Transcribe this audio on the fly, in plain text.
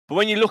But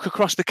when you look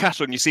across the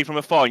castle and you see from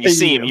afar and you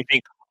see him, you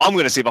think, I'm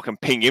going to see if I can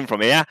ping him from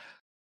here.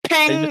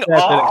 Ping! For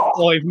like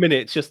 5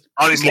 minutes, just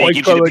honestly, it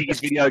gives you the biggest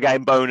video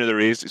game boner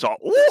there is. It's like,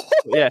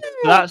 yeah,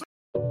 that's.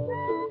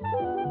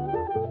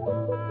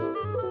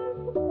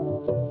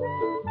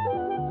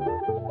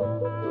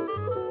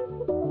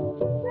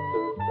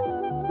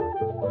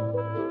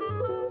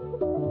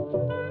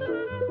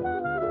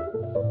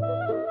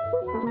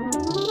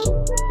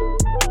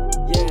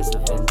 Yes,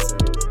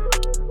 Vincent.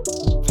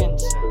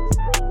 Vincent.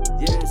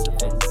 Yes,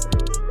 Vincent.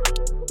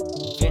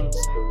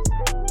 Vincent.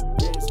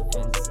 Yes,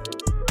 Vincent.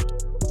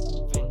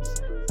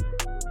 Vincent.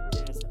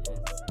 Yes,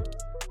 Vincent.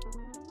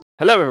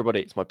 Hello,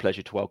 everybody. It's my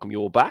pleasure to welcome you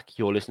all back.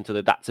 You're listening to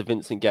the That's a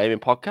Vincent Gaming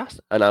podcast,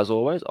 and as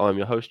always, I'm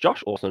your host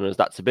Josh, also known as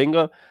That's a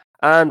Bingo,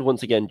 and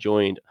once again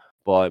joined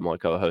by my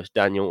co-host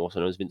Daniel, also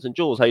known as Vincent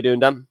Jules. How you doing,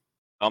 Dan?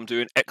 I'm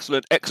doing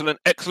excellent.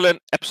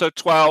 Episode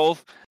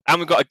 12. And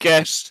we've got a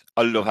guest.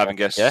 I love having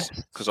guests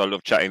because I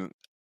love chatting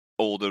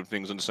all the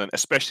things under the sun,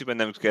 especially when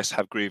those guests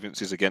have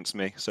grievances against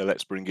me. So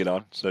let's bring it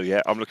on. So yeah,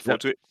 I'm looking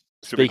forward to it.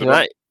 Speaking of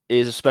that, it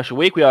is a special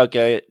week. We are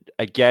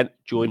again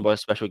joined by a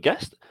special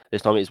guest.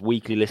 This time it's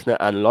weekly listener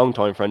and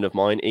long-time friend of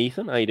mine,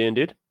 Ethan. How you doing,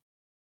 dude?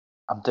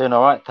 I'm doing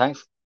all right,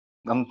 thanks.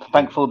 I'm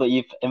thankful that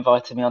you've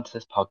invited me onto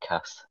this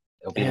podcast.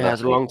 It'll be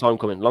it's a long time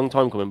coming,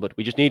 but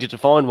we just needed to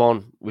find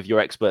one with your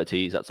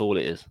expertise. That's all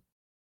it is.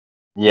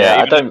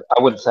 Yeah,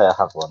 I wouldn't say I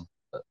have one.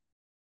 But...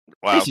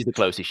 Wow. This is the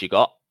closest you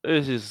got.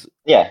 This is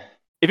yeah.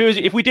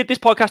 If we did this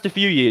podcast a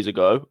few years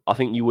ago, I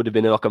think you would have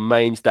been like a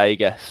mainstay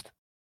guest.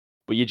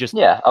 But you just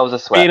I was a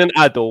sweat. Being an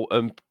adult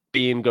and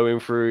going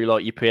through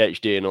like your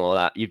PhD and all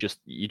that, you just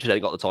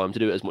ain't got the time to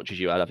do it as much as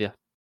you had, have you?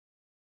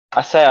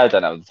 I say I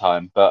don't have the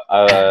time, but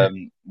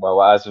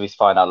well, as we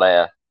find out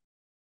later,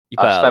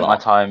 I've spent my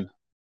time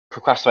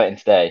procrastinating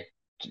today,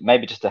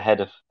 maybe just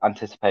ahead of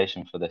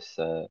anticipation for this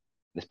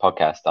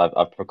podcast.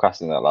 I've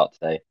procrastinated a lot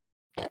today,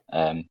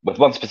 with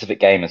one specific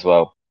game as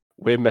well.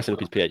 We're messing up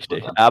his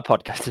PhD. Our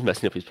podcast is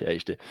messing up his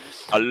PhD.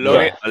 I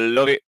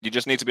love it. You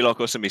just need to be like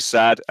us and be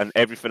sad, and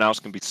everything else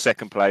can be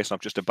second place.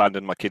 I've just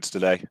abandoned my kids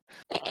today,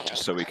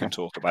 just so we can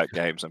talk about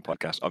games and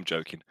podcasts. I'm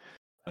joking.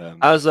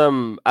 As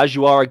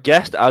you are a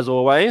guest, as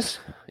always,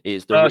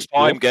 it's the first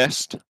time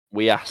guest.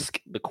 We ask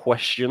the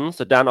questions.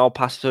 So Dan, I'll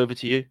pass it over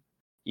to you.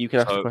 You can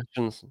ask the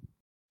questions.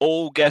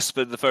 All guests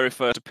for the very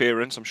first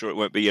appearance, I'm sure it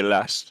won't be your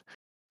last,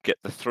 get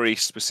the 3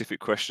 specific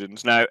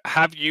questions. Now,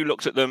 have you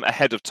looked at them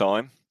ahead of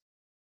time?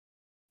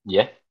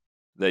 Yeah.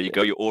 There you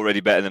go. You're already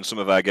better than some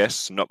of our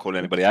guests. I'm not calling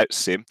anybody out,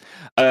 Sim.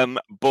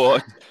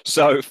 But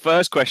so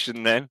first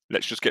question then,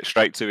 let's just get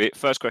straight to it.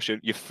 First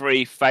question, your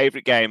 3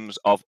 favourite games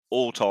of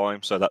all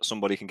time, so that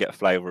somebody can get a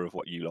flavour of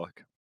what you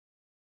like.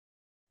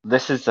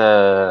 This is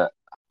I've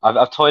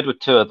toyed with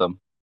 2 of them.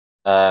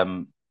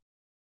 Meatloaf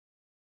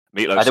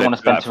I didn't want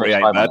to spend too much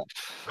time on it.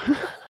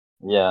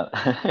 Yeah.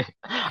 I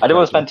didn't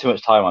want to spend too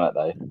much time on it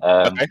though.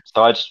 Okay.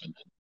 So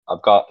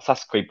I've got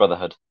Assassin's Creed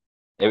Brotherhood.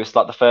 It was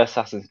like the first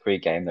Assassin's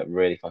Creed game that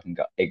really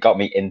got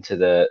me into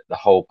the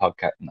whole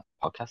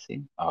podcast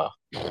scene. Oh.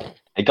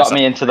 It got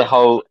me into the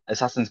whole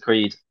Assassin's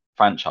Creed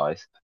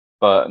franchise.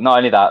 But not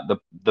only that, the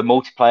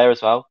multiplayer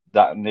as well,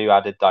 that new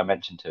added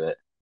dimension to it.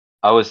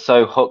 I was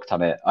so hooked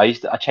on it. I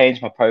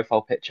changed my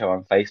profile picture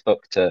on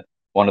Facebook to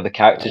one of the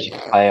characters you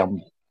could play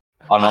on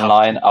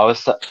online.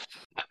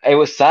 It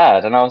was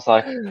sad, and I was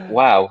like,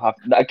 wow, I've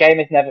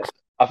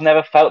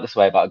never felt this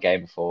way about a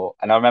game before.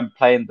 And I remember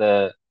playing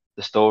the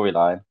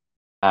storyline.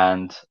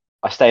 And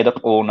I stayed up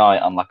all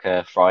night on like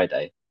a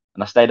Friday,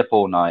 and I stayed up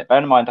all night. Bear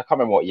in mind, I can't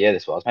remember what year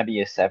this was. Maybe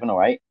year 7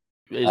 or 8.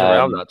 It was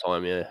around that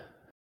time, yeah.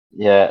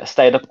 Yeah, I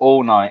stayed up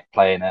all night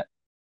playing it,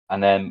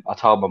 and then I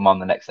told my mum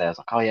the next day. I was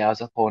like, "Oh yeah, I was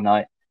up all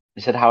night."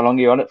 She said, "How long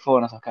are you on it for?"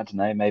 And I was like, "I don't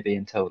know, maybe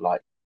until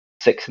like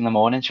 6 in the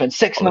morning." She went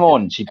 6 in the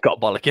morning. She got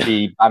bollocking.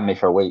 She banned me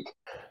for a week.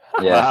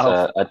 Yeah,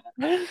 Wow. So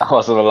I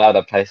wasn't allowed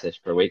to play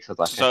PlayStation for a week. So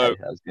I was like,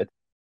 okay, that was good.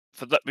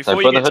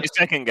 Before you get to the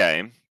second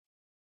game.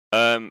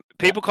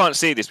 People can't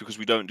see this because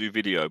we don't do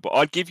video, but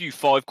I'd give you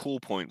 5 cool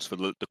points for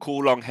the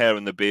cool long hair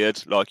and the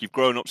beard. Like, you've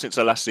grown up since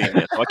I last seen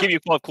you. So I'd give you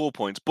 5 cool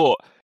points, but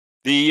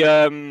the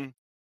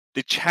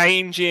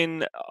change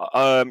in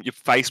your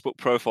Facebook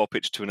profile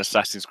picture to an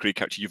Assassin's Creed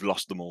character, you've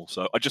lost them all.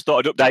 So I just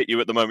thought I'd update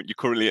you at the moment. You're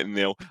currently at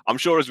 0. I'm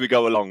sure as we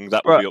go along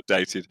that will be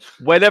updated.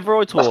 Whenever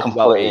I talk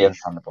about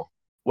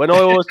when I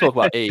always talk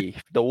about E,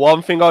 the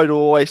one thing I'd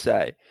always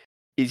say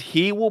is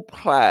he will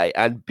play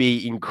and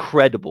be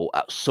incredible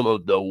at some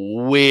of the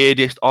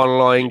weirdest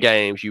online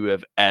games you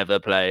have ever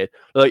played.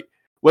 Like,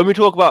 when we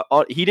talk about,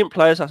 he didn't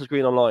play Assassin's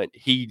Creed Online,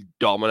 he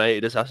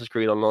dominated Assassin's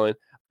Creed Online.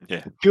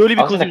 Yeah. Purely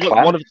because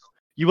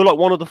you were like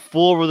one of the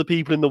 4 other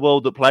people in the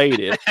world that played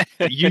it.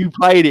 You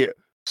played it.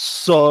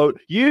 So,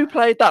 you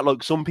played that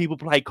like some people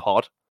play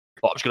COD.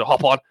 Oh, I'm just going to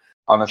hop on.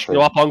 Honestly, go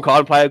up on COD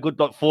and play a good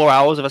 4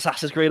 hours of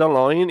Assassin's Creed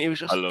Online. It was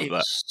just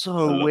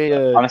so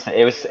weird. Honestly,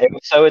 it was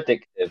so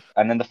addictive,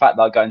 and then the fact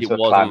that I got into a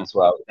clan as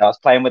well. I was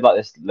playing with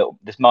like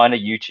this minor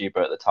YouTuber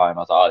at the time.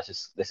 I was like, oh,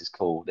 this is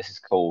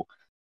cool.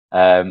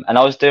 And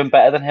I was doing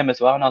better than him as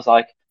well. And I was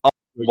like,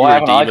 Why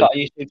haven't I got a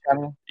YouTube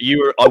channel?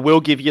 I will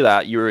give you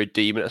that. You were a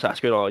demon at Assassin's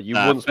Creed. You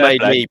once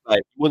made me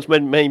play.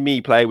 Made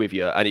me play with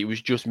you, and it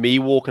was just me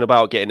walking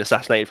about getting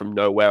assassinated from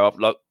nowhere. Of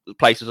like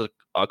places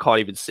I can't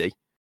even see.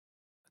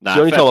 It's the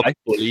only time I've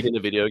bullied in a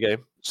video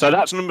game. So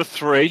that's number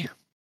 3.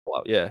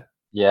 Well, yeah.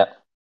 Yeah.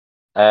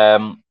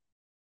 I've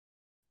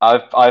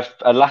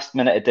a last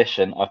minute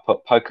addition. I've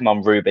put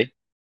Pokemon Ruby.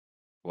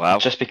 Wow.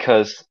 Just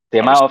because the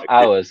amount of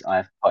hours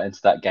I've put into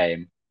that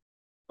game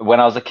when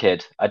I was a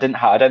kid, I don't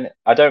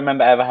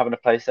remember ever having a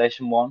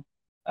PlayStation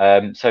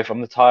 1. So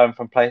from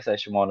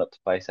PlayStation 1 up to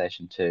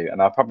PlayStation 2,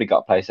 and I probably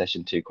got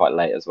PlayStation 2 quite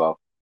late as well.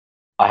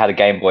 I had a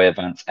Game Boy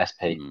Advance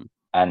SP,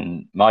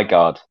 and my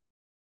God,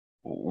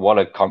 what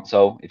a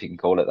console, if you can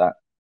call it that.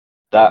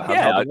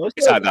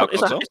 It's a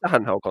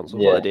handheld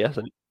console for the DS,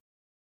 isn't it?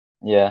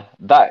 Yeah,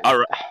 that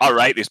I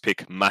rate this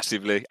pick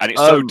massively, and it's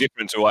so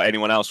different to what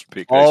anyone else would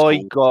pick.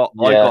 I got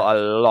a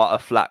lot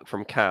of flack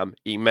from Cam.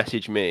 He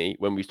messaged me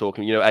when we was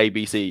talking,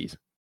 ABCs,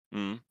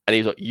 and he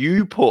was like,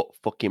 "You put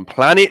fucking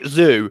Planet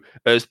Zoo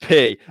as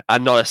P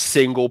and not a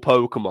single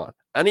Pokemon,"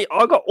 and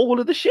I got all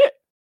of the shit,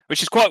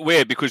 which is quite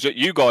weird because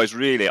you guys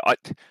really,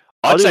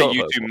 I'd say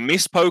you two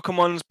miss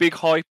Pokemon's big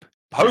hype.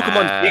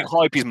 Pokemon's big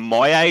hype is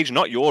my age,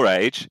 not your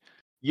age.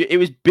 It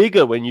was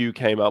bigger when you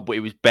came out, but it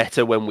was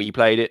better when we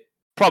played it.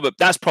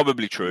 That's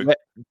probably true.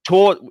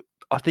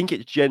 I think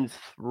it's Gen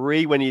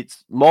 3 when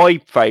it's my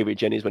favourite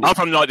gen is when I'm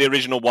from like the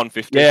original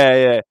 150.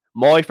 Yeah.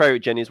 My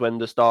favourite gen is when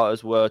the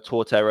starters were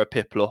Torterra,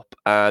 Piplup,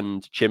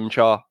 and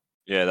Chimchar.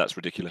 Yeah, that's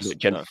ridiculous.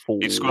 Gen 4.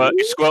 It's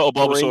Squirtle,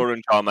 Bulbasaur,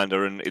 and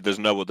Charmander, and there's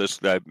no others.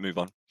 Move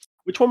on.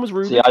 Which one was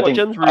Ruby? See, what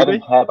gen's Ruby? I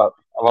didn't care about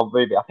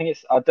Ruby. I think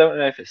I don't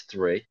know if it's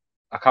 3.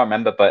 I can't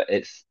remember, but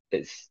it's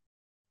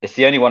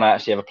the only one I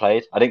actually ever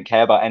played. I didn't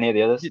care about any of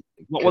the others.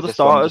 What were the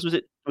starters? Was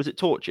it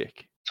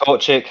Torchic?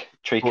 Torchic,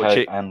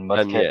 Trico, and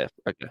Mudkip. Yeah,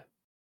 okay.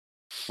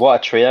 What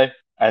a trio.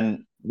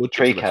 And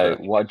Trico,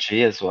 what a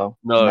G as well.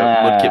 No,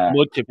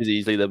 Mudkip is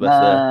easily the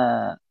best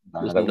there.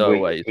 There's no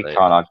way. We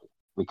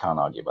can't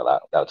argue about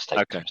that. That'll just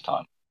take too much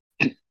time.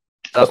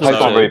 That's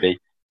Pokemon Ruby.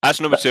 That's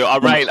number 2. I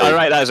rate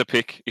that as a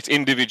pick. It's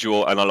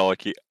individual and I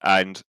like it.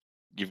 And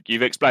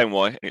you've explained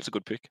why, and it's a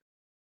good pick.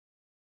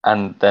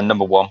 And then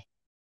number 1,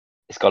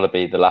 it's got to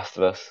be The Last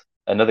of Us.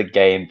 Another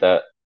game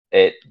that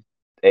it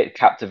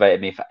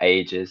captivated me for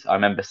ages. I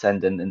remember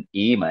sending an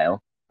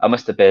email. I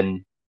must have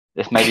been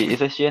is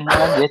this year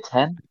 9, year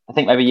 10? I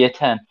think maybe year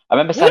 10. I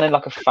remember sending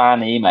like a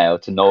fan email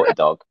to Naughty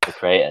Dog, the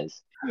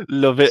creators.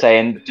 Love it.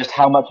 Saying just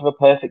how much of a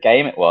perfect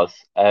game it was.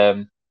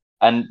 And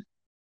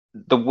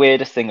the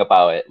weirdest thing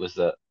about it was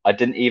that I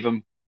didn't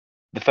even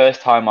the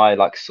first time I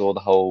saw the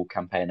whole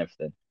campaign and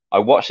everything, I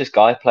watched this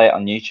guy play it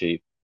on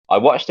YouTube. I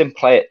watched him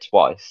play it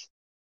twice,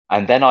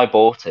 and then I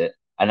bought it,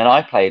 and then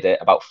I played it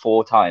about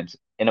 4 times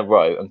in a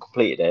row and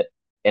completed it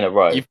in a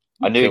row.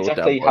 I knew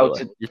exactly how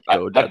to.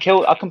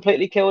 I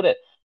completely killed it.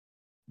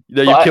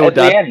 No, you killed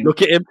Dan.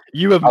 Look at him.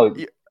 You have.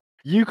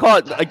 You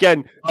can't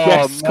again.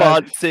 Guests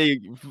can't see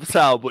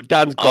Sal, but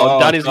Dan's gone.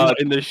 Dan is not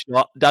in the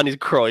shot. Dan is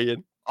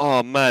crying.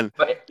 Oh man!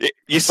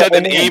 You sent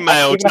an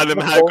email telling them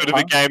how good of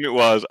a game it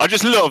was. I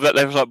just love that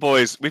they were like,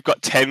 "Boys, we've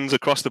got 10s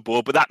across the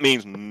board," but that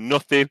means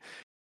nothing.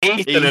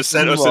 Ethan has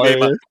sent us an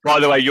email. By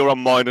the way, you're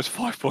on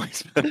 -5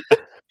 points.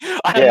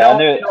 I knew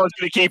I was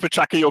going to keep a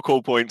track of your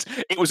call points.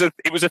 It was a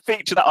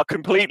feature that I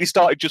completely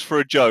started just for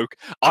a joke.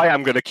 I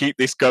am going to keep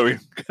this going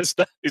because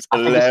that is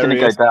hilarious. It's going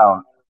to go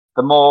down.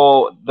 The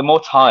more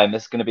time,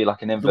 there's going to be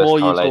like an inverse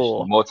correlation.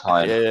 The more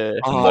time, the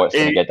more it's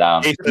going to go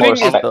down.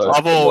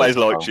 I've always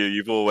liked you.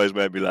 You've always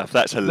made me laugh.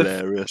 That's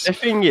hilarious. The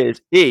thing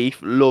is,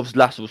 Eve loves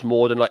Last of Us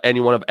more than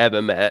anyone I've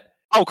ever met.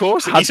 Oh, of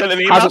course. He sent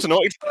an email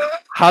tonight.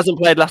 Hasn't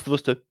played Last of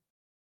Us 2.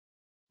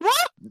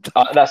 What?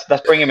 That's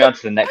bringing me on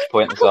to the next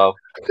point as well.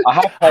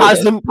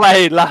 Hasn't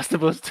played Last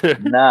of Us 2.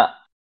 Nah,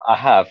 I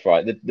have.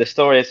 Right. The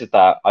story is with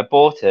that. I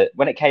bought it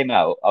when it came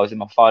out. I was in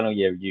my final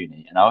year of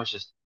uni, and I was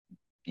just,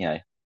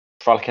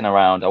 frolicking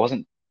around. I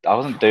wasn't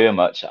doing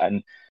much,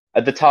 and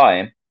at the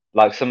time,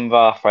 like some of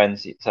our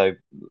friends, so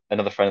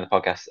another friend of the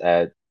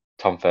podcast,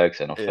 Tom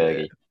Ferguson or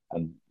Fergie,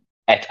 and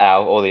et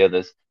al, all the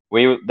others,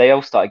 they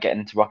all started getting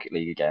into Rocket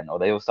League again, or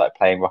they all started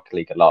playing Rocket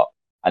League a lot.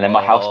 And then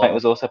my housemate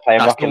was also playing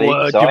Rocket League.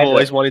 That's the word you've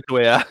always wanted to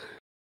hear.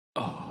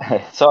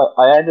 So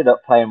I ended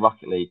up playing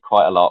Rocket League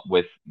quite a lot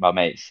with my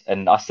mates,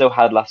 and I still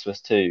had Last of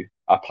Us 2.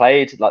 I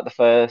played the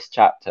first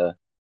chapter,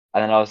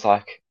 and then I was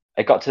like,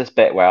 it got to this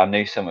bit where I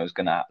knew something was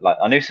gonna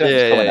I knew something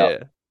was coming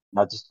up.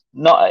 And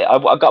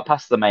I got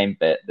past the main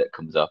bit that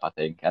comes up, I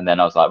think, and then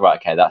I was like, right,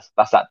 okay, that's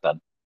that done.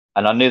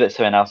 And I knew that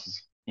something else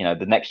was,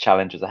 the next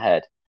challenge was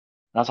ahead.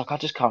 And I was like, I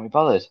just can't be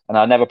bothered. And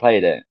I never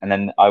played it. And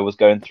then I was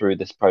going through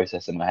this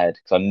process in my head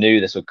because I knew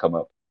this would come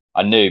up.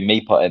 I knew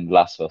me putting The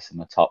Last of Us in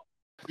the top.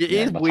 It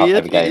is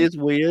weird. It is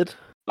weird.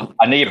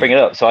 I knew you'd bring it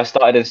up, so I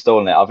started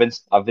installing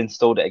it. I've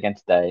installed it again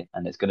today,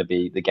 and it's going to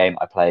be the game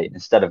I play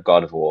instead of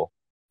God of War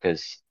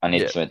because I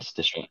need something to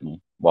distract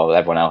me while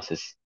everyone else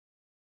is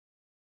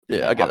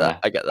Yeah, I get that.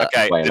 I get that.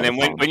 Okay, and then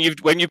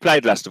when you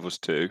played Last of Us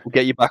 2, we'll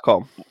get you back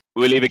on.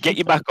 We'll either get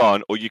you back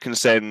on, or you can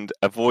send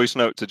a voice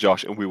note to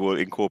Josh, and we will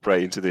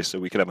incorporate into this so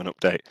we can have an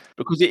update.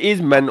 Because it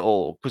is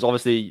mental. Because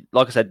obviously,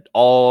 like I said,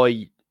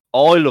 I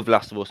love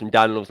Last of Us, and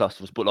Dan loves Last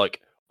of Us, but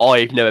like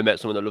I've never met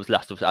someone that loves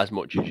Last of Us as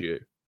much as you.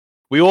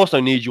 We also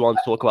need you on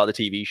to talk about the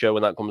TV show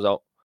when that comes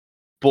out.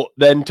 But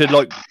then to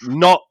like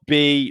not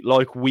be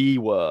like we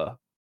were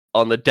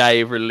on the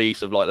day of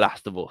release of like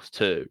Last of Us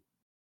 2.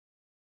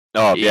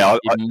 Oh yeah,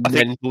 I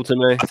mental to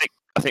me.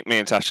 I think me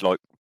and Tash like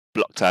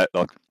blocked out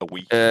like a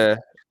week.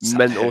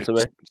 Mental to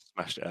me.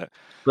 Smashed it out.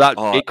 That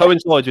it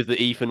coincides with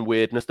the Ethan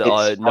weirdness that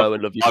I know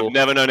and love you for. I've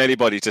never known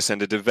anybody to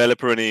send a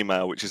developer an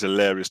email, which is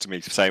hilarious to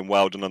me, saying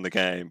well done on the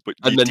game, but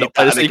and you then did not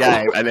play that the in sequel. the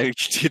game, and then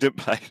you didn't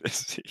play the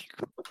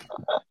sequel.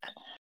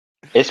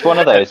 It's one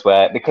of those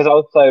where, because I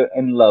was so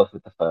in love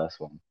with the first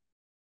one,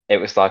 it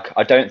was like,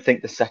 I don't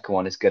think the second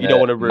one is going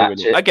to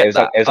match it. I get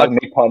that. It was like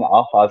me putting it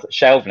off. I was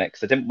shelving it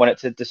because I didn't want it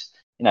to just,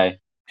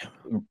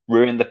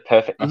 ruin the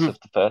perfectness of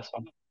the first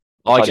one.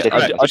 I do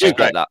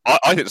get that.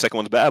 I think the second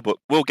one's better, but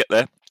we'll get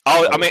there.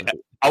 I mean,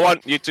 I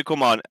want you to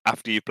come on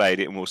after you've played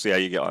it, and we'll see how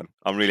you get on.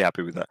 I'm really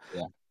happy with that.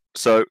 Yeah.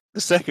 So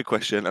the second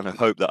question, and I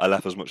hope that I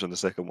laugh as much on the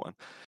second one.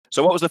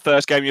 So what was the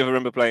first game you ever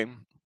remember playing?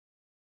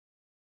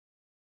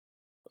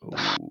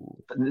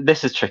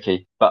 This is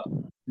tricky, but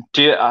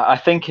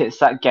I think it's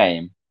that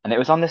game, and it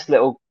was on this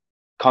little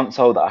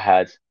console that I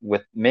had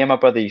with me and my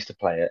brother used to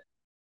play it.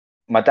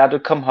 My dad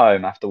would come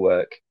home after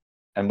work,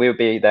 and we would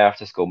be there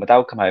after school. My dad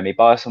would come home, he'd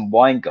buy us some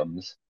wine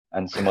gums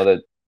and some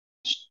other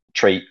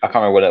treat. I can't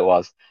remember what it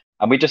was.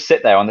 And we'd just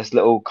sit there on this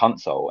little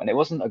console, and it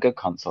wasn't a good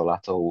console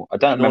at all. I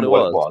don't remember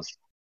what it was.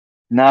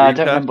 No, I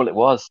don't remember what it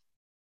was.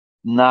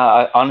 No,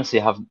 I honestly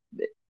haven't.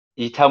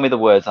 You tell me the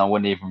words, and I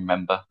wouldn't even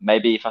remember.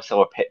 Maybe if I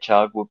saw a picture,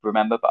 I would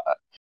remember.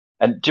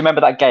 And do you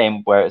remember that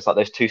game where it's like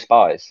those two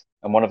spies,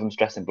 and one of them's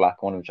dressed in black,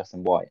 and one of them's dressed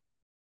in white?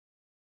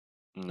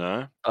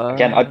 No.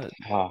 Again, I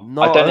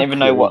don't even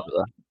know what.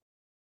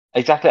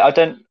 Exactly, I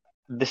don't.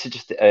 This is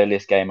just the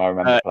earliest game I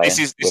remember playing.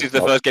 This is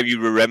the first game you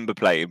remember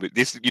playing, but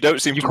this you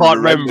don't seem to can't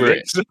remember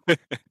it.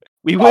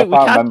 We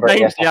can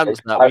change the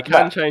answer. We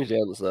can change the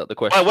answer. The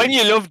question. Well, when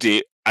you loved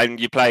it and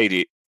you played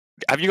it,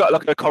 have you got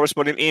like a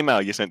corresponding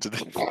email you sent to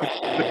them?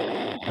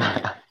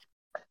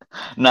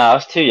 No, I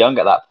was too young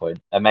at that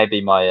point, and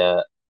maybe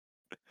my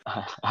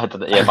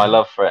my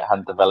love for it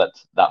hadn't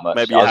developed that much.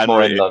 Maybe I was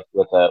more in love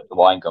with the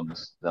wine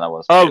gums than I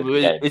was.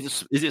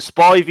 Is it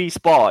Spy v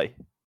Spy?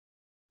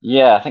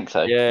 Yeah, I think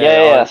so.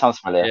 Yeah, that sounds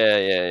familiar.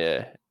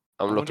 Yeah.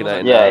 I'm looking at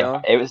it.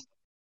 Yeah, it was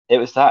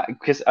that,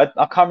 because I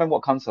can't remember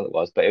what console it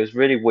was, but it was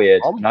really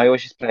weird. And I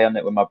always used to play on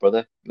it with my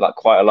brother, like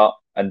quite a lot,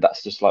 and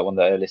that's just like one of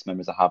the earliest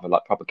memories I have of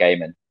like proper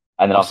gaming.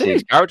 And then I've seen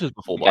these characters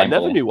before, but I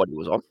never knew what he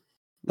was on.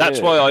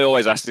 That's why I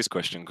always ask this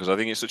question, because I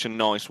think it's such a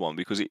nice one,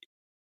 because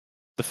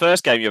the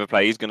first game you ever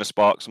play is going to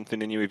spark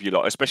something in you if you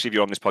like, especially if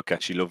you're on this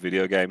podcast, you love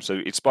video games,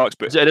 so it sparks.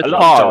 But a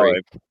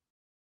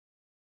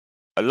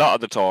lot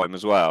of the time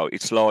as well,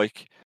 it's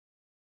like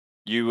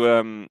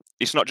you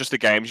it's not just the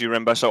games you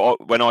remember. So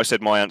when I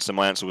said my answer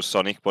was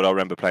Sonic, but I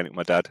remember playing it with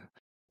my dad.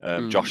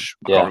 Josh,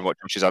 I can't remember what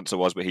Josh's answer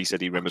was, but he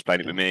said he remembers playing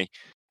it with me.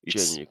 You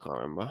can't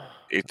remember.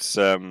 It's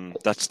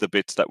that's the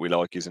bits that we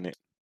like, isn't it?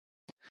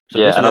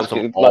 So and that's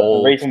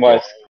the reason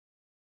why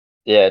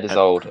it is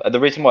old. The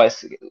reason why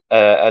it's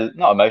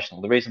not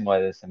emotional. The reason why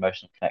there's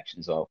emotional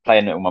connection as well.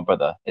 Playing it with my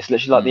brother, it's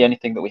literally like the only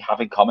thing that we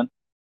have in common.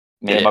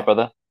 Me and my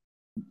brother,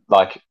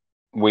 like.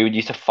 We would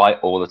used to fight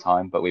all the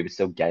time, but we would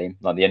still game.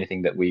 Like the only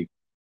thing that we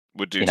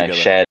would do together.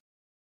 Shared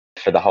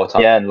for the whole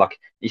time. Yeah, and like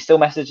he's still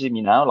messaging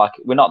me now. Like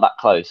we're not that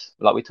close.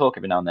 Like we talk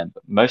every now and then,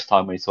 but most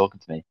time when he's talking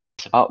to me,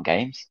 it's about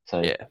games.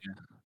 So yeah,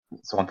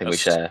 it's one thing we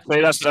share.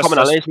 That's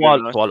commonality. Why I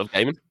love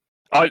gaming.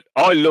 I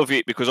love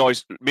it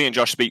because me and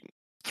Josh speak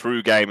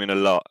through gaming a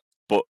lot.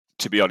 But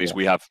to be honest,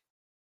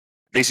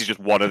 this is just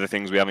one of the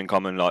things we have in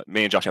common. Like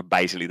me and Josh are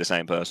basically the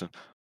same person.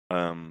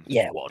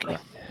 Wadley.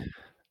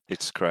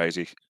 It's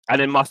crazy.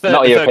 And then my third...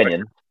 Not your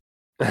opinion.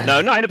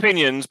 No, not in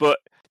opinions, but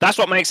that's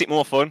what makes it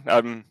more fun,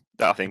 I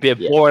think. It'd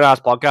be a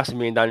boring-ass podcast and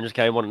me and Dan just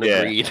came on and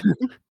agreed.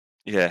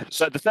 Yeah.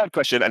 So the third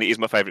question, and it is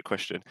my favourite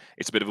question,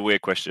 it's a bit of a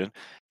weird question,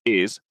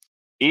 is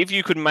if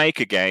you could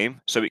make a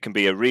game, so it can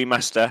be a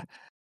remaster,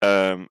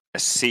 a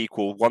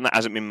sequel, one that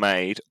hasn't been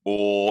made,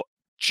 or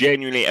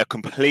genuinely a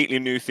completely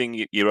new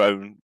thing, your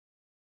own,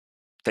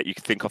 that you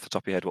could think off the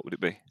top of your head, what would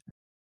it be?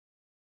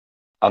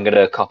 I'm going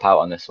to cop out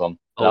on this one.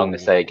 I'm going to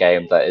say a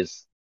game that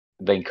has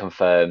been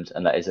confirmed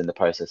and that is in the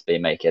process of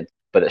being made,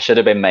 but it should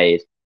have been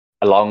made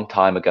a long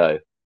time ago.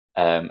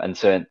 And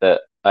so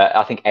that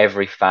I think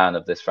every fan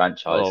of this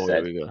franchise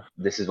said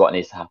this is what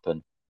needs to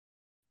happen.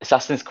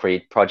 Assassin's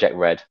Creed Project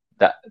Red.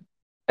 That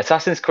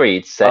Assassin's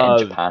Creed set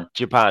in Japan.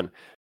 Japan.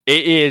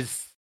 It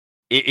is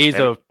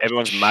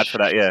everyone's mad for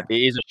that. Yeah, it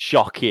is a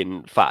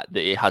shocking fact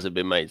that it hasn't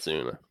been made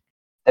sooner.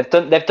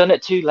 They've done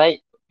it too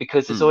late.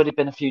 Because there's already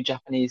been a few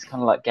Japanese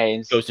kind of like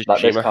games,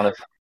 like this kind of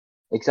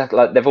exactly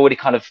like they've already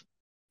kind of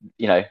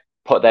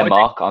put their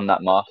mark on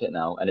that market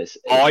now, and it's.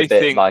 I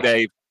think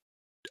like...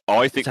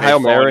 I think It's a they Hail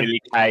Mary.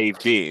 finally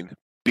caved in Hail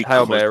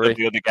because Mary. of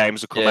the other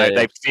games have come Yeah, out. yeah.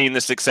 They've seen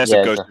the success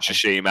of Ghost of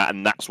exactly. Tsushima,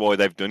 and that's why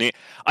they've done it.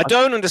 I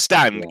don't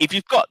understand if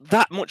you've got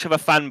that much of a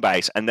fan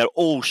base and they're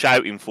all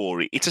shouting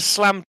for it. It's a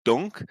slam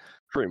dunk.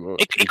 Pretty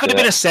much. It could have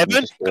been a 7.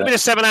 It just could have been a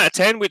 7 out of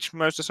 10, which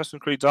most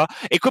Assassin's Creeds are.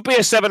 It could be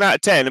a 7 out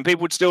of 10, and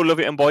people would still love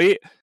it and buy it.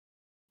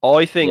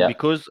 I think Yeah.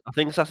 because I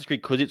think Assassin's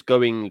Creed, because it's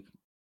going,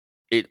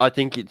 I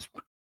think it's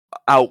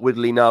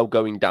outwardly now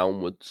going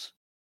downwards.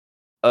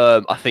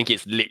 I think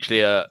it's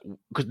literally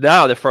because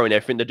now they're throwing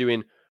everything. They're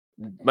doing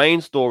main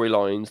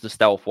storylines, the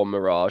stealth one,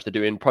 Mirage. They're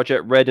doing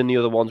Project Red and the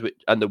other ones,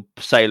 and the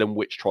Salem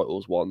Witch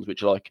Trials ones,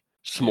 which are like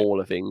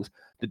smaller things.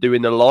 They're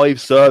doing the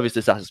live service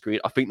Assassin's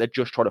Creed. I think they're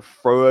just trying to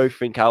throw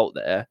everything out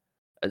there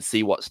and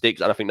see what sticks.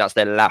 And I think that's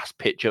their last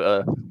pitch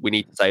at we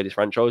need to save this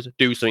franchise.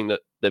 Do something that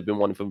they've been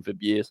wanting from for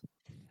years.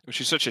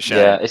 Which is such a shame.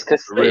 Yeah, it's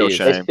because real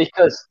shame. It's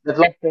because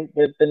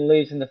they've been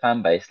losing the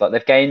fan base. Like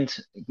they've gained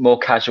more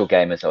casual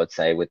gamers, I would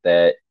say, with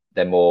their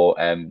more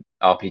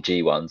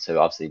RPG ones. So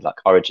obviously like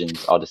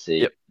Origins,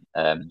 Odyssey,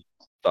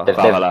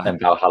 Valhalla. and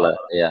Valhalla.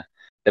 Yeah,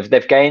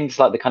 they've gained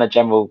like the kind of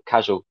general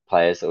casual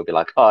players that would be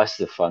like, oh, this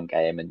is a fun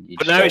game, and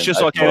but now it's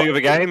just like any other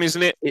game,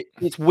 isn't it?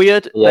 It's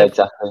weird. Yeah,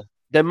 exactly.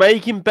 They're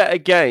making better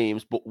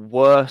games, but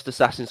worse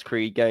Assassin's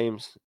Creed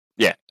games.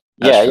 Yeah.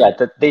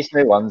 True. These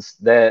new ones,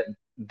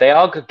 they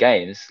are good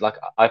games. Like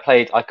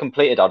I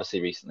completed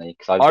Odyssey recently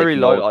because I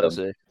really like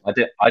Odyssey.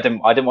 I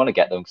didn't want to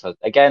get them because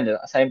again the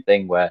same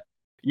thing where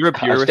you're a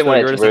purist. I just didn't want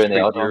it to ruin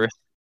the old one.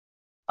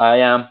 I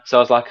am. So I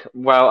was like,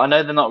 well, I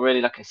know they're not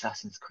really like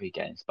Assassin's Creed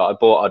games, but I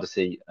bought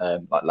Odyssey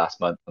like last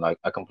month and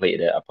I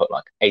completed it. I put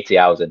like 80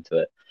 hours into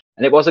it,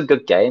 and it was a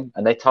good game.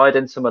 And they tied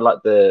in some of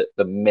like the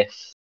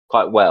myths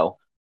quite well,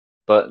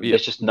 but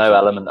there's just no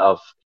element of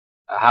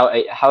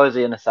how is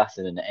he an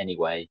assassin in any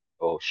way,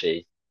 or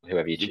she,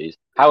 whoever you choose.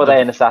 How are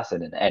they an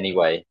assassin in any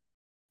way?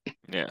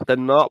 Yeah, they're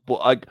not.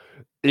 But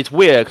it's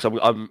weird because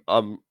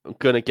I'm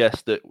gonna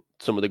guess that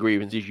some of the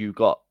grievances you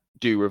got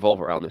do revolve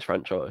around this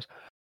franchise.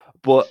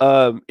 But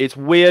it's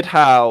weird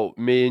how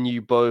me and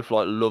you both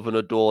like love and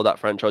adore that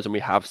franchise, and we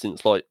have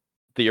since like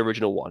the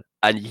original one,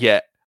 and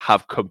yet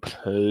have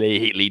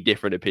completely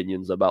different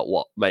opinions about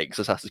what makes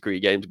Assassin's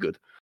Creed games good.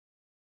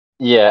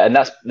 Yeah, and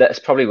that's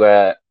probably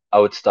where I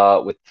would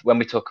start with when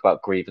we talk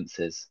about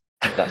grievances.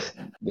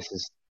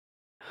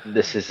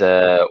 This is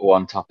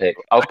one topic.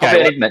 I'll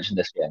probably even mention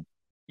this game.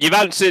 You've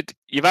answered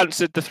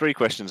the 3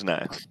 questions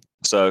now.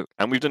 So,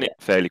 and we've done it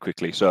fairly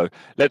quickly. So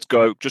let's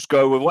go. Just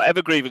go with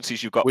whatever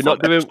grievances you've got. We're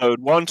not doing episode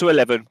 1 to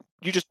 11.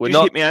 You just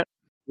hit me out.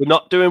 We're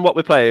not doing what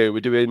we're playing. We're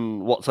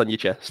doing what's on your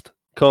chest.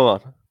 Come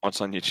on.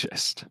 What's on your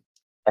chest?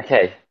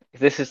 Okay,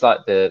 this is like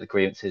the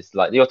grievances.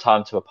 Like your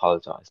time to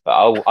apologise, but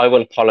I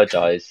will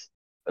apologise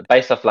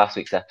based off last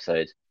week's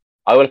episode.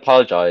 I will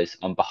apologise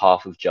on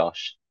behalf of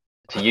Josh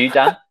to you,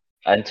 Dan,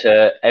 and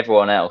to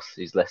everyone else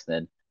who's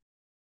listening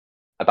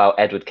about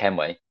Edward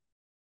Kenway.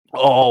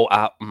 Oh,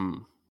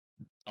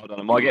 hold on,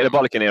 am I getting a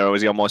bollock in here, or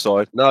is he on my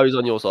side? No, he's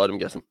on your side, I'm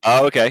guessing.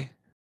 Oh, okay.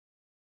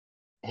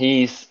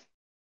 He's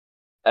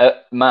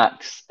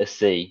max a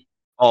C.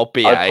 Oh,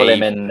 BA. I'd put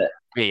him in an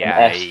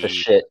S for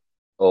shit.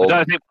 Or,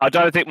 I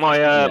don't think my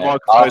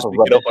microphone's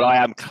picking up, but I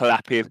am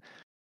clapping.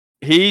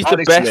 He's the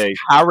best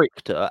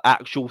character,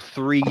 actual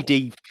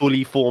 3D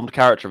fully formed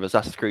character of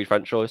Assassin's Creed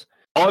franchise.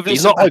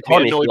 He's not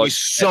iconic. It annoyed me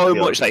so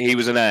much that he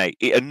was an A.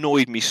 It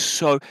annoyed me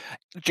so.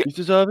 He's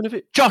deserving of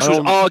it. Josh was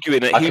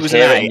arguing that he was an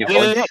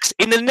A.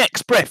 In the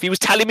next breath, he was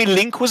telling me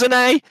Link was an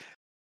A.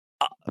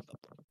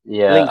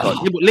 Yeah.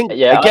 Link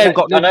again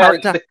got no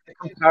character. The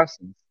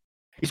comparisons.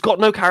 He's got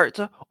no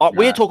character.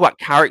 We're talking about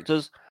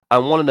characters,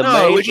 and one of the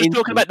main. We're just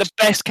talking about the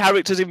best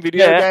characters in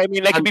video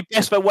gaming. They can be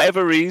best for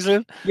whatever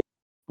reason. Yeah.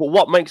 But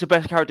what makes the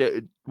best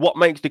character? What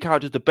makes the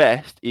characters the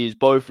best is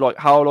both like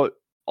how like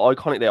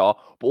iconic they are,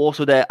 but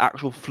also their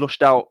actual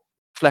fleshed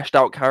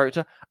out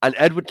character. And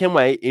Edward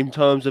Kenway, in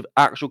terms of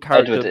actual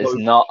character, Edward is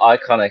not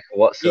iconic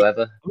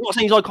whatsoever. I'm not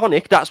saying he's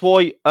iconic. That's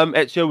why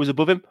Ezio was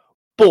above him.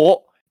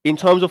 But in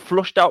terms of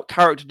flushed out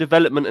character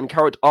development and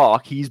character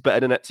arc, he's better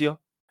than Ezio.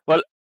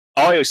 Well,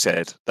 I always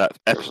said that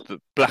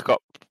Black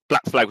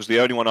Flag was the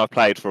only one I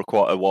played for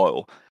quite a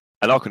while,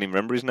 and I couldn't even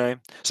remember his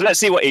name. So let's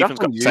see what Ethan's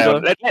got to say.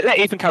 Let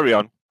Ethan carry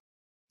on.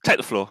 Take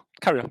the floor.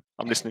 Carry on.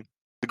 I'm listening.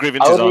 The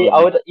grievances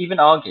I would even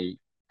argue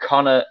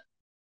Connor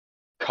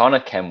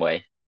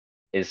Kenway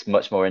is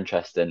much more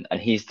interesting, and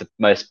he's the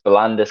most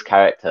blandest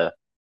character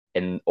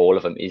in all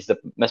of them. He's the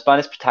most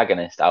blandest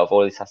protagonist out of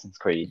all Assassin's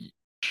Creed.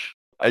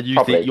 And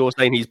you think you're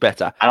saying he's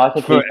better? And I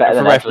think he's better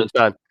than reference,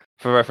 Dan.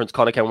 For reference,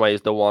 Connor Kenway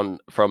is the one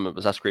from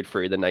Assassin's Creed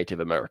 3, the Native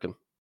American.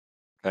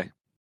 Okay.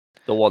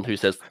 The one who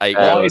says 8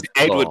 why is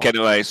Edward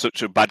Kenway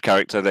such a bad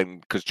character then?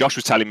 Because Josh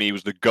was telling me he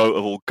was the goat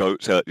of all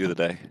goats the other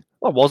day.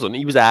 Well, wasn't.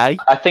 He was A.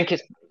 I think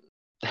it's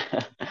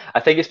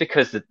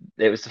because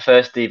it was the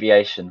first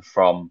deviation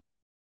from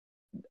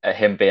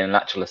him being a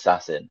natural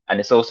assassin, and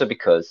it's also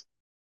because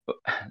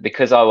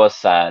I was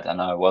sad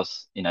and I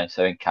was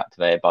so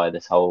captivated by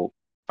this whole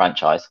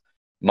franchise.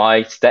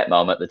 My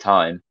stepmom at the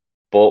time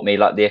bought me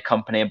like the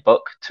accompanying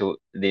book to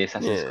the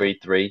Assassin's Creed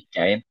 3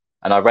 game,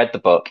 and I read the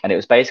book, and it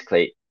was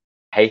basically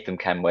Haytham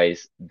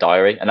Kenway's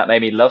diary, and that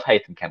made me love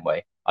Haytham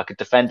Kenway. I could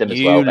defend him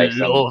as well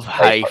based on. You love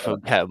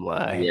Haytham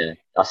Kenway. Yeah,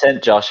 I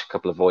sent Josh a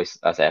couple of voice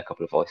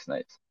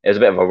notes. It was a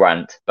bit of a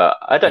rant, but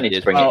I don't need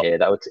to bring it here.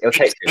 It'll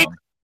take too long.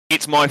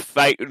 It's my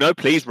favorite. No,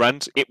 please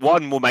rant.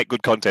 One will make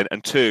good content,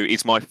 and two,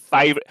 it's my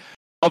favorite.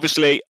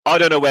 Obviously, I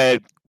don't know where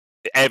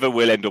ever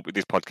will end up with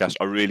this podcast.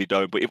 I really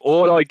don't. But if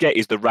all I get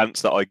is the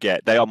rants that I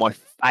get, they are my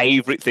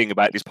favorite thing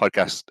about this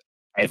podcast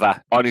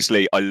ever.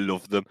 Honestly, I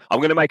love them. I'm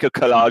going to make a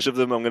collage of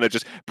them. I'm going to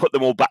just put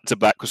them all back to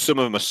back because some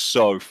of them are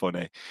so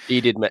funny.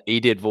 He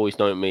did voice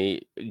note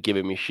me,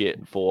 giving me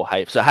shit for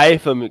Haytham. So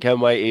Haytham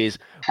Kenway is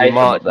we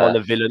marked on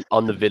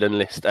the villain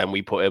list, and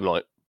we put him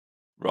like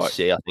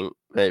C, I think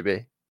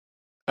maybe.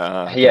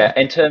 Yeah,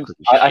 in terms,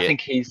 I think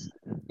he's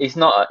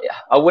not.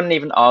 I wouldn't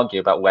even argue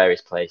about where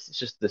he's placed. It's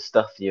just the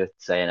stuff you're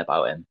saying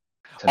about him.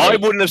 I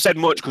wouldn't have said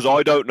much because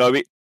I don't know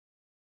it.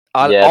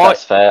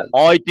 That's fair.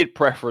 I did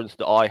preference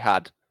that I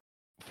had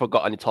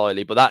forgotten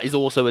entirely, but that is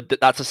also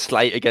that's a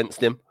slate against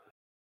him.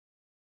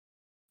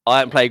 I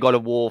haven't played God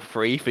of War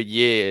 3 for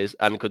years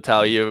and could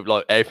tell you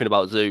like everything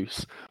about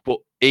Zeus, but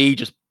he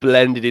just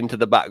blended into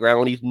the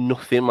background. He's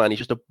nothing, man. He's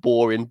just a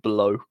boring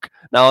bloke.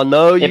 Now I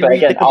know you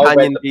read the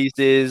companion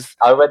pieces.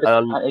 I read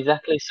the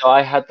exactly. So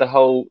I had the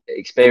whole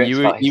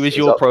experience. He was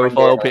your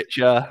profile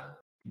picture.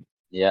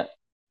 Yeah.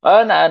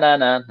 Oh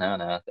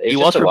no. He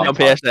was for a bit on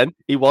PSN.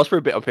 He was for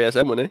a bit on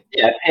PSN, wasn't he?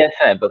 Yeah,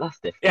 PSN, but that's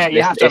different. Yeah,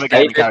 you have to have a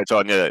gaming character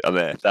on there.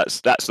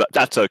 That's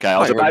okay. I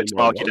was about to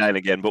mark you down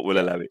again, but we'll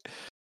allow it.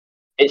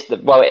 It's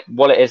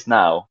what it is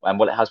now, and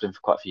what it has been for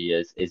quite a few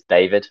years, is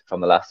David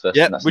from The Last of Us.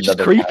 Yeah, which is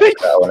creepy.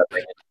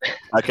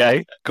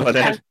 Okay, go on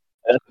then.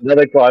 That's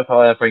another gripe I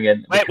want to bring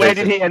in. Where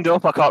did he end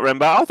up? I can't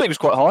remember. I think he was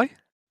quite high.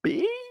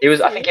 B?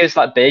 I think he was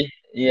like B.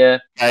 Yeah.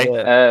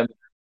 Okay.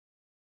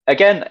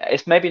 Again,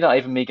 it's maybe not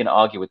even me going to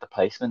argue with the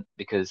placement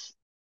because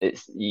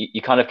it's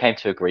you kind of came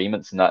to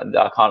agreements, and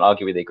I can't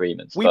argue with the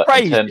agreements. We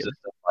praised him.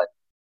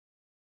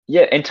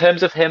 In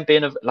terms of him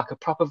being a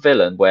proper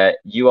villain, where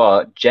you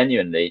are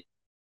genuinely.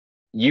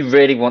 You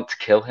really want to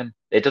kill him.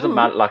 It doesn't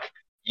matter. Like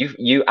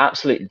you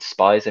absolutely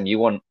despise him. You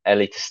want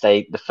Ellie to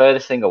stay the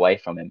furthest thing away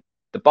from him.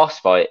 The boss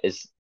fight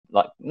is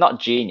like not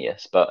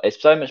genius, but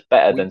it's so much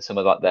better than some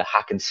of like the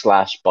hack and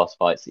slash boss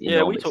fights that you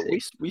normally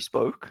see. We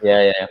spoke.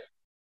 Yeah.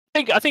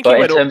 I think he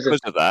went up because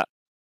of that.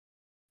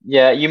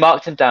 Yeah, you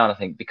marked him down. I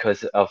think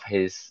because of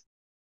his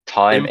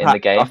time in the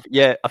game.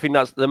 I think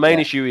that's the main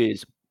issue.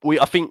 Is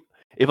I think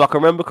if I can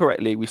remember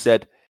correctly, we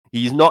said.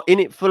 He's not in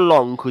it for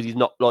long because he's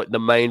not like the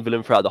main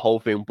villain throughout the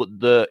whole thing. But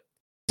the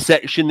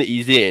section that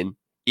he's in,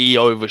 he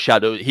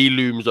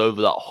looms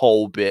over that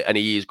whole bit, and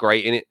he is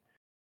great in it.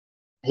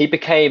 He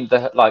became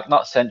the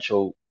not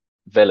central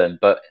villain,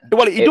 but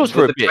he does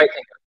for a bit.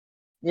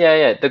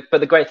 But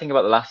the great thing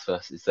about The Last of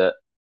Us is that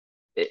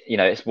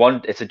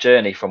it's a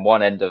journey from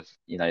one end of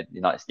the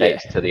United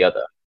States to the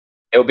other.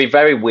 It would be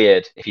very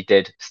weird if he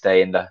did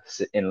stay in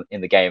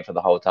the game for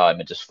the whole time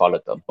and just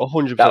followed them.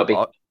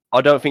 100%. I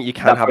don't think you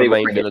can have a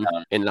main villain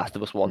in Last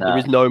of Us 1. No. There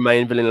is no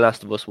main villain in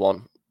Last of Us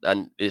 1,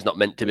 and it's not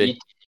meant to be.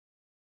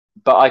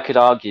 But I could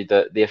argue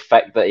that the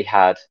effect that he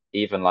had,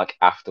 even like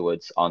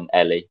afterwards on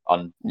Ellie,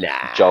 on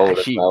Joel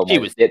as well. She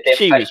was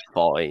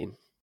fine.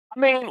 I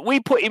mean,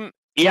 we put him.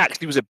 He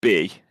actually was a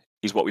B,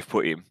 is what we've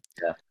put him.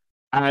 Yeah,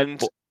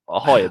 and a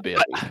higher B.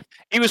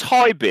 He was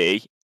high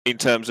B in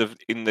terms of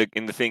in the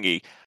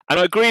thingy, and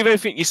I agree with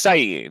everything you're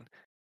saying.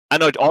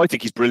 And I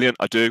think he's brilliant.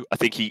 I do. I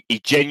think he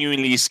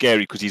genuinely is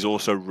scary because he's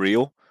also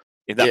real.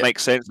 If that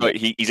makes sense, like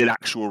he's an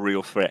actual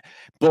real threat.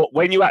 But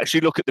when you actually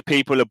look at the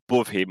people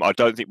above him, I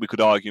don't think we could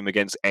argue him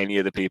against any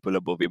of the people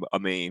above him. I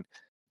mean,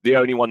 the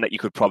only one that you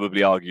could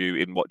probably argue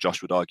in what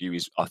Josh would argue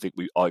is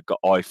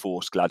I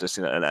force Gladys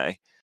in an A.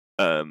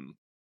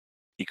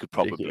 He could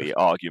probably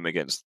argue him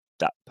against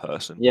that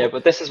person. Yeah,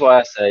 but this is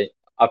why I say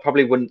I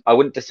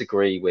wouldn't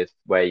disagree with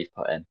where you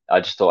put in. I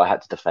just thought I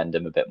had to defend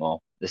him a bit more.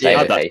 The same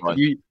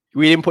with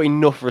we didn't put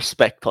enough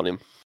respect on him.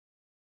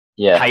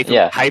 Yeah,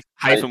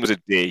 Haytham was a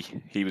D.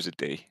 He was a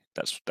D.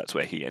 That's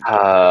where he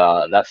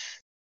ended.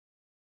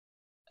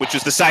 Which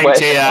was the same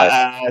tier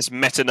as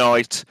Meta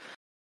Knight,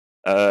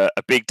 a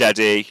Big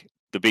Daddy,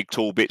 the big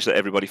tall bitch that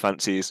everybody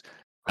fancies,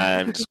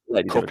 and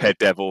Cuphead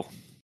Devil.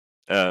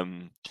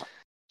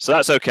 So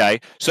that's okay.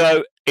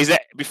 So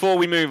before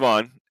we move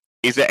on,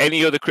 is there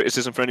any other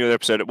criticism for any other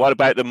episode? What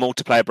about the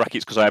multiplayer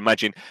brackets? Because I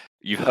imagine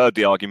you've heard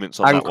the arguments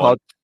on that one.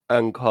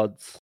 And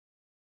CODs.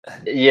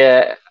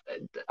 Yeah,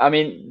 I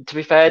mean, to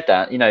be fair,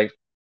 Dan,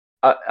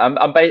 I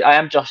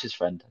am Josh's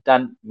friend.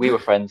 Dan, we were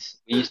friends.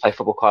 We used to play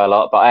football quite a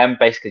lot, but I am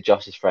basically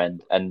Josh's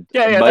friend. And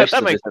most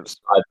of the things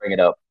I bring it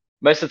up,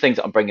 most of the things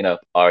that I'm bringing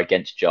up are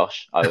against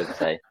Josh, I would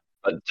say.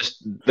 But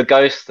just the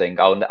ghost thing,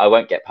 I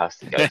won't get past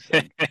the ghost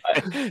thing.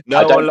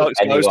 No one likes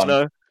ghost,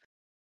 no.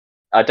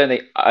 I don't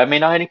think. I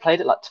mean, I only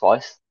played it like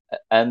twice,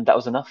 and that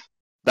was enough.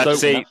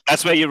 That's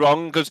where you're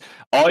wrong, because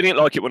I didn't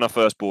like it when I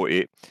first bought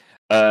it.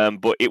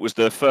 But it was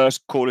the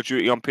first Call of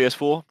Duty on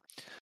PS4,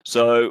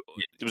 so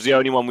it was the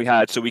only one we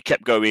had. So we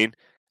kept going,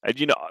 and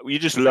you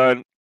just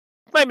learn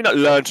maybe not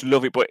learn to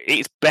love it, but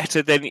it's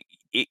better than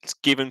it's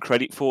given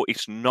credit for.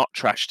 It's not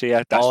trash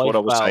tier. That's what I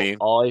was saying.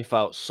 I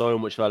felt so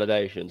much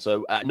validation.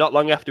 So not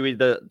long after we did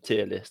the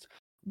tier list,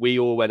 we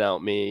all went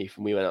out. We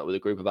went out with a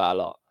group of our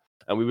lot,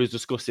 and we was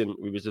discussing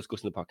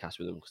the podcast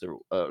with them because there were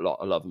a lot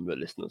of them were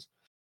listeners.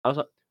 I was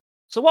like,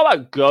 so what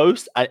about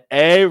Ghost? And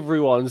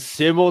everyone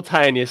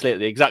simultaneously at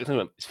the exact same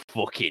time, it's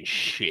fucking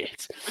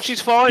shit. Which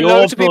is fine.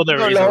 Your brother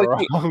is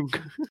wrong.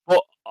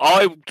 But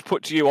I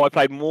put to you, I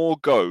played more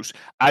Ghost,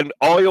 and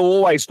I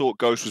always thought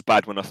Ghost was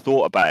bad when I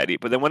thought about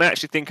it. But then when I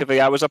actually think of the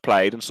hours I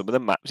played and some of the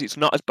maps, it's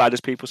not as bad as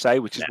people say,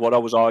 which is what I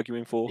was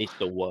arguing for. It's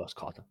the worst,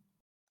 Carter.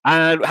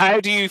 And how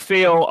do you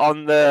feel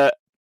on the,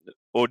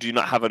 or do you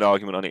not have an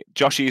argument on it?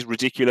 Josh's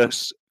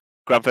ridiculous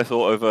Grand Theft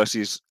Auto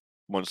versus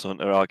Monster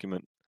Hunter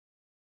argument.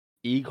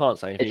 You can't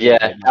say anything. Yeah,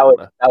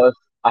 that was.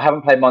 I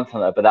haven't played Monster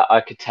Hunter, but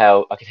I could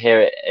hear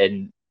it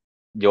in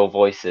your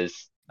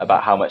voices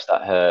about how much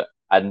that hurt.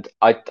 And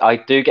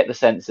I do get the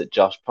sense that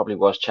Josh probably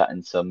was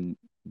chatting some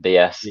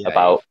BS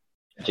about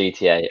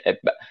GTA,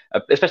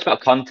 especially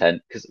about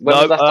content. Because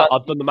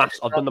I've done the maths.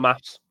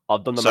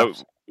 So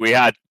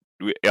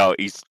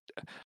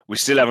we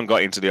still haven't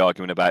got into the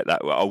argument about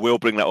that. I will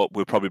bring that up.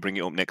 We'll probably bring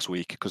it up next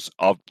week because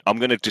I'm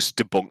going to just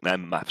debunk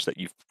them maths that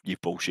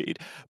you've bullshitted.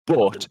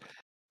 But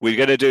we're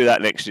going to do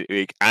that next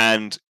week.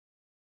 And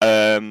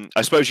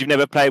I suppose you've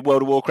never played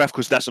World of Warcraft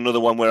because that's another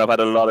one where I've had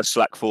a lot of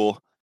slack for.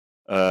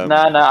 No,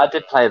 I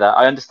did play that.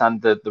 I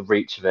understand the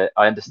reach of it.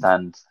 I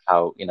understand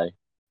how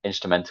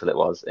instrumental it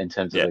was in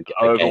terms of the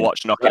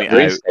Overwatch game. knocking it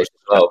out.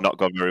 Well. Not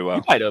gone very well.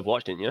 You played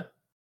Overwatch, didn't you?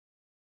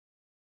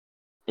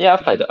 Yeah,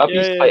 I've played it. I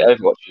used to play Overwatch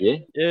with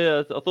you.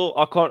 Yeah, I thought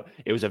I can't.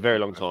 It was a very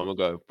long time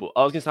ago, but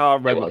I was going to say I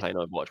remember playing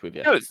Overwatch with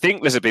you. I don't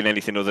think there's been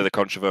anything other than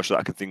controversial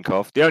that I can think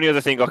of. The only other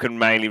thing I can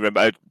mainly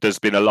remember, there's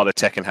been a lot of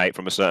Tekken hate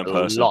from a certain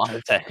person. A lot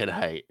of Tekken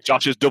hate.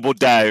 Josh has doubled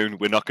down.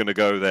 We're not going to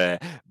go there,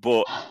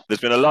 but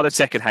there's been a lot of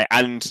Tekken hate,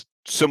 and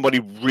somebody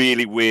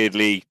really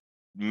weirdly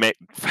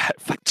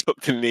took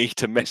the need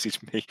to message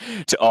me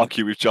to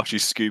argue with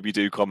Josh's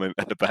Scooby-Doo comment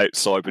about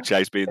Cyber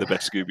Chase being the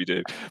best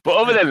Scooby-Doo. But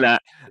other than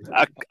that,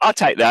 I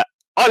take that.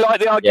 I like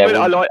the argument.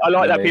 I like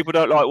that people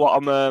don't like what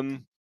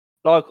I'm.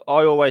 Like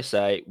I always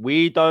say,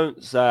 we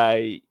don't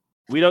say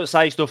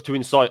stuff to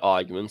incite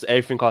arguments.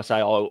 Everything I say,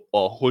 I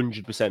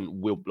 100%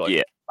 will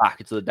back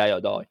to the day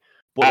I die.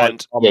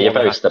 But you're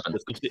very stubborn.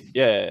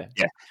 Yeah.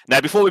 Now,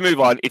 before we move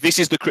on, if this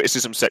is the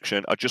criticism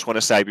section, I just want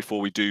to say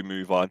before we do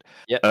move on,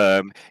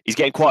 he's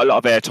getting quite a lot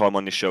of airtime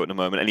on this show at the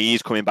moment, and he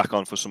is coming back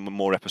on for some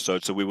more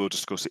episodes, so we will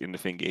discuss it in the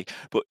thingy.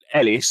 But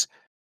Ellis,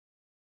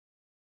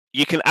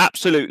 you can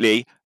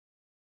absolutely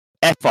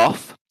F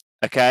off,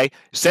 okay?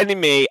 Sending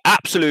me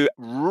absolute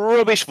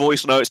rubbish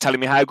voice notes telling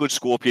me how good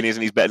Scorpion is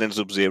and he's better than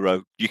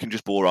Sub-Zero. You can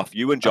just bore off.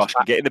 You and Josh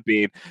can get in the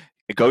bin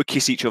and go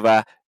kiss each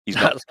other. He's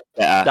not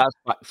better.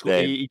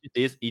 He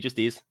just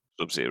is.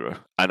 Sub-Zero.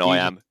 And I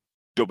am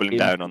doubling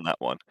down on that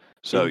one.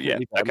 So,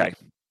 okay.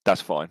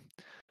 That's fine.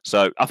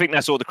 So, I think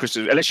that's all the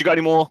criticism. Unless you got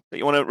any more that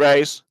you want to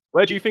raise?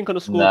 Where do you think on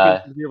the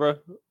Scorpion Sub-Zero?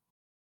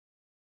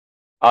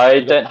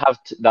 I don't have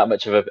that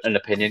much of an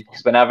opinion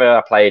because whenever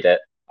I played it,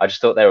 I just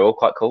thought they were all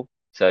quite cool.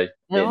 So it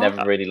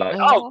never really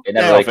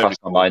crossed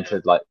my mind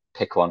to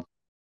pick one.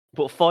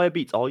 But fire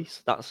beats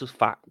ice. That's just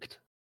fact.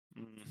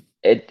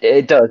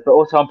 It does, but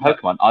also on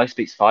Pokemon, ice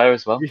beats fire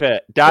as well. To be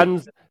fair,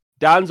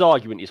 Dan's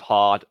argument is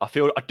hard. I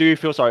do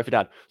feel sorry for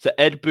Dan. So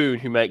Ed Boon,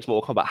 who makes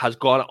Mortal Kombat, has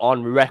gone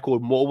on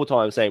record multiple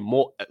times saying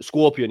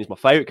Scorpion is my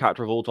favorite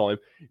character of all time.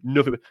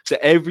 Nothing. So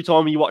every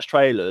time you watch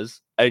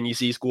trailers and you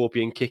see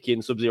Scorpion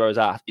kicking Sub-Zero's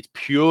ass, it's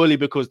purely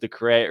because the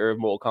creator of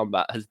Mortal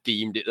Kombat has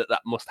deemed it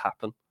that must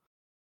happen.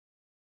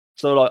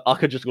 So I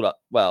could just go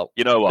well,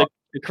 you know what?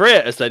 The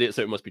creator said it,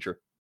 so it must be true.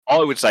 I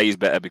would say he's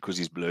better because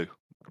he's blue.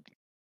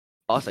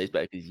 I say he's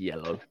better because he's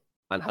yellow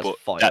and has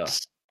fire.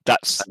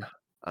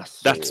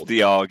 That's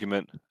the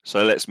argument.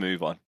 So let's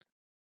move on.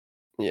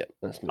 Yeah,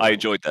 let's move I on.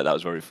 enjoyed that. That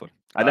was very fun.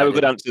 And they were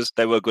good answers.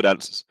 They were good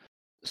answers.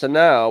 So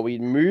now we're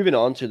moving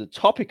on to the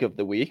topic of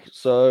the week.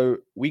 So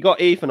we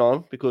got Ethan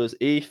on because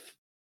I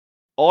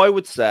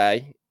would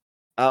say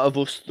out of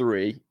us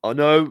three, I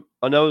know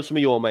some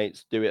of your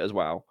mates do it as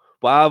well.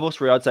 But out of us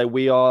three, I'd say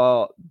we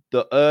are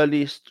the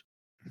earliest,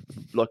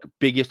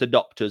 biggest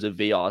adopters of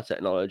VR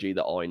technology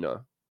that I know.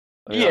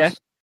 I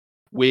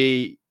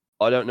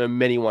don't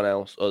know anyone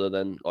else other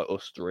than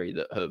us three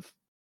that have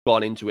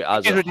gone into it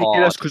as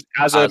ridiculous because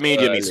as a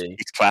medium,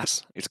 it's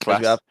class. It's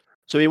class.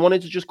 So we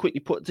wanted to just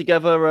quickly put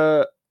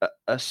together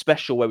a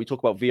special where we talk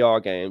about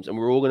VR games, and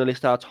we're all going to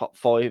list our top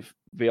 5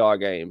 VR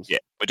games. Yeah,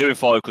 we're doing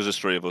 5 because there's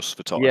 3 of us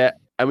for time. Yeah,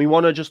 and we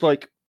want to just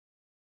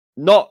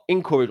not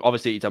encourage,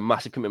 obviously it's a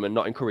massive commitment,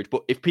 not encourage,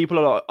 but if people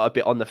are a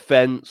bit on the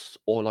fence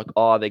or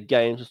are there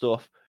games and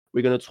stuff,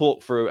 we're going to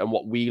talk through and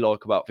what we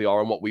like about VR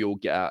and what we all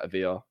get out of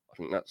VR. I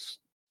think that's...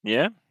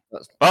 Yeah.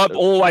 I've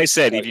always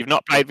said, if you've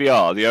not played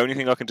VR, the only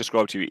thing I can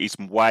describe to you is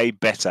way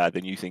better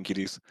than you think it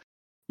is.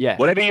 Yeah.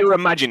 Whatever you're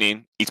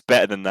imagining, it's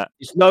better than that.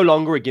 It's no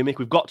longer a gimmick.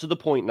 We've got to the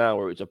point now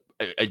where it's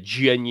a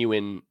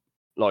genuine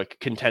like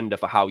contender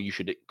for how you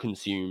should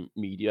consume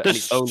media, and There's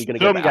it's only going to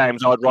get some better.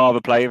 games I'd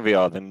rather play in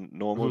VR than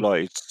normal.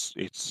 Like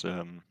it's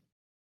So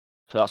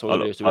that's what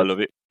we're doing. So I love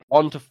it.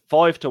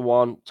 5 to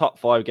 1, top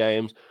 5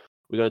 games.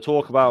 We're going to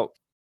talk about.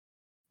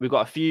 We've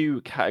got a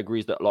few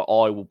categories that like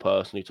I will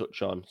personally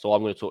touch on. So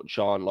I'm going to touch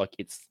on like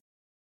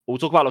we'll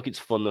talk about like its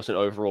funness and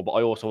overall, but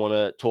I also want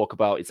to talk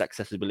about its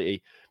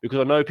accessibility because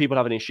I know people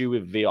have an issue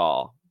with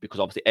VR because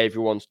obviously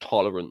everyone's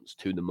tolerance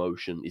to the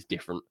motion is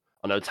different.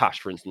 I know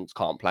Tash, for instance,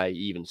 can't play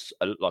even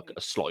like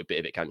a slight bit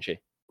of it, can she?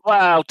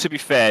 Well, to be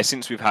fair,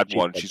 since we've had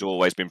one, she's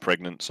always been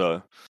pregnant.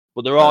 So,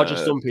 but there are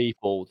just some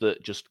people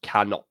that just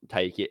cannot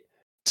take it.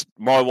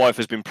 My wife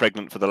has been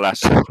pregnant for the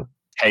last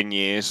 10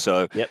 years,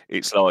 so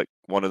it's like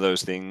one of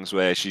those things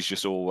where she's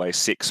just always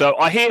sick. So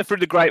I hear through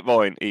the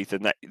grapevine,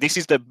 Ethan, that this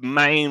is the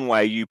main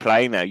way you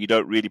play now. You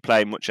don't really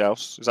play much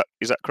else.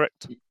 Is that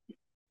correct?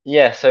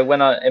 Yeah. So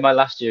when in my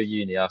last year of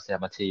uni, I obviously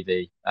had my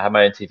TV. I had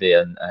my own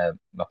TV and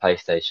my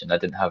PlayStation. I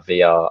didn't have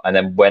VR. And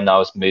then when I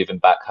was moving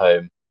back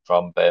home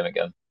from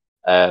Birmingham,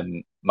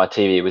 my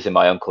TV was in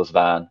my uncle's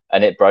van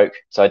and it broke,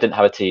 so I didn't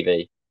have a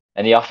TV.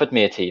 And he offered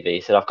me a TV.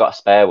 He said, "I've got a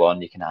spare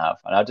one you can have."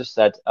 And I just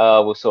said,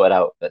 "Oh, we'll sort it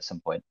out at some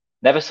point."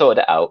 Never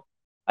sorted it out.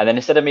 And then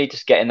instead of me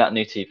just getting that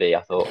new TV,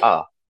 I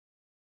thought,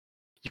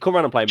 you come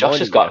around and play. Josh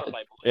has got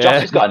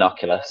an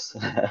Oculus.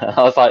 I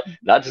was like,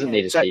 that doesn't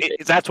need a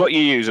TV. That's what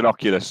you use, an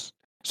Oculus.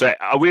 So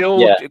are we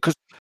all? Because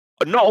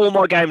not all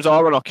my games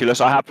are on Oculus.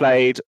 I have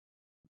played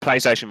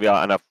PlayStation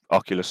VR and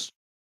Oculus.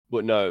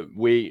 But no,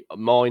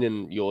 mine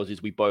and yours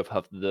is we both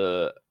have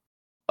the.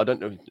 I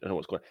don't know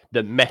what's called.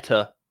 The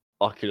Meta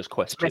Oculus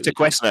Quest. Meta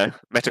Quest now.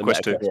 Meta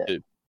Quest 2.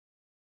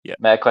 Yeah.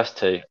 Meta Quest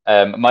 2.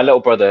 My little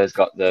brother has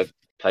got the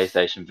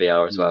PlayStation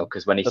VR as well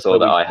because when he saw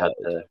that I had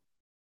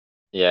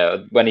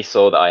when he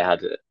saw that I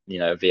had a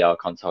VR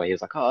console, he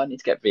was like, "Oh, I need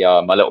to get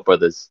VR." My little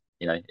brother's,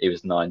 he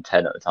was 9,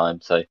 10 at the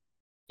time, so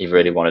he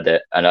really wanted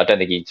it, and I don't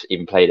think he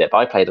even played it, but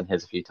I played on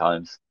his a few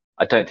times.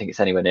 I don't think it's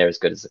anywhere near as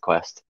good as the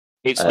Quest.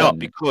 It's not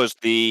because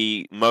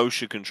the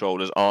motion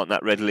controllers aren't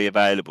that readily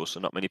available, so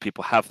not many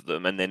people have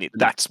them, and then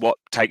that's what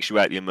takes you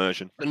out the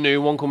immersion. The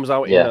new one comes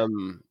out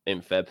in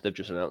Feb. They've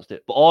just announced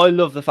it, but I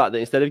love the fact that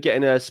instead of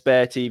getting a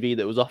spare TV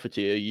that was offered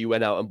to you, you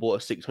went out and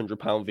bought a £600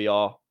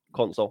 VR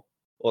console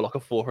or like a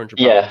 £400.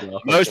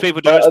 VR Most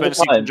people don't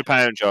spend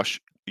 £600,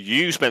 Josh.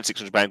 You spent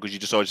 £600 because you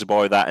decided to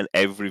buy that and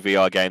every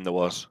VR game there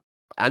was,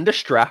 and a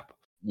strap,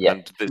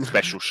 and the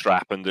special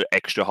strap and the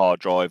extra hard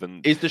drive.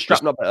 And is the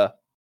strap not better?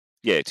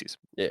 Yeah, it is.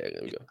 Yeah,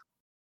 there we go.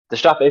 The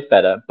strap is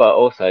better, but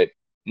also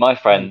my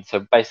friend.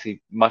 So basically,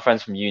 my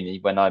friends from uni,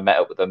 when I met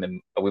up with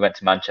them, we went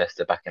to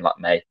Manchester back in like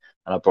May,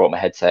 and I brought my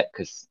headset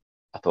because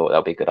I thought that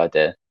would be a good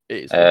idea.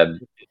 It is.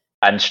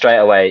 And straight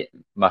away,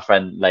 my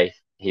friend Laith,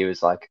 he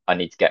was like, "I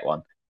need to get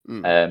one."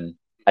 And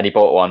he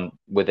bought one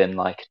within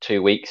like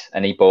 2 weeks,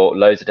 and he bought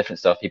loads of different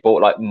stuff. He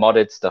bought like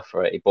modded stuff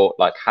for it. He bought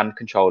like hand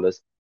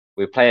controllers.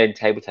 We were playing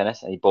table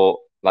tennis, and he bought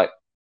like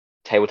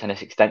table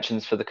tennis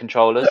extensions for the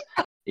controllers.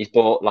 He's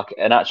bought like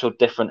an actual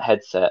different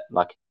headset,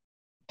 like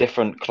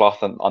different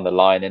cloth on the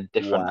lining,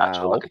 different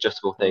actual like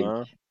adjustable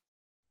thing.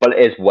 But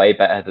it is way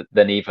better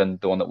than even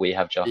the one that we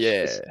have, Josh.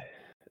 Yeah,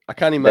 I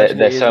can't imagine.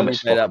 They're so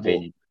much more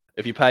convenient.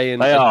 If you're paying,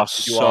 they are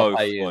so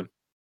fun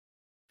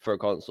for a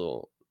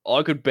console.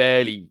 I could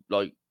barely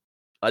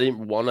I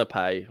didn't want to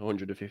pay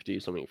 150 or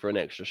something for an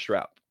extra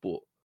strap, but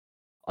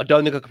I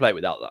don't think I could play it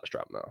without that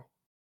strap now.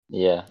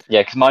 Yeah,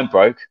 because mine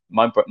broke.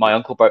 My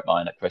uncle broke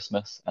mine at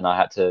Christmas, and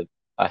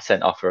I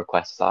sent off a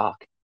request.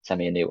 Like, send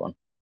me a new one.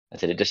 I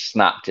said it just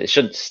snapped. It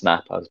shouldn't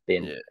snap. I was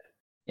being,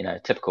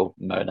 typical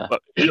moaner.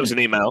 But it loves an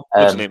email.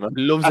 Loves an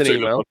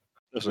email.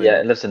 Yeah,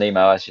 it loves an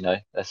email, as you know.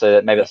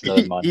 So maybe that's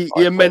another mine.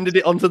 He amended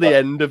it onto the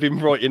end of him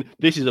writing,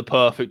 "This is a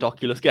perfect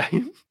Oculus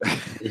game."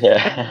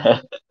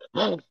 Yeah.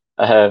 And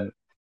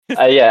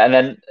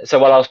then so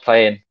while I was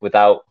playing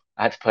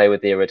I had to play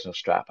with the original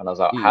strap, and I was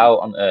like, "How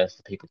on earth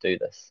do people do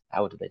this?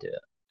 How do they do it?"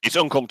 It's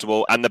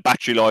uncomfortable, and the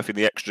battery life in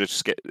the extra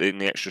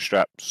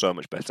strap so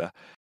much better.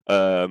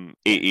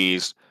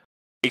 It's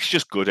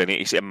just good, and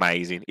it's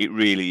amazing. It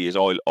really is.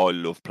 I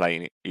love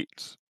playing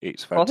it.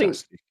 It's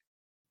fantastic.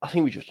 I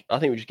think we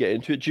just get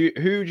into it.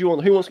 Who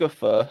wants to go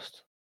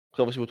first?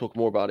 Because obviously we'll talk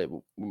more about it.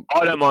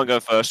 I don't mind going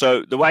first.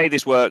 So the way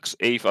this works,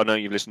 Eve, I know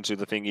you've listened to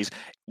the thing, is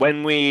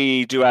when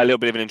we do our little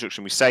bit of an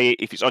introduction, we say it.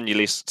 If it's on your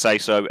list, say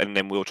so, and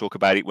then we'll talk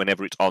about it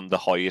whenever it's on the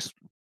highest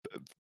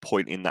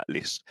point in that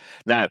list.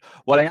 Now,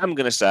 what I am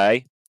going to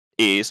say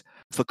is,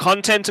 for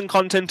content and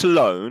content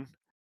alone,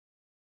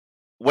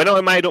 when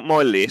I made up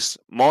my list,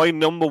 my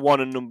number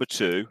 1 and number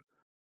 2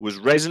 was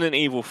Resident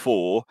Evil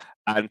 4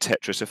 and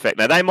Tetris Effect.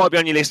 Now, they might be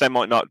on your list, they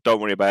might not. Don't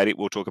worry about it.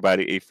 We'll talk about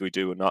it if we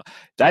do or not.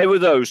 They were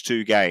those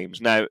 2 games.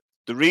 Now,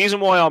 the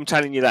reason why I'm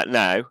telling you that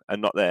now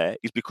and not there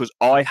is because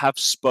I have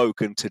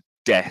spoken to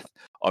death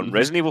on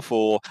Resident Evil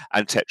 4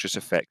 and Tetris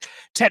Effect.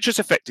 Tetris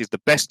Effect is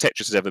the best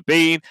Tetris has ever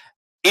been.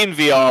 In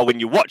VR, when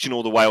you're watching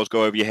all the whales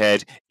go over your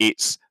head,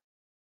 it's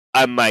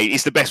amazing.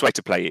 It's the best way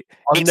to play it.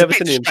 I've never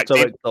seen him so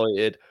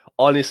excited.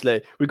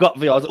 Honestly, we got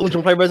VR. I was like, oh, do you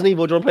want to play Resident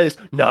Evil? Do you want to play this?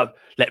 No,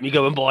 let me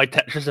go and buy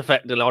Tetris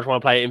Effect and I want to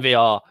play it in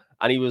VR.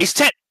 And he was.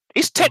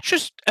 Is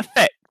Tetris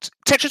Effect?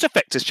 Tetris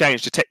Effect has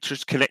changed to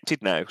Tetris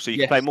Connected now, so you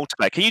can play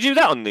multiplayer. Can you do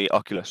that on the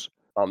Oculus?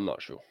 I'm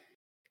not sure,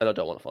 and I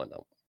don't want to find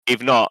out.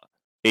 If not,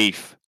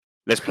 Eve,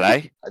 let's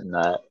play.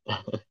 No.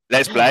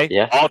 Let's play.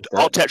 Yeah,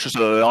 I'll Tetris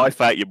the life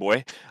out you,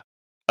 boy.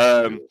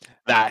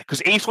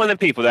 Because Eve's one of them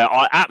people that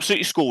are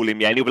absolutely schooling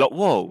me, and he'll be like,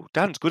 "Whoa,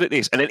 Dan's good at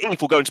this," and then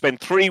Eve will go and spend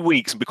 3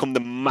 weeks and become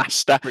the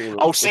master.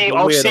 I'll see him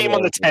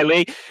on the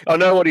telly. I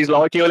know what he's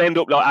like. He'll end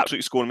up like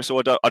absolutely schooling me, so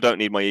I don't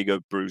need my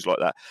ego bruised like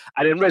that.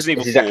 And then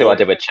Resident Evil 4, exactly what I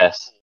did with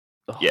chess.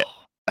 Yeah,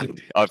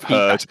 I've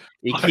heard.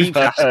 He keeps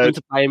asking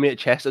to play me at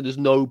chess, and there's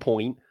no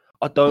point.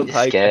 I don't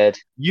play. Scared.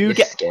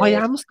 I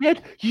am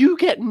scared. You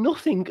get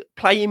nothing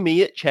playing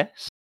me at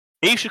chess.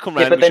 Eve should come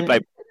round and we should play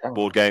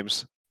board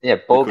games. Yeah,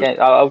 board games.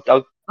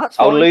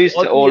 I'll lose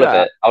to all of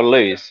it. I'll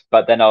lose,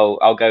 but then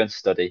I'll go and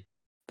study.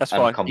 That's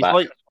fine.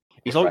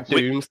 He's like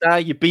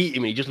Doomsday. You beat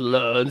him, he just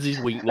learns his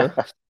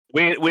weakness.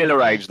 We'll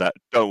arrange that.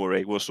 Don't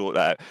worry, we'll sort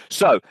that out.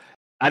 So,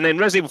 and then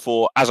Resident Evil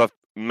 4, as I've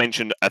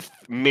mentioned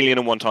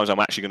 1,000,001 times, I'm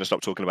actually going to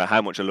stop talking about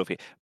how much I love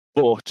it.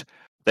 But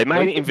they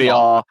made it in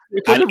VR.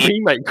 When the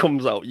remake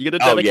comes out, you're going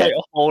to dedicate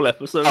a whole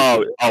episode.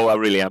 Oh, I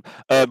really am.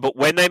 But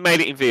when they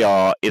made it in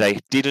VR, they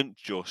didn't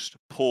just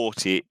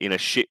port it in a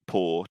shit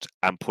port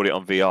and put it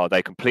on VR.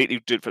 They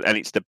completely did, and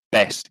it's the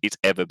best it's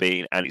ever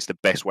been, and it's the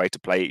best way to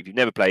play it. If you've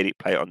never played it,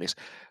 play it on this.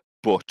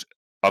 But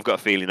I've got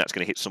a feeling that's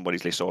going to hit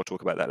somebody's list, so I'll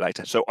talk about that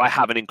later. So I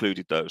haven't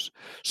included those.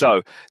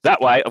 So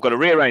that way, I've got to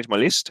rearrange my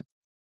list.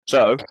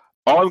 So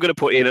I'm going to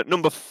put in at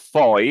number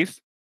 5,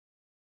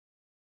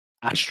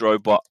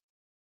 Astrobot.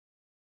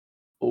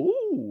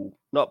 Ooh,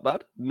 not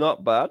bad.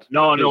 Not bad.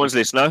 No one's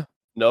list, no?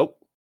 Nope.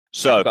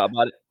 So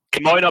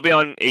it might not be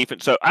on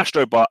Ethan. So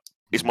Astrobot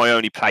is my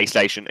only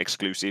PlayStation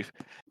exclusive.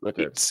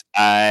 Okay. It's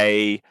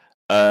a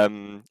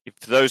for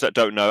those that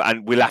don't know,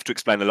 and we'll have to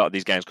explain a lot of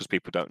these games because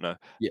people don't know.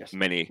 Yes.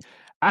 Many.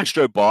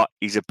 Astrobot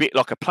is a bit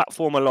like a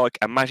platformer, like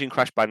imagine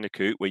Crash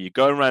Bandicoot, where you're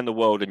going around the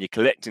world and you're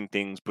collecting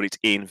things, but it's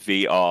in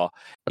VR.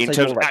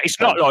 It's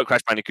not like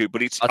Crash Bandicoot,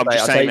 but it's.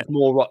 It's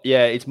more.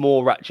 Yeah, it's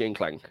more Ratchet and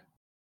Clank.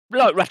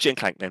 Like Ratchet and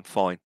Clank, then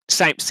fine.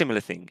 Similar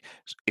thing.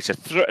 It's a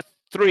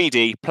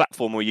 3D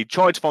platform where you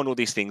try to find all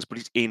these things, but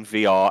it's in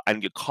VR,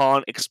 and you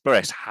can't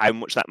express how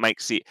much that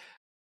makes it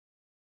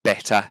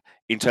better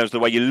in terms of the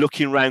way you're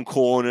looking around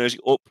corners,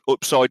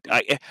 upside.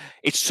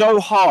 It's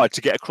so hard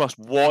to get across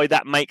why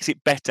that makes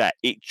it better.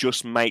 It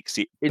just makes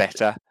it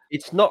better.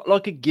 It's not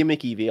like a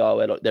gimmicky VR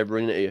where like they're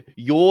running at you.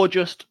 You're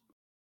just.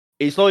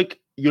 It's like.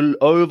 You're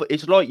over.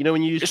 It's like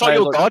when you play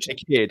as a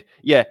kid.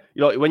 Yeah,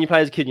 like when you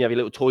play as a kid, and you have a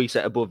little toy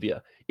set above you.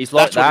 It's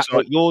like that.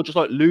 Like, you're just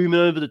like looming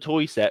over the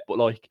toy set, but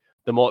like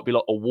there might be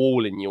like a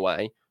wall in your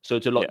way. So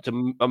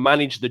to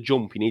manage the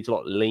jump, you need to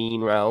like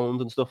lean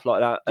round and stuff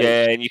like that.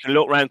 And you can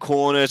look around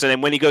corners, and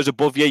then when he goes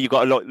above you, you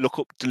got to look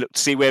up to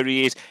see where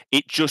he is.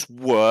 It just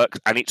works,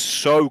 and it's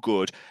so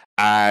good,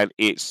 and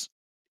it's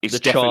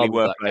definitely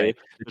worth playing.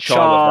 The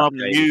charm,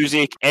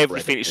 music,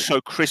 everything is so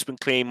crisp and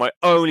clean. My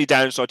only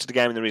downside to the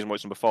game, and the reason why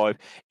it's number 5,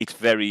 it's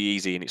very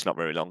easy and it's not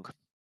very long.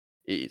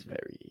 It is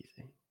very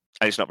easy.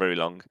 And it's not very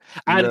long.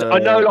 And I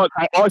know, like,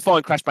 I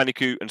find Crash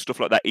Bandicoot and stuff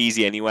like that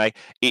easy anyway.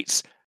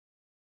 It's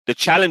the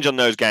challenge on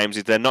those games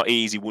is they're not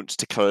easy once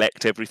to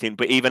collect everything,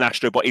 but even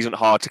Astrobot isn't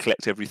hard to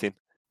collect everything.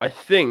 I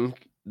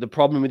think the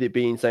problem with it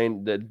being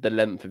saying the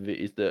length of it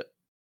is that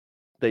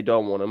they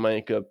don't want to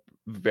make a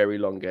very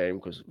long game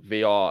because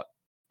VR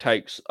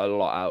takes a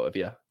lot out of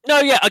you. No,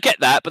 yeah, I get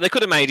that, but they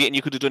could have made it and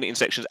you could have done it in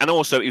sections. And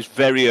also, it was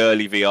very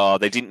early VR.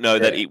 They didn't know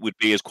that it would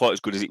be quite as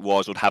good as it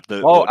was. Would have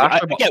the. I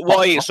get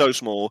why it's so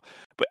small,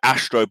 but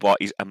Astrobot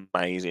is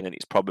amazing, and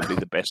it's probably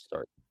the best.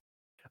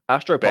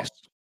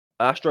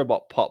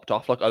 Astrobot popped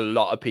off. Like a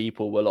lot of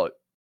people were like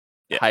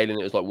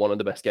hailing it as like one of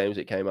the best games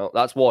that came out.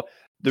 That's what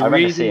I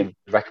remember seeing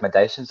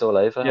recommendations all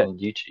over on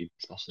YouTube,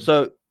 especially.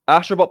 So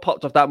Astrobot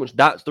popped off that much.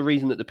 That's the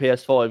reason that the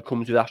PS5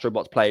 comes with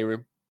Astrobot's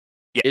Playroom.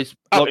 Yeah. It's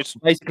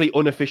basically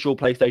unofficial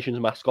PlayStation's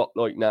mascot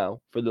like now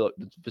for the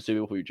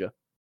foreseeable future.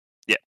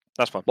 Yeah,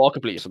 that's fine. But I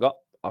completely forgot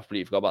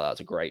about that.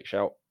 That's a great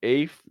shout.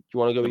 Eve, do you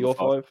want to go with your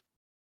 5?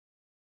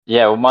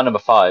 Yeah, well, my number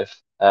 5.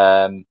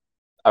 I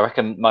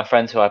reckon my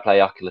friends who I play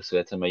Oculus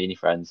with and my uni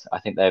friends, I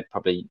think they'd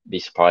probably be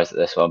surprised at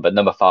this one. But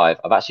number 5,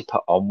 I've actually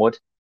put Onward.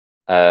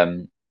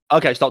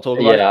 Okay, stop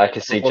talking about it. Yeah, I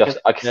can see Josh.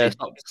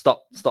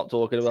 Stop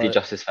talking about it. See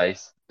Josh's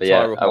face. But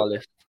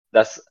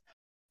that's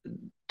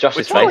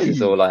Josh's face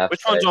is all I have to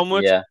say. Which one's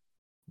Onward? Yeah.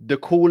 The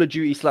Call of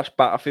Duty /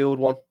 Battlefield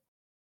one.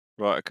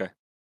 Right, okay.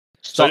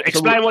 So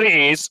explain what it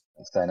is.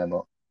 Say no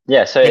more.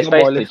 Yeah, so it's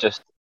basically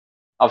just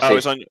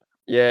obviously.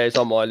 It's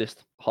on my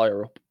list,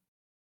 higher up.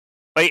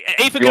 Wait,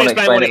 Ethan can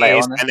explain what it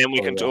is, and then we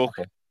can talk.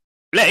 Okay.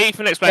 Let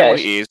Ethan explain what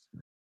it is,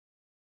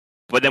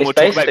 but then we'll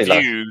talk about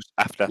views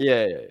after.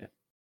 Yeah.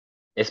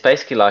 It's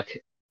basically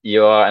like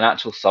you are an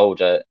actual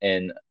soldier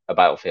in a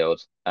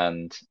battlefield,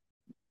 and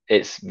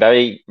it's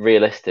very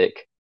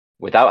realistic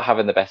without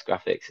having the best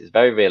graphics. It's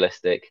very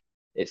realistic.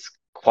 It's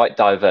quite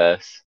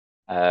diverse.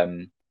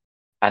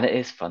 And it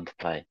is fun to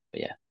play.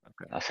 But yeah,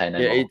 Okay. I'll say no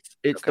more.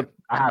 It's Okay. the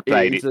I have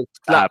played it. It's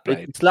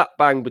a slap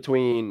bang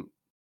between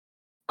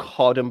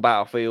COD and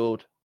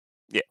Battlefield.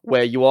 Yeah.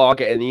 Where you are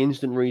getting the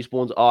instant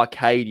respawns,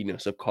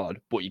 arcadiness of COD,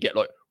 but you get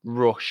like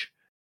Rush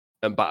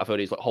and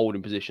Battlefield is like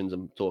holding positions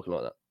and talking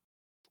like that.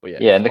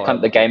 But Yeah, and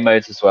the game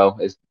modes as well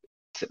is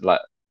like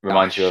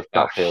reminds you of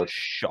Battlefield.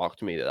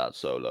 Shocked me that's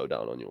so low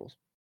down on yours.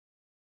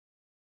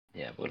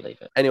 Yeah, we'll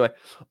leave it. Anyway,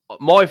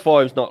 my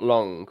 5's not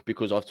long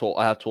because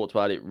I have talked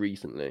about it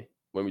recently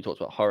when we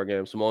talked about horror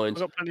games. So mine's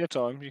I've got plenty of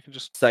time. You can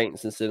just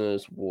Saints and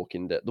Sinners,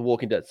 Walking Dead, The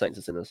Walking Dead, Saints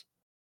and Sinners.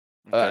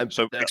 Okay.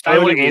 So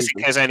explain what it is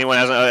in case anyone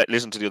hasn't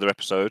listened to the other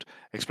episode.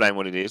 Explain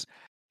what it is.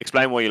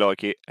 Explain why you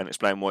like it, and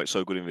explain why it's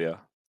so good in VR.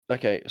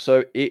 Okay,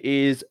 so it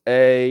is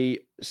a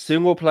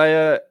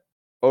single-player,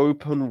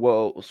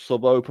 open-world,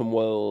 sub-open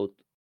world,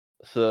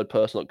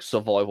 third-person like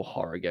survival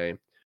horror game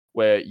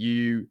where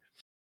you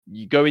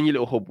go in your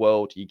little hub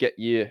world. You get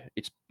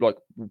it's like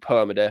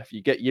permadeath.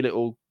 You get your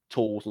little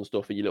tools and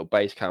stuff in your little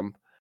base camp,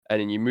 and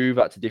then you move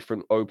out to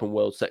different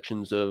open-world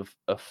sections of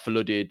a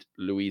flooded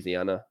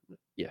Louisiana.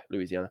 Yeah,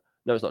 Louisiana.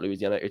 No, it's not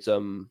Louisiana. It's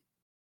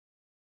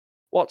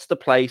what's the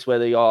place where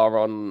they are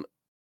on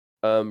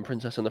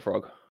Princess and the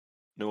Frog?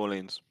 New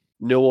Orleans.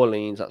 New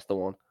Orleans, that's the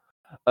one.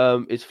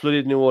 It's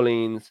flooded New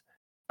Orleans,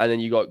 and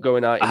then you got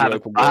going out in the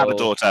open world. I have a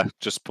daughter.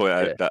 Just point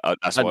out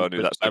that's why I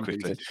knew that so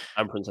quickly.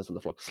 And Princess and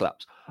the Frog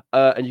slaps.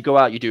 And you go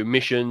out, you do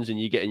missions, and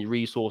you get any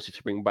resources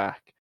to bring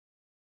back.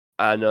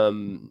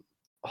 And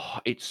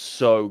it's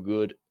so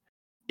good.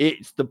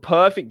 It's the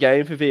perfect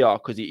game for VR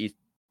because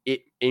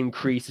it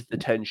increases the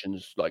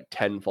tensions like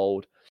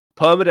tenfold.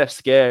 Permadeath's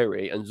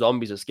scary and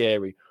zombies are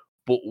scary,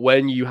 but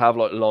when you have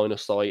like line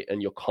of sight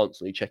and you're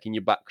constantly checking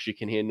your back because you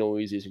can hear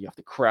noises and you have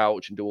to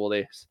crouch and do all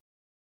this,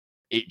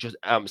 it just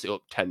amps it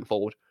up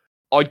tenfold.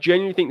 I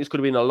genuinely think this could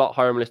have been a lot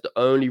higher on the list. The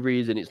only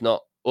reason it's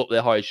not up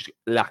there high is just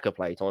lack of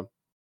playtime.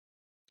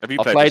 Have you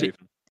played it?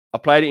 I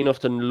played it enough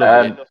to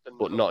love it,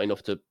 but not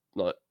enough to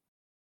like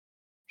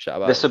chat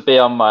about this it. would be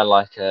on my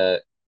like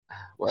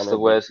what's the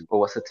word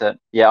or what's the term?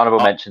 Yeah, honorable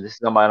mention. This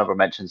is on my honorable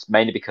mentions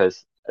mainly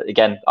because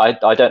again, I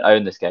don't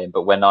own this game,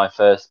 but when I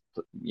first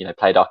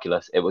played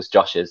Oculus, it was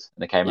Josh's,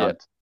 and it came around,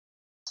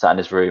 sat in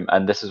his room,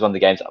 and this was one of the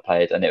games that I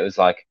played, and it was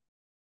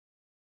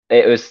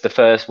the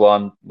first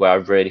one where I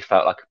really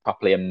felt like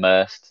properly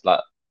immersed. Like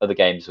other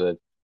games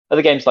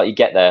like you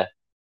get there,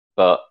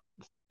 but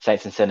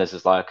Saints and Sinners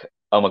is like,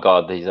 oh my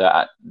god, these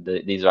are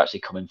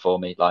actually coming for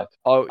me. Like,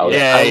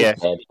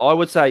 I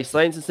would say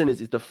Saints and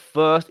Sinners is the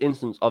first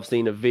instance I've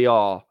seen a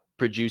VR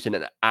producing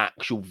an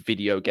actual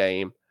video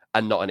game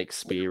and not an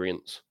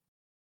experience.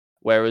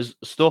 Whereas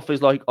stuff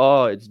is like,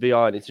 oh, it's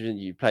VR and it's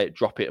you play it,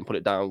 drop it, and put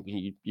it down.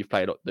 You've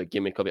played the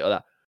gimmick of it or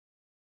that.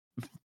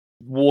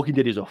 Walking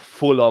Dead is a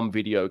full-on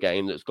video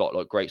game that's got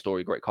like great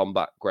story, great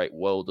combat, great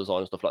world design,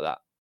 and stuff like that.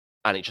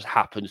 And it just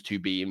happens to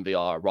be in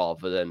VR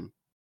rather than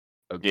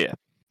a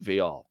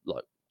VR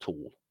like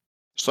tool.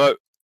 So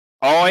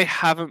I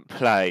haven't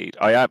played.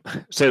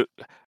 So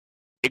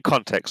in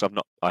context,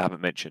 I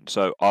haven't mentioned.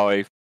 So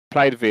I've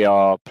played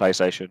VR,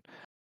 PlayStation,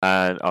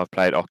 and I've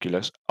played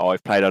Oculus.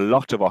 I've played a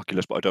lot of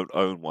Oculus, but I don't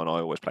own one. I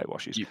always play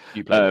Washes.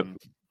 You play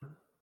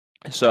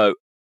so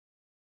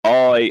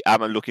I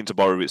am looking to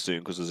borrow it soon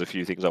because there's a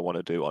few things I want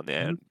to do on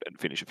there and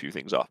finish a few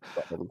things off.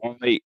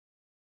 I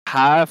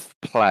have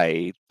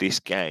played this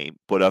game,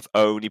 but I've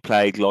only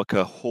played like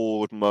a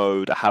horde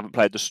mode. I haven't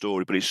played the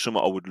story, but it's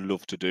something I would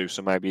love to do.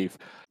 So maybe if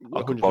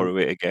I could borrow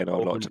it again,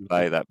 I'd like to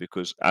play that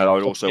because I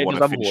also want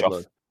to finish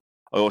off.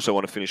 I also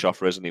want to finish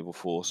off Resident Evil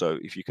 4. So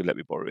if you could let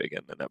me borrow it again,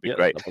 then that'd be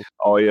great.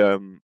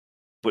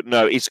 But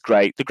no, it's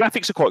great. The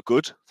graphics are quite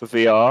good for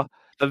VR.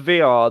 The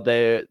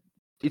VR,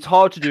 it's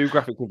hard to do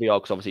graphics in VR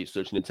because obviously it's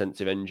such an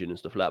intensive engine and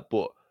stuff like that.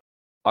 But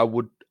I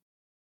would,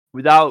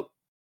 without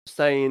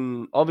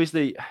saying,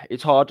 obviously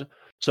it's hard.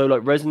 So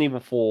like Resident Evil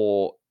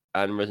 4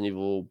 and Resident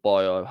Evil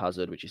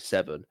Biohazard, which is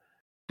 7,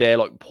 they're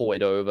like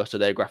ported over, so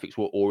their graphics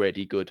were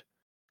already good.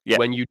 Yeah.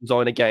 When you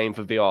design a game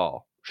for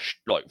VR,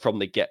 like from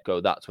the get-go,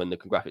 that's when the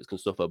graphics can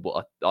suffer.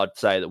 But I'd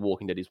say that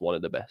Walking Dead is one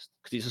of the best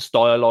because it's a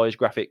stylized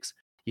graphics.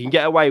 You can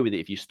get away with it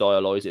if you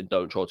stylize it and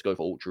don't try to go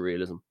for ultra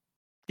realism.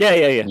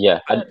 Yeah.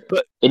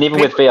 But even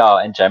with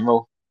VR in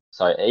general,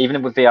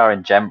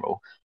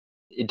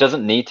 it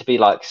doesn't need to be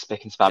like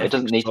spick and span. It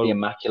doesn't need to be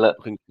immaculate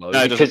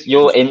because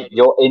you're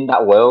in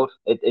that world.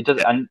 It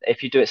doesn't, and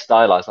if you do it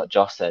stylized, like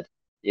Josh said,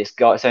 it's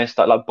got its own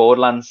style. Like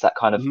Borderlands, that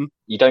kind of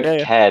you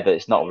don't care that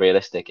it's not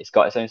realistic. It's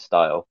got its own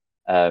style.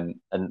 And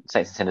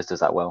Saints and Sinners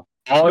does that well.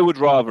 I would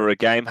rather a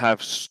game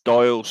have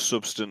style,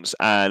 substance,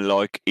 and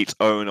like its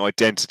own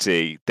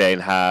identity than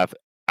have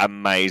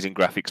amazing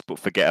graphics but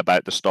forget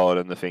about the style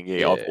and the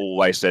thingy. I've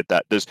always said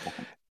that.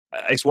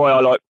 It's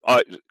why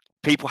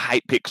people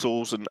hate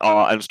pixels and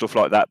art and stuff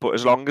like that, but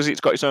as long as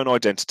it's got its own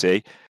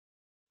identity,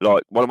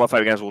 like one of my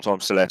favorite games of all time,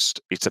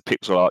 Celeste, it's a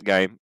pixel art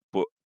game,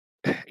 but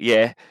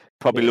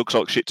probably looks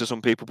like shit to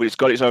some people, but it's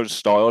got its own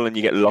style and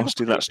you get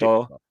lost in that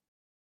style.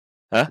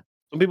 Huh?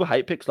 Some people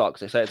hate pixel art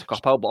because they say it's a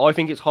cop out, but I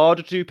think it's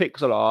harder to do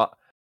pixel art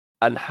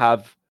and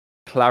have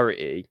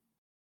clarity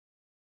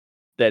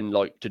than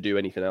like to do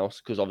anything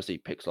else because obviously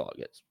pixel art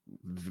gets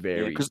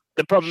very. Because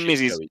the problem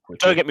is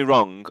don't get me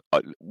wrong,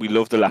 we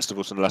love The Last of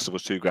Us and The Last of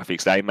Us 2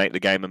 graphics. They make the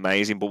game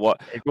amazing. But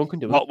what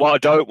I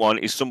don't want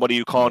is somebody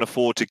who can't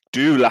afford to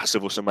do Last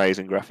of Us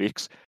amazing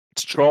graphics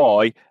to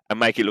try and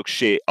make it look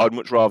shit. I'd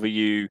much rather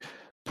you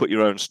put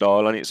your own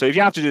style on it. So if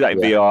you have to do that in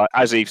VR,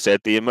 as Eve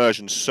said, the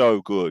immersion's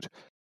so good.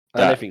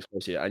 And everything's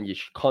close, and you're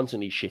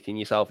constantly shitting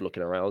yourself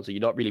looking around, so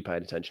you're not really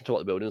paying attention to what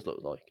the buildings look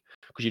like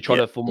because you're trying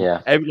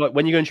to. Like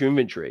when you go into your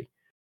inventory,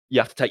 you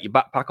have to take your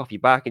backpack off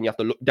your back, and you have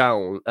to look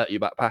down at your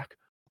backpack.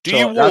 Do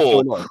you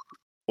walk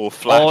or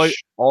flash?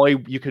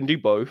 You can do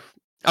both.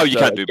 Oh, you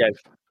can do both.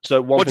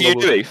 So what do you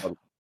do?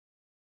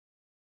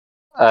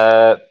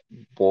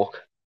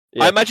 Walk.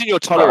 I imagine your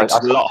tolerance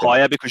is a lot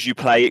higher because you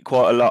play it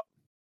quite a lot.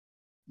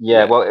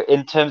 Yeah, well,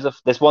 in terms of,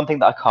 there's one thing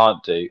that I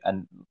can't do,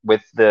 and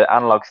with the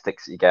analog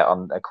sticks that you get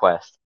on a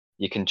Quest,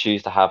 you can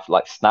choose to have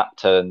like snap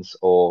turns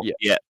or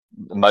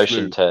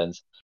motion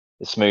turns.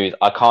 Smooth.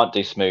 I can't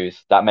do smooth.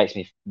 That makes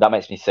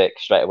me sick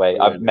straight away.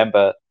 I can't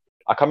remember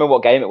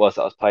what game it was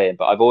that I was playing,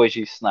 but I've always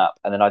used snap,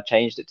 and then I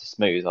changed it to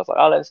smooth. I was like,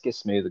 oh, let's give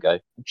smooth a go.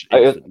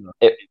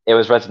 It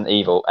was Resident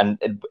Evil, and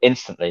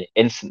instantly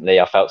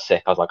I felt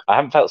sick. I was like, I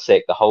haven't felt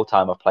sick the whole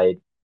time I've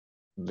played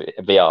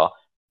VR.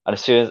 And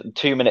as soon as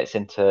 2 minutes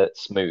into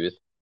smooth,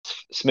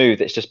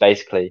 it's just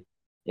basically,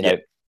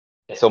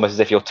 it's almost as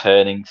if you're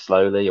turning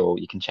slowly, or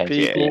you can change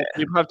it.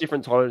 People have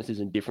different tolerances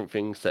and different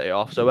things set it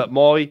off. So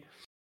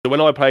when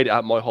I played it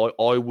at my height,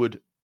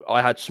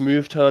 I had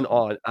smooth turn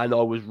on, and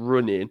I was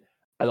running,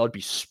 and I'd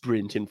be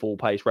sprinting full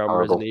pace around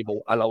Resident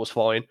Evil, and I was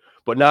fine.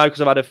 But now,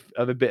 because I've had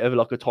a bit of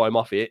like a time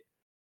off it,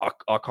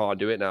 I can't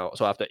do it now,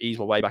 so I have to ease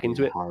my way back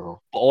into it.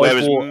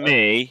 Whereas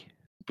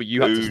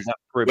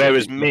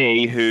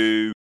me,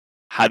 who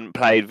hadn't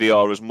played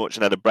VR as much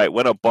and had a break,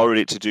 when I borrowed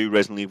it to do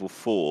Resident Evil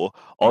 4,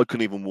 I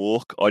couldn't even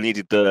walk. I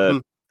needed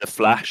the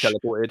flash.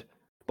 Teleported.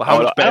 But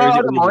how much better is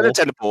it when you walk?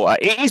 Teleporter.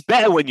 It is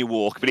better when you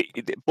walk,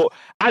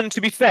 and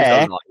to be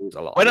fair,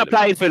 when I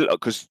played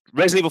because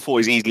Resident Evil 4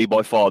 is easily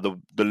by far the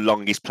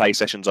longest play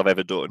sessions I've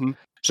ever done.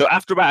 So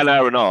after about an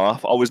hour and a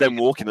half, I was then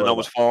walking and I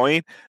was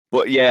fine.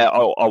 But yeah,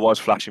 I was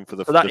flashing for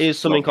the. So that is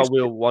something I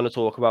will want to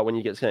talk about when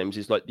you get to games,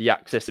 is like the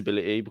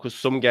accessibility,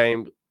 because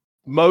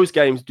most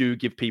games do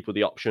give people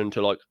the option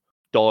to like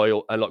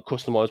dial and like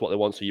customize what they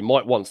want. So you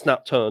might want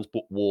snap turns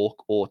but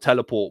walk, or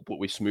teleport but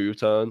with smooth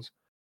turns.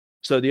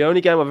 So the only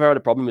game I've ever had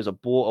a problem is I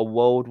bought a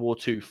World War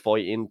II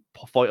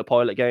fighter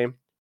pilot game,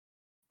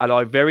 and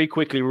I very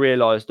quickly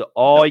realized that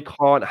I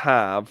can't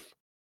have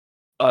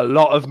a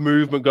lot of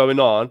movement going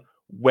on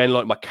when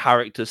like my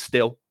character's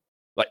still.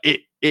 Like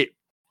it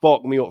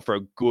fucked me up for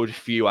a good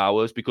few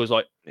hours because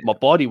like my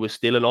body was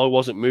still and I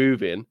wasn't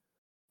moving,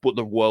 but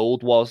the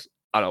world was.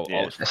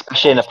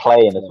 Especially in a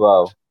plane as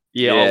well.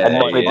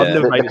 And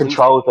the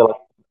controls are like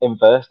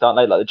inverse, aren't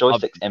they? Like the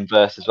joystick's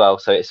inverse as well.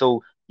 So it's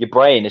all, your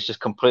brain is just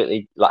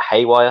completely like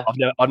haywire.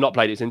 I've not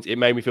played it since. It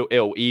made me feel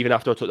ill, even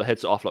after I took the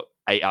headset off like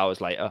 8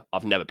 hours later.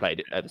 I've never played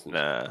it ever since.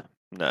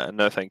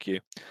 No, thank you.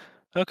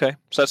 Okay,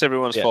 so that's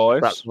everyone's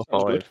 5. That's my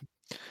 5.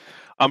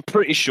 I'm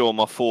pretty sure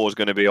my 4 is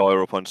going to be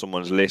higher up on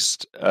someone's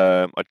list.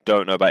 I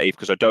don't know about Eve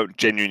because I don't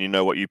genuinely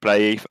know what you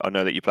play, Eve. I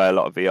know that you play a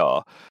lot of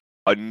VR.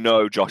 I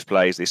know Josh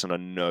plays this, and I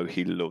know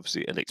he loves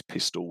it, and it's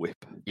Pistol Whip.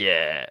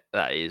 Yeah,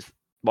 that is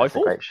my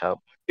 4. Great shout.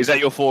 Is that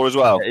your 4 as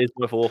well? Yeah, it is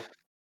my 4.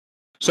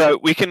 So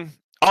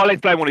I'll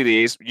explain what it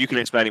is. You can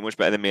explain it much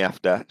better than me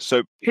after.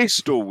 So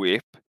Pistol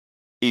Whip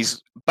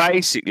is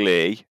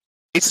basically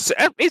it's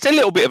a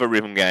little bit of a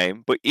rhythm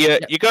game, but you're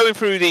going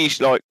through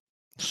these like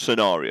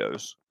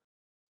scenarios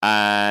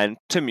and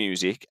to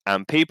music,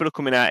 and people are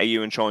coming out at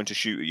you and trying to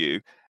shoot at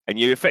you. And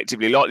you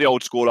effectively, like the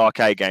old school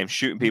arcade game,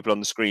 shooting people on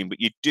the screen. But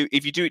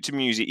if you do it to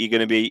music, you're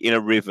going to be in a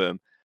rhythm,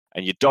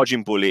 and you're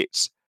dodging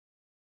bullets.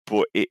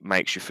 But it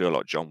makes you feel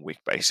like John Wick,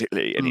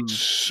 basically, and it's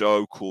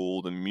so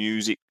cool. The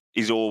music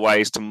is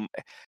always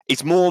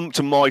it's more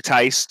to my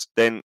taste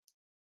than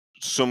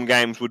some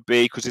games would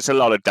be, because it's a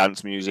lot of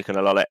dance music and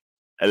a lot of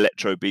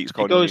electro beats.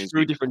 It goes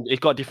through different. It's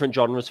got different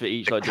genres for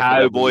each. Like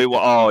cowboy.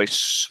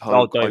 It's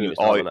so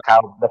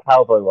the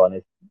cowboy one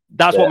is.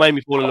 That's what made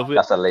me fall in love with it.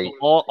 That's elite.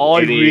 I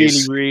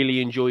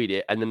really enjoyed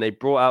it, and then they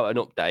brought out an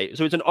update.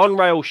 So it's an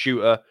on-rail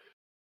shooter.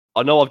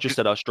 I know I've just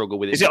said I struggle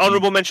with it. Is it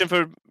honourable mention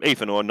for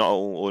Ethan or not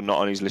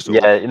on his list?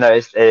 Yeah,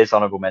 it is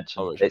honourable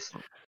mention.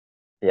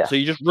 So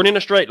you just run in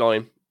a straight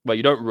line. Well,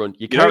 you don't run.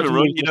 You don't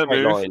run. You don't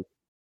move. Line.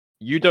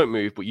 You don't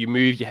move, but you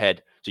move your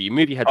head. So you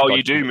move your head. Oh,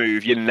 you do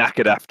move. You're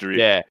knackered after it.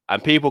 Yeah,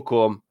 and people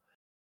come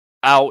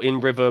out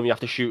in rhythm. You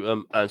have to shoot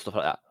them and stuff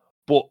like that.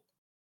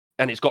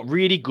 And it's got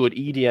really good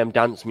EDM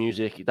dance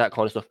music, that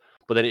kind of stuff.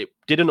 But then it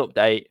did an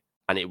update,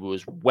 and it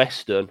was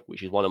Western,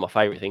 which is one of my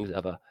favourite things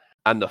ever.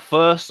 And the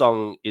first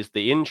song is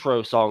the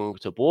intro song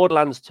to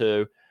Borderlands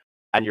 2,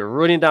 and you're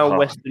running down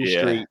Western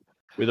Street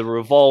with a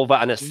revolver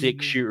and a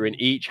 6-shooter in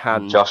each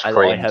hand. Josh and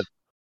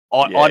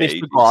honest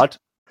to God,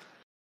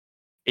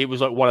 it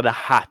was like one of the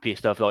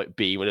happiest I've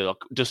been when like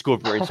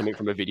discovering something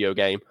from a video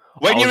game.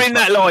 When you're in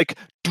that like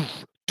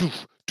doof,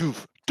 doof,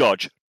 doof,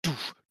 dodge, doof,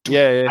 doof,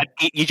 yeah.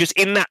 And you're just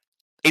in that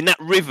in that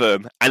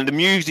rhythm and the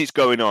music's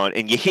going on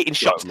and you're hitting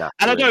shots. And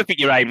I don't think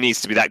your aim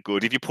needs to be that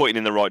good. If you're pointing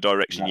in the right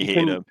direction, you're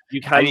hitting them.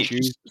 You can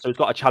choose. So it's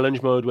got a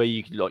challenge mode where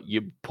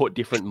you put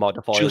different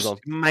modifiers on.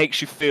 It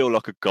makes you feel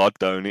like a god,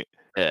 don't it?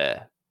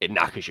 Yeah, it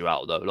knackers you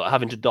out though. Like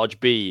having to dodge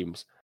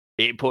beams.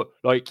 It put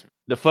like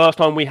the first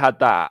time we had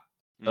that,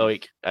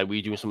 and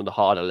we doing some of the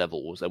harder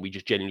levels, and we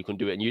just genuinely couldn't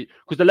do it. And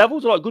because the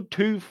levels are like good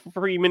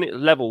 2-3 minute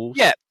levels.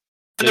 Yeah,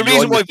 and the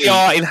reason why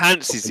VR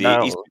enhances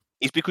it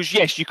is because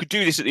yes, you could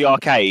do this at the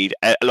arcade,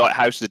 like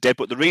House of the Dead.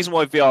 But the reason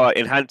why VR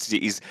enhances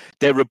it is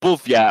they're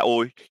above you,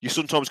 or you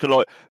sometimes can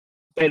like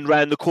bend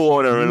round the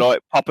corner and like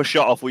pop a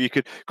shot off, or you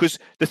could. Because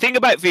the thing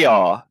about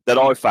VR that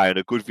I found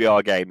a good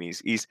VR game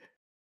is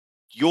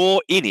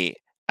you're in it,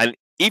 and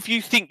if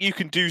you think you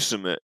can do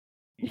something,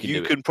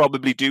 you can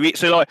probably do it.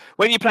 So like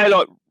when you play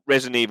like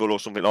Resident Evil or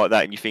something like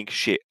that, and you think,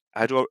 shit,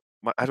 how do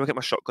I get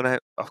my shotgun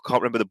out? I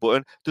can't remember the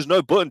button. There's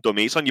no button,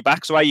 dummy. It's on your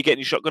back. So how are you getting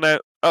your shotgun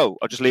out? Oh,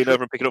 I'll just lean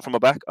over and pick it up from my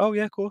back. Oh,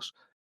 yeah, of course.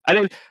 And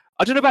then,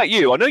 I don't know about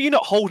you. I know you're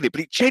not holding it,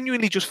 but it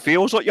genuinely just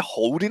feels like you're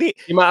holding it.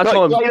 You might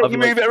have you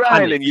move it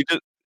around and you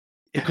just...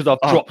 Because I've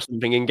dropped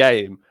something in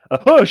game.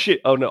 Oh,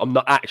 shit. Oh, no, I'm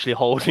not actually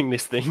holding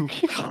this thing.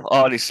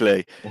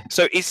 Honestly.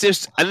 So it's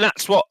just... And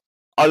that's what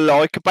I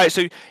like about it.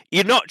 So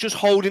you're not just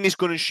holding this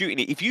gun and shooting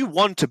it. If you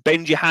want to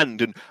bend your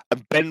hand and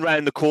bend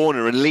round the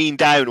corner and lean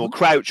down or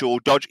crouch or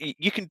dodge,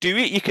 you can do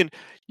it. You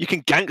can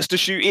gangster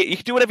shoot it. You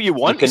can do whatever you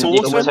want. You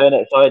can turn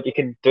it side. You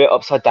can do it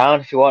upside down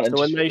if you want. So and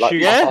when just, they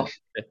shoot, off.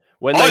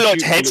 When I they like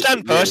shoot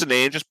headstand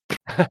personally, and just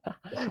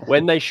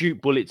when they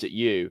shoot bullets at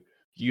you,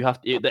 you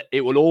have to.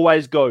 It will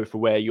always go for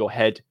where your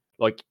head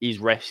is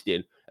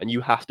resting, and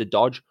you have to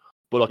dodge.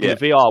 But in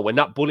VR, when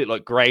that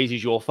bullet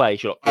grazes your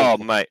face, you're like,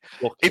 oh mate,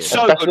 it's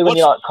so especially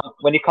good.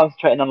 when you're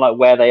concentrating on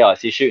where they are.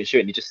 So you shoot,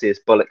 and you just see this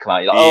bullet come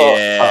out. You're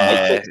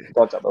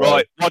like,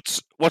 right.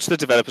 What's the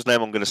developer's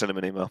name? I'm going to send him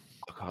an email.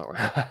 I can't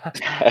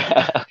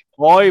remember.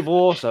 I've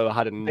also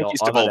had a.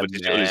 It's Devolver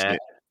Digital, isn't it?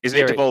 Isn't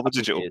it Devolver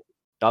Digital?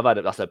 I've had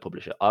it. That's their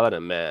publisher. I've had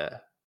a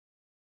mare.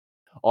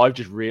 I've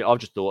just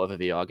thought of a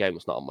VR game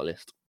that's not on my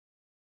list.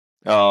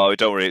 Oh,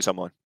 don't worry, it's on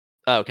mine.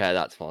 Okay,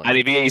 that's fine. And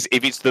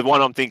if it's the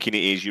one I'm thinking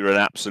it is, you're an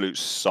absolute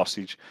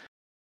sausage.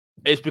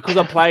 It's because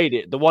I played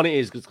it. The one it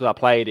is because I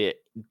played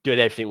it, did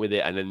everything with it,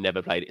 and then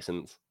never played it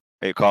since.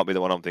 It can't be the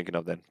one I'm thinking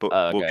of then.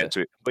 But we'll get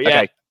to it. But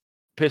yeah,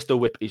 Pistol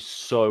Whip is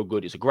so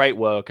good. It's a great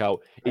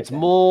workout. It's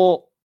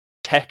more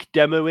tech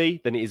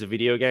demo-y than it is a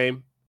video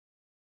game.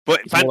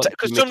 But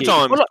because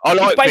sometimes I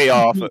like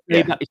VR.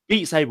 It's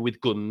Beat Saber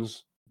with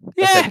guns.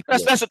 Yeah,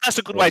 that's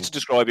a good way to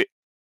describe it.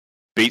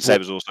 Beat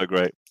Saber's also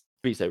great.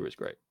 Beat Saber is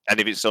great. And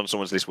if it's on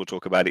someone's list, we'll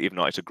talk about it. If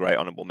not, it's a great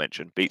honourable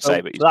mention. Beat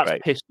Saber is that's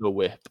great. Pistol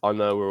Whip. I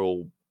know we're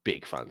all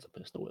big fans of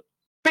Pistol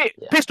Whip.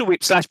 Pistol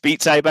Whip /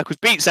 Beat Saber, because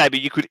Beat Saber,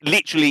 you could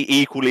literally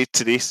equal it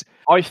to this.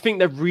 I think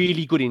they're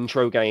really good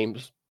intro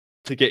games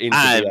to get into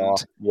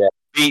VR. Yeah.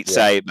 Beat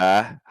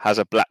Saber has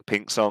a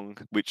Blackpink song,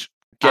 which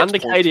gets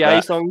and a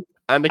KDA song.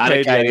 And a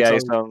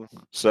KDA song.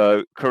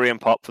 So Korean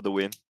pop for the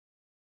win.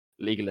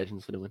 League of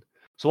Legends for the win.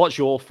 So what's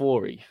your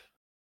 4, Eve?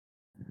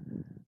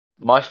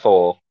 My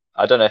 4.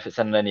 I don't know if it's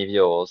in any of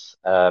yours.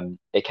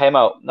 It came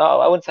out,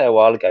 I wouldn't say a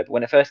while ago, but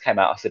when it first came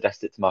out, I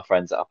suggested it to my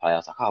friends that I play. I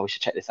was like, we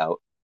should check this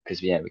out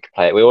because we could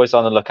play it. We're always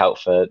on the lookout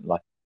for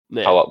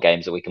co-op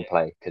games that we can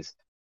play because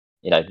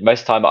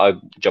most of the time I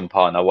jump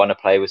on, I want to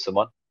play with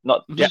someone,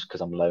 not just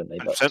because I'm lonely,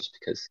 but just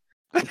because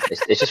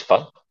it's just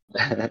fun.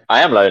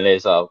 I am lonely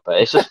as well, but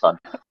it's just fun.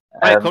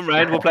 Come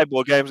round, we'll play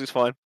board games. It's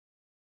fine.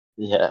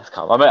 Yeah, it's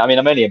calm. I mean,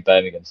 I'm only in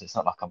Birmingham, so it's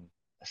not like I'm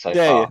so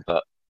far,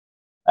 but.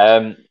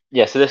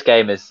 So this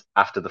game is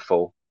After the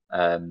Fall,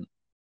 and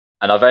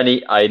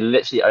I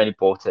literally only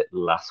bought it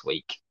last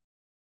week.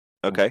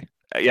 Okay,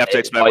 you have to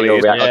explain what it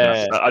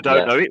is. I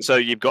don't know it, so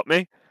you've got me.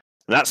 And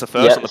that's the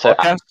first on the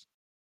podcast.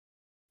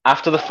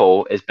 After the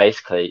Fall is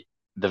basically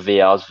the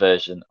VR's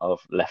version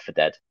of Left 4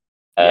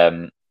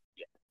 Dead.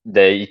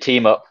 You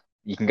team up.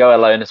 You can go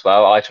alone as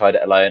well. I tried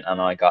it alone,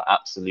 and I got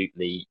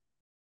absolutely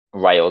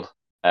railed.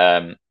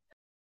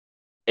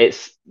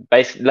 It's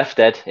basically Left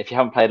 4 Dead. If you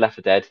haven't played Left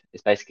 4 Dead,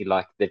 it's basically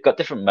they've got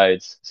different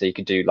modes. So you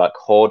can do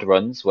horde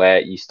runs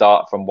where you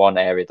start from one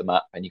area of the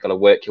map and you've got to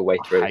work your way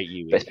through. But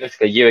it's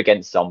basically you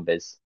against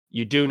zombies.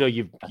 You do know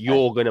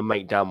you're going to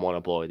make Dan want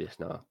to buy this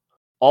now.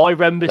 I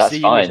remember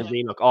seeing this and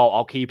being like,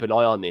 I'll keep an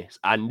eye on this.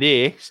 And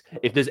this,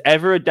 if there's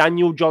ever a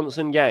Daniel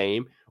Johnson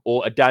game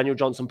or a Daniel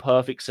Johnson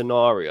perfect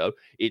scenario,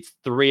 it's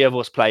 3 of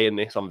us playing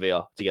this on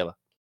VR together.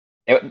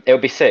 It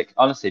would be sick,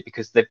 honestly,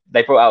 because they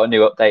brought out a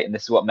new update, and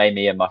this is what made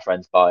me and my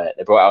friends buy it.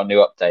 They brought out a new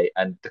update,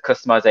 and the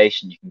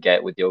customization you can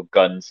get with your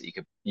guns that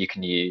you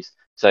can use.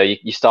 So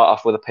you start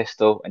off with a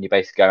pistol, and you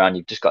basically go around.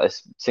 You've just got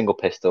this single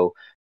pistol.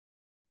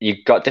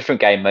 You've got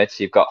different game modes.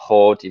 So you've got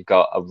horde. You've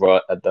got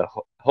the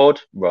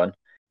horde run.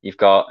 You've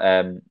got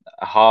a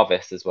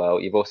harvest as well.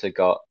 You've also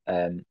got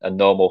a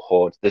normal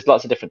horde. There's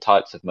lots of different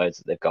types of modes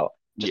that they've got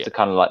just to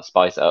kind of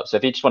spice it up. So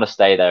if you just want to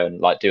stay there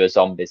and do a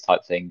zombies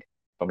type thing.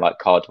 From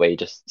COD where you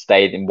just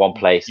stay in one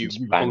place and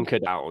just bang. Bunker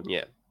down,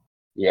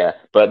 Yeah,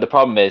 but the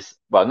problem is,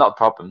 well, not a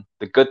problem.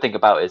 The good thing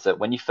about it is that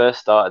when you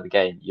first started the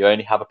game, you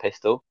only have a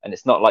pistol, and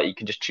it's not like you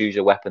can just choose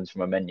your weapons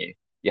from a menu.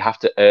 You have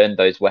to earn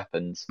those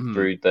weapons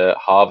through the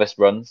harvest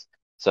runs.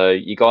 So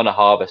you go on a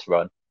harvest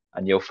run,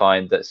 and you'll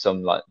find that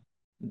some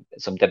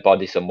dead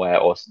body somewhere,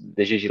 or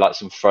there's usually like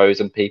some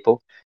frozen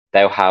people.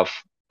 They'll have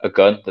a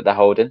gun that they're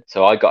holding.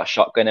 So I got a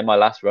shotgun in my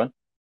last run.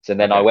 So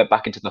then I went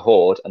back into the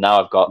horde, and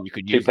now I've got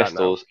two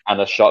pistols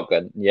and a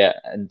shotgun. Yeah,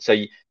 and so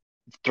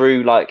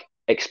through like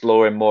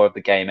exploring more of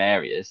the game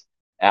areas,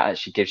 it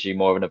actually gives you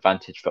more of an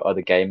advantage for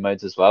other game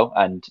modes as well.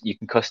 And you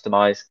can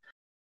customize.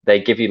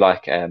 They give you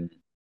like I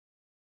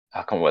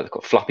can't remember what they're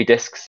called, floppy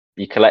disks.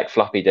 You collect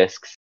floppy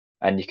disks,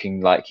 and you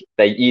can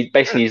you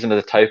basically use them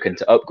as a token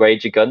to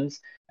upgrade your guns.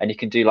 And you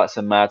can do like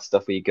some mad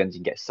stuff with your guns. You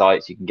can get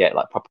sights. You can get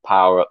like proper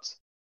power ups.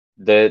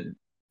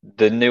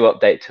 The new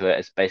update to it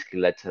has basically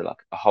led to like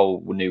a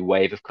whole new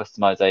wave of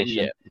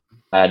customization,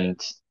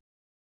 and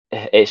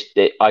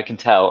I can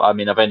tell. I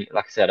mean, I've only,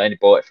 like I said, I only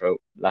bought it for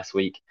last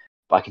week,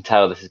 but I can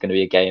tell this is going to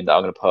be a game that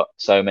I'm going to put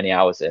so many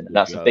hours in, and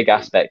that's a big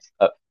aspect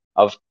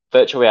of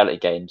virtual reality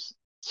games.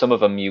 Some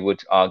of them you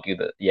would argue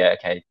that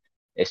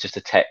it's just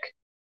a tech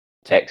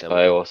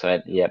expo or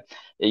something. Yeah,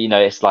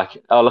 it's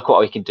like, oh, look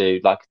what we can do.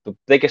 Like the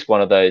biggest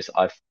one of those,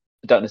 I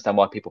don't understand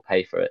why people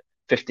pay for it.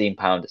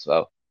 £15 as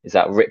well. Is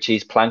that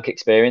Richie's Plank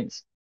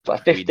experience? It's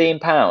like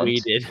 £15. We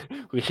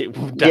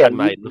did. Dad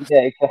made them. Yeah,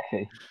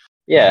 exactly.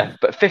 Yeah,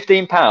 but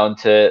 £15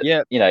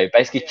 to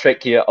basically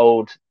trick your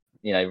old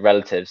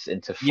relatives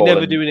into. You're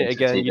never doing it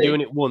again. TV. You're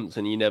doing it once,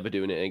 and you're never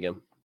doing it again.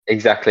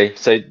 Exactly.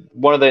 So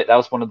that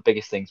was one of the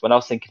biggest things when I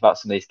was thinking about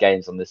some of these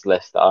games on this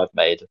list that I've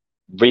made.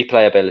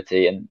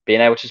 Replayability and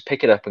being able to just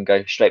pick it up and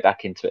go straight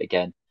back into it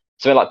again.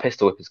 Something like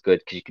Pistol Whip is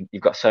good because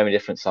you've got so many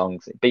different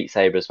songs. Beat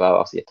Saber as well.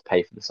 Obviously, you have to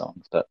pay for the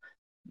songs, but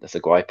that's a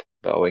gripe.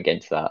 But I won't get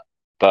into that.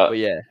 But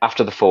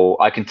after the fall,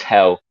 I can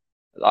tell.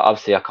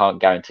 Obviously, I can't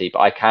guarantee, but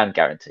I can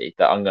guarantee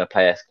that I'm going to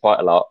play this quite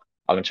a lot.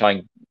 I'm going to try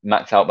and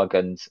max out my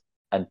guns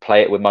and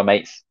play it with my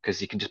mates because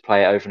you can just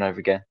play it over and over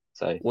again.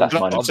 So that's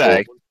my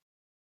number.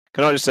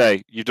 Can I just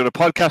say, you've done a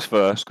podcast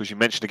first because you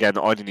mentioned a game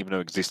that I didn't even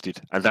know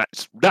existed, and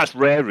that's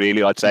rare,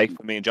 really. I'd say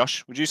for me and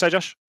Josh. Would you say,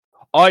 Josh?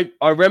 I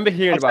remember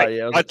hearing about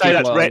it. I'd say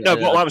that's rare. No,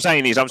 what I'm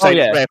saying is, it's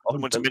rare for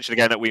someone to mention a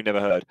game that we've never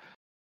heard.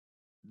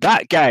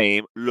 That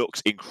game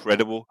looks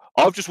incredible.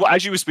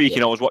 As you were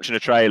speaking, I was watching a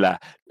trailer.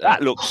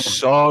 That looks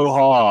so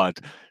hard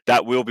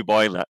that we'll be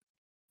buying that.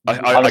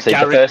 Honestly,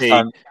 I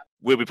guarantee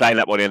we'll be playing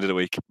that by the end of the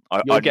week.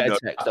 You'll get a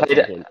text at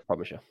some point, I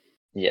promise you.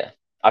 Yeah,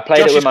 I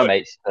played it with my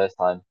mates the first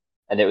time,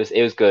 and it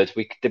was good.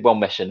 We did one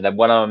mission, and then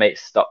one of my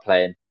mates stopped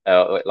playing.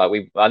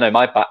 I know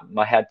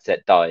my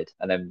headset died,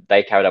 and then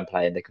they carried on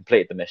playing. They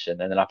completed the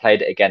mission, and then I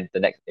played it again the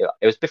next.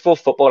 It was before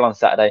football on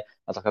Saturday. I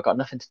was like, I've got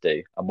nothing to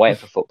do. I'm waiting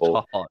for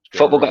football.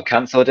 Football got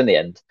cancelled in the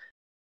end.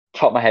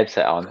 Popped my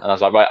headset on, and I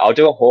was like, right, I'll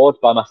do a horde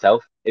by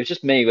myself. It was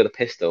just me with a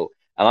pistol,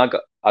 and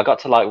I got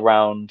to like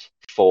round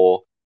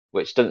 4,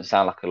 which doesn't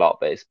sound like a lot,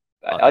 but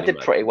I did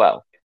pretty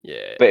well.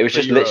 Yeah, but it was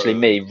just literally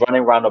me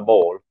running around a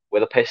mall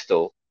with a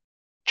pistol,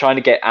 trying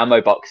to get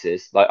ammo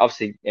boxes. Like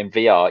obviously in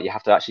VR, you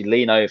have to actually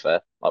lean over,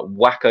 like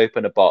whack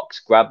open a box,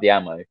 grab the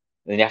ammo, and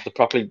then you have to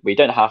properly. Well, you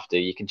don't have to.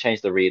 You can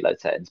change the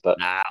reload settings, but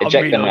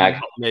eject the mag.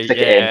 Stick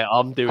it in,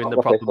 I'm doing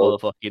the proper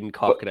motherfucking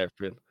cock and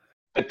everything.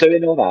 But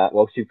doing all that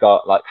whilst you've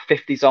got like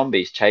 50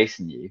 zombies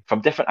chasing you from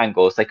different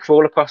angles, they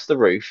crawl across the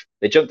roof,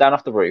 they jump down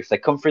off the roof, they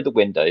come through the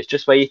windows,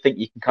 just where you think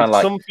you can kind of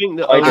like. Something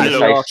that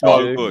looks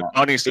so good.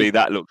 Honestly,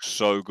 that looks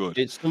so good.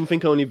 It's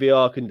something only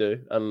VR can do,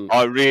 and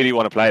I really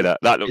want to play that.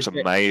 That looks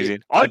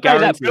amazing. I'd play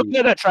that. Looking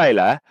at that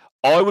trailer,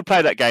 I would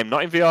play that game,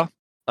 not in VR.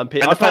 And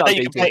the fact that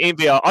you can play it in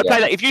VR, I'd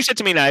play that. If you said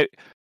to me now,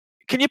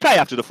 can you play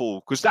After the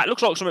Fall? Because that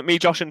looks like something me,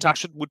 Josh, and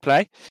Tash would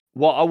play.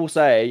 What I will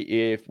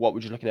say, what we're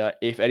just looking at,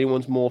 if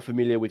anyone's more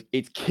familiar with,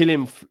 it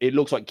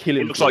looks like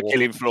Killing Floor. It looks like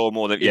Killing Floor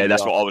more than,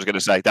 that's what I was going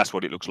to say. That's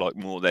what it looks like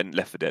more than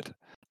Left 4 Dead.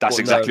 That's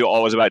exactly what I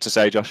was about to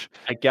say, Josh.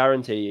 I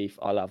guarantee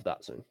I'll have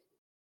that soon.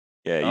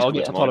 Yeah, he's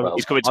coming tomorrow.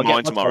 He's coming to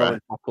mine tomorrow.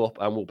 Up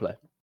and we'll play.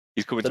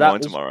 He's coming to mine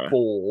tomorrow.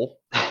 4.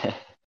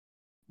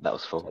 That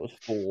was 4. That was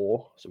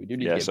 4. So we do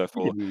need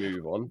to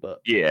move on, but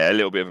a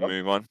little bit of a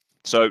move on.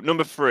 So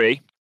number 3.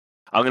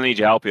 I'm going to need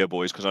your help here,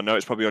 boys, because I know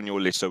it's probably on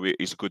your list, so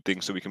it's a good thing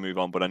so we can move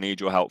on, but I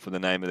need your help for the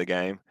name of the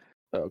game.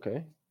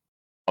 Okay.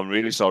 I'm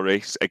really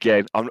sorry.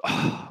 Again,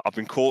 I've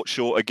been caught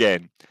short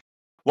again.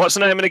 What's the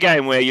name of the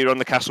game where you're on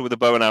the castle with a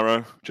bow and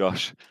arrow,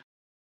 Josh?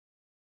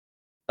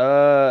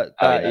 That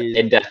is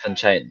In Death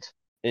Unchained.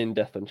 In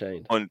Death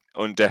Unchained.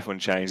 On Death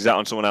Unchained. Is that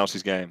on someone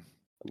else's game?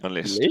 On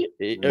list?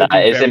 It was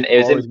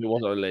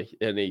only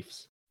in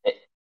Eve's.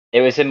 It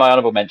was in my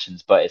honourable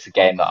mentions, but it's a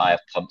game that I have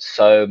pumped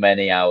so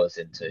many hours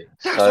into.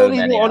 That's only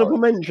many honourable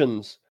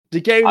mentions. The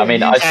game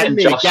I sent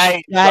Josh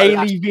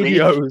daily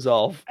videos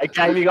of. A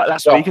game you got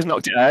last week has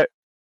knocked it out.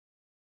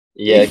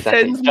 Yeah,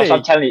 exactly. Josh,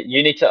 I'm telling you,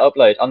 you need to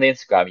upload on the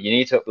Instagram. You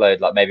need to upload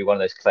like maybe one of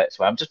those clips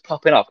where I'm just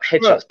popping off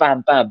headshots,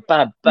 bam, bam,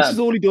 bam, bam. This is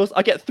all he does.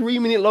 I get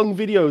 3-minute long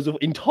videos of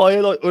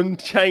entire like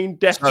Unchained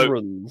death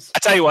runs. I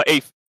tell you what,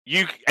 Eve,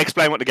 You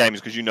explain what the game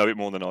is because you know it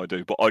more than I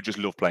do, but I just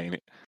love playing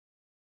it.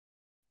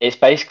 It's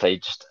basically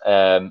just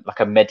like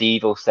a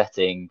medieval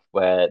setting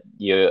where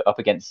you're up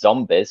against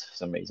zombies for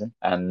some reason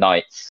and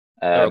knights,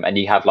 and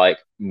you have like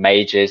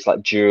mages,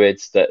 like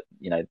druids that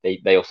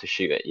they also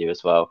shoot at you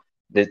as well.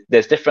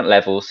 There's different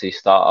levels. So you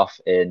start off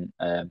in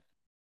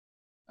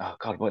oh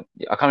god,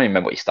 I can't even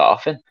remember what you start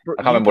off in. I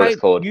can't remember what it's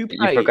called. You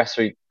progress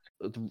through.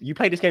 You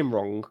played this game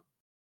wrong.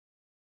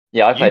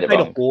 Yeah, I played it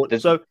wrong.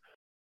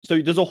 So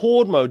there's a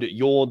horde mode that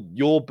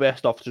you're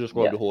best off to just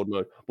go to horde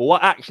mode. But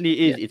what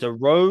actually is, it's a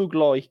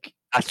roguelike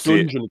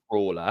dungeon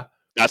crawler.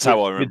 That's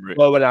how I remember it.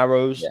 Bow and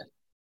arrows.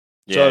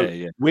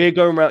 Yeah. We're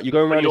going around. You're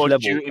going around this level.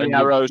 Shooting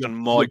arrows, and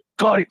my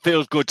god, it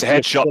feels good to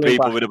headshot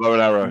people with a bow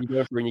and arrow. And you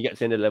go through and you get to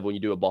the end of the level and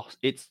you do a boss.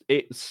 It's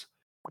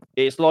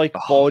like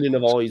Binding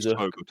of Isaac,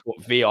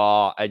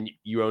 VR, and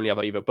you only have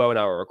either bow and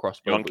arrow or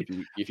crossbow.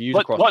 If you use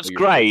a crossbow, what's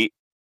great,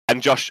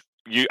 and Josh,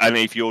 and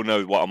if you'll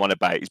know what I'm on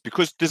about, is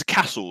because there's a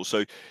castle,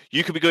 so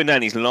you could be going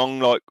down these long,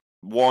 like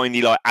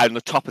windy, like on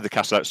the top of the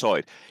castle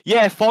outside.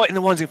 Yeah, fighting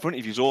the ones in front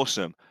of you is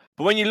awesome.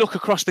 But when you look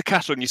across the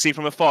castle and you see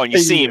from afar and you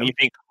see him, you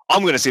think,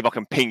 I'm going to see if I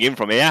can ping him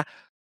from here.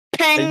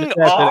 Ping!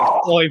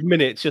 For 5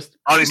 minutes, just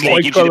honestly,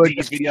 it gives you the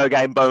biggest video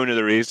game boner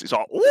there is. It's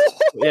like,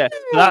 yeah,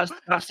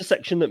 that's the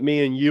section that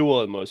me and you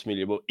are most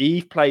familiar with.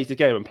 Eve plays the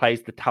game and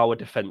plays the tower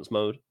defense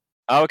mode.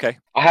 Oh, okay.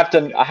 I have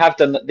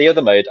done the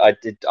other mode. I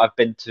think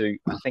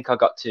I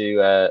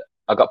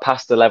got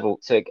past the level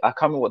to. I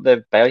can't remember what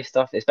the based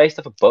off. It's based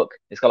off a book.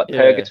 It's got like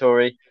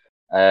Purgatory.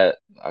 I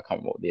can't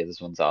remember what the other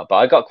ones are, but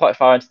I got quite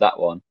far into that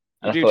one,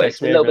 and I thought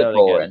it's a little bit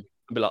boring.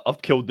 I'd be like,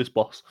 I've killed this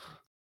boss.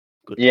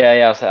 Good. Yeah.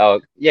 I was like,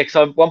 oh, yeah,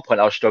 because at one point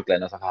I was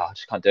struggling. I was like, oh, I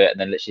just can't do it. And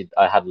then literally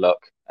I had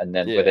luck, and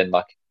then within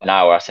like an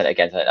hour I sent it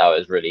again. So it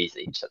was really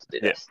easy. You just have to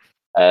do this.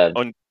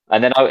 And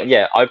then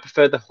I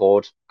prefer the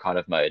horde kind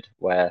of mode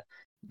where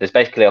there's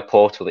basically a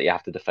portal that you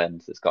have to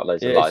defend that's got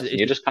loads of lights. And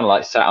you're just kind of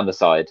like sat on the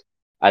side,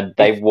 and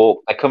they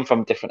come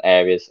from different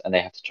areas, and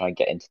they have to try and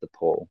get into the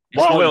portal.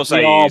 What I will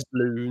say is,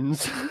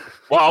 balloons.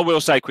 What I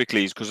will say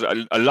quickly is because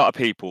a lot of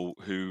people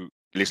who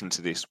listen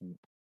to this,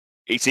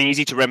 it's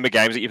easy to remember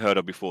games that you've heard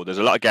of before. There's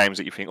a lot of games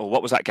that you think, oh,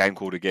 what was that game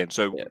called again?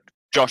 So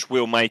Josh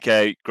will make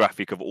a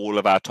graphic of all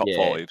of our top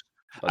 5.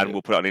 And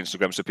we'll put it on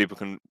Instagram so people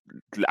can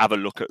have a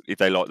look at if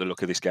they like the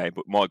look of this game.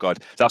 But my God,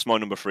 that's my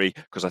number 3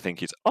 because I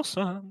think it's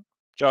awesome.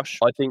 Josh,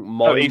 I think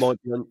mine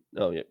might be on.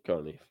 Oh yeah, go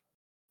on, Eve.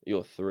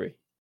 You're 3.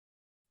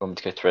 I want me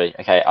to go 3.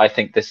 Okay, I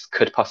think this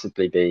could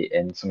possibly be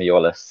in some of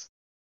your lists.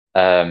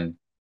 And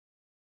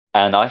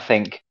I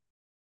think,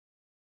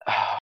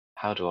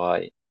 how do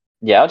I?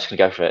 Yeah, I'm just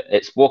gonna go for it.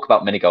 It's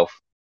Walkabout Mini Golf.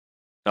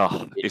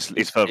 Oh,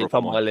 it's further up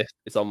on my list.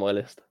 It's on my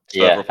list.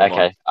 Yeah,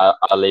 okay.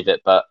 I'll leave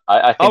it, but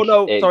I think. Oh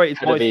no, sorry,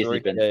 it's my 3.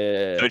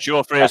 Yeah. So it's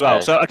your 3 as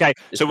well. So okay,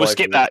 so we'll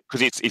skip that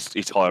because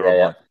it's higher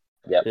on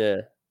mine.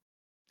 Yeah.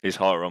 It's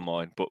higher on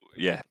mine, but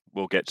yeah,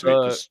 we'll get to it.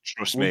 Because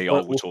trust me, I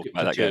will talk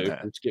about that game now.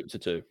 We'll skip to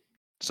 2.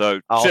 So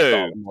I'll 2.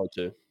 Start with my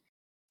 2.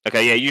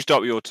 Okay, yeah, you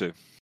start with your 2.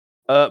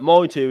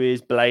 My 2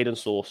 is Blade and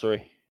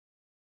Sorcery.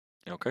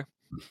 Okay.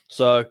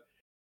 So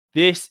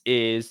it's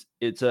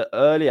an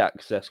early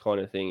access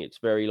kind of thing. It's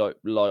very like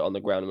light on the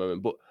ground at the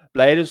moment. But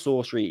Blade and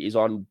Sorcery is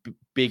on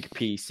big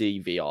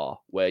PC VR,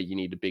 where you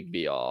need a big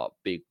VR,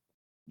 big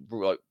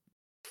like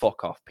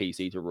fuck off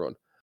PC to run.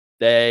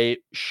 They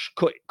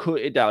cut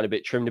it down a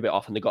bit, trimmed a bit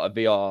off, and they got a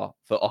VR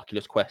for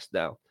Oculus Quest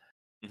now.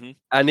 Mm-hmm.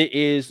 And it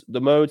is the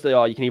modes they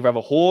are. You can either have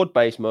a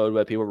horde-based mode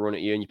where people run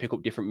at you and you pick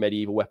up different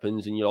medieval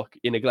weapons and you're like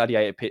in a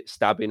gladiator pit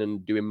stabbing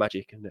and doing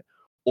magic,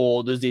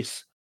 or there's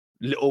this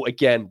little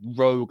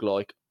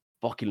roguelike.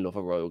 Fucking love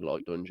a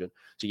roguelike dungeon.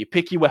 So you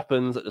pick your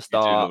weapons at the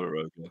start.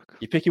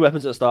 You pick your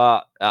weapons at the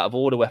start out of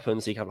all the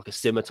weapons. So you can have like a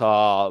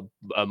scimitar,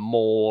 a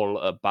maul,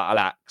 a battle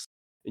axe.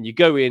 And you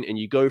go in and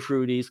you go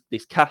through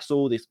this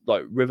castle, this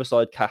like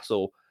riverside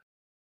castle.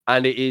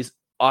 And it is,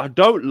 I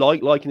don't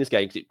liking this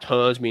game because it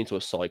turns me into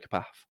a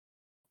psychopath.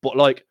 But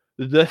like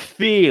the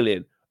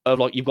feeling of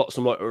like you've got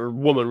some like a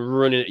woman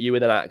running at you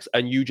with an axe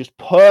and you just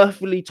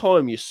perfectly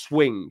time your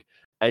swing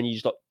and you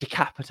just like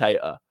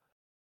decapitate her.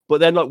 But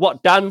then like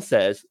what Dan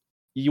says,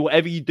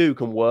 whatever you do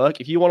can work.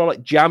 If you want to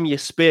like jam your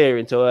spear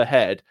into her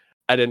head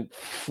and then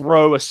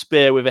throw a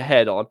spear with a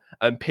head on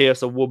and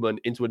pierce a woman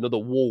into another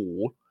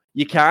wall,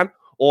 you can.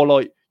 Or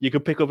like you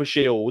can pick up a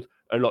shield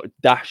and like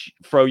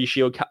throw your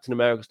shield Captain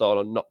America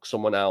style and knock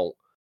someone out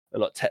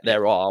and like take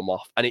their arm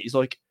off. And it's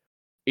like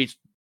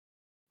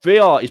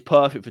VR is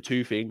perfect for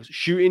 2 things: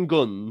 shooting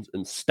guns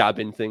and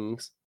stabbing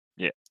things.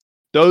 Yeah.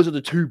 Those are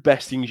the 2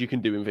 best things you can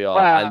do in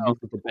VR, and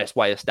this is the best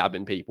way of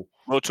stabbing people.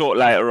 We'll talk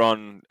later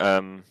on.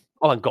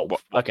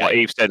 Golf. What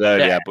Eve said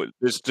earlier, but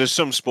there's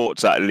some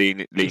sports that lean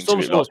to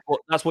it.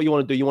 That's what you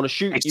want to do. You want to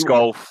shoot. It's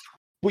golf.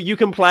 But you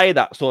can play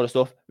that sort of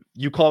stuff.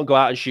 You can't go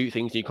out and shoot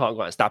things. You can't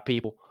go out and stab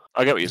people.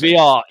 I get what you're saying.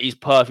 VR is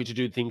perfect to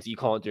do things that you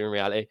can't do in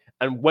reality.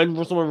 And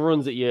when someone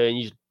runs at you and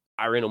you just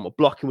are in them or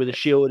blocking with a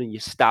shield and you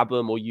stab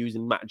them or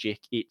using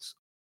magic, it's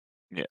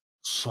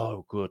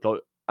so good.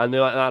 Like, and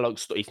they're like,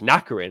 it's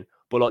knackering,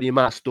 but like the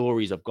amount of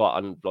stories I've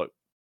got and like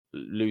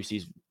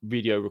Lucy's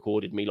video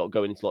recorded me like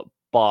going into like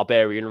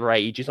barbarian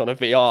rages on a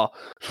VR,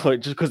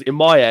 like just because in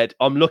my head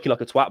I'm looking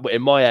like a twat, but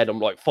in my head I'm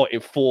like fighting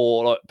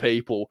 4 like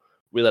people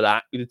with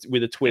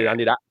a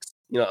twin-handed axe.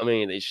 You know what I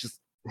mean? It's just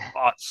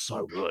it's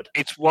so good.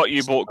 It's what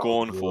you bought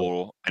Gorn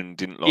for and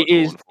didn't like. It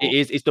is.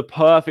 It's the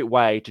perfect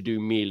way to do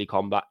melee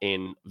combat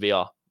in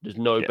VR. There's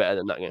no better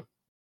than that game.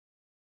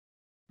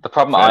 The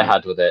problem I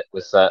had with it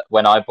was that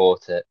when I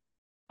bought it,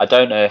 I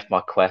don't know if my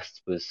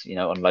Quest was,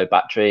 on low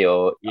battery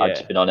or I'd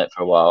just been on it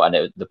for a while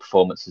and the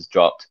performance has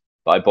dropped.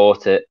 But I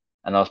bought it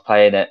and I was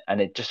playing it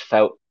and it just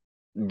felt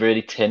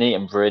really tinny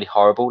and really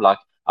horrible. Like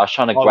I was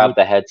trying to grab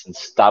the heads and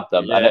stab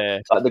them,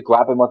 and like the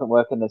grabbing wasn't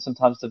working. And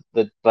sometimes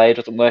the blade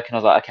wasn't working. I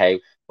was like, okay,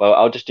 well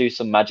I'll just do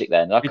some magic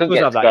then. And I couldn't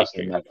get to grab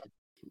some magic.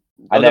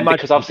 And then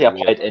because obviously I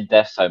played in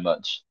Death so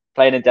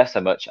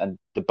much, and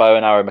the bow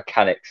and arrow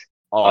mechanics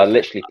are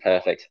literally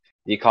perfect.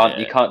 You can't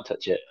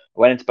touch it. I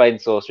went into Blade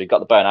and Sorcery, got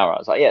the bow and arrow. I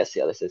was like, yeah, see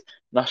how this is.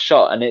 And I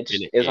shot, and it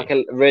was like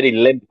a really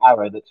limp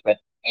arrow that just went,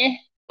 and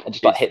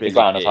just like hit the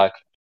ground. I was like,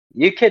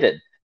 you kidding?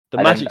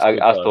 I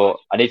thought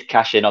I need to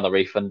cash in on the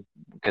refund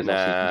because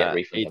obviously you can get a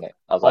refund on it.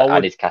 I was like, I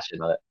need to cash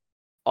in on it.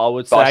 I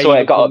would say I saw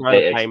it got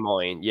updated. Play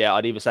mine. Yeah,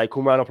 I'd either say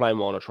come around and play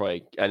mine or try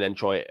it, and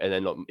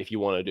then if you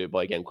want to do it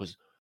by again, because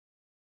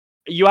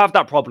you have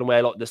that problem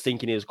where like the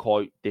syncing is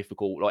quite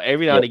difficult. Like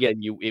every now and again,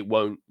 it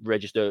won't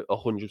register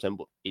 100%,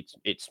 but it's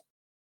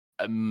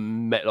a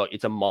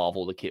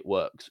marvel the kit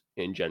works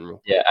in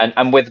general. Yeah,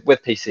 and with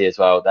PC as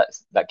well,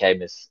 that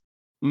game is.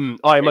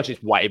 I imagine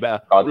it's way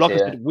better. Like I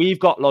said, we've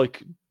got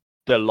like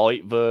the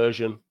light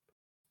version,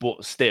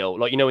 but still,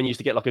 like when you used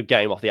to get like a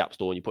game off the App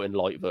Store and you put in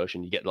light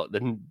version, you get like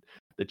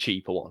the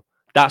cheaper one.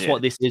 That's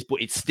what this is,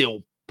 but it's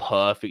still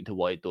perfect to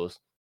what it does.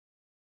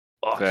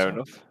 Fair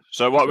enough.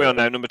 So what are we on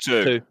now? Number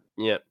 2?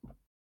 Yeah.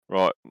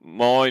 Right.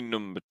 My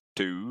number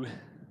 2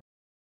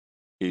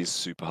 is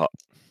Super Hot.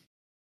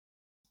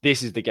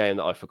 This is the game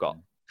that I forgot.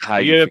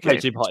 Have you ever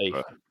played Super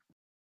Hot?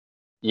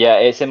 Yeah,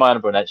 it's in my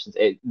honorable mentions.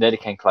 It nearly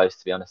came close,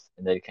 to be honest.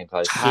 It nearly came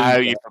close. How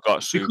you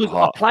forgot Super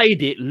Hot? I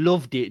played it,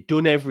 loved it,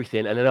 done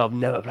everything, and then I've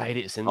never played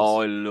it since.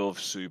 I love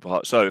Super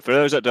Hot. So for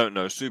those that don't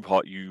know, Super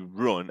Hot, you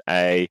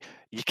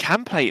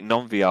can play it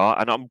non-VR,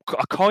 and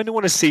I kind of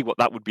want to see what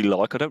that would be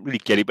like. I don't really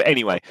get it, but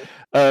anyway,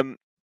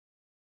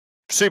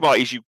 Super Hot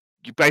is you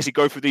basically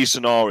go through these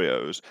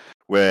scenarios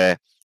where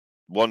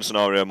one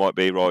scenario might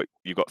be, right,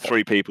 you've got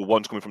 3 people,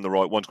 one's coming from the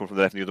right, one's coming from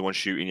the left, and the other one's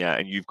shooting you,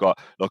 and you've got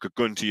like a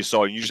gun to your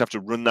side, and you just have to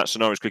run that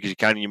scenario as quick as you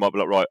can, and you might be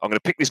like, right, I'm going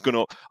to pick this gun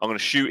up, I'm going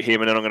to shoot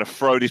him, and then I'm going to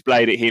throw this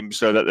blade at him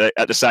so that they're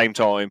at the same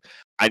time,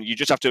 and you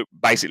just have to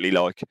basically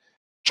like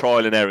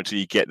trial and error until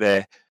you get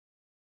there.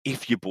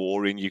 If you're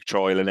boring, you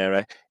trial and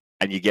error,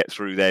 and you get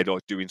through there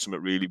like doing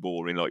something really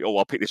boring, like,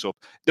 I'll pick this up.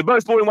 The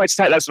most boring way to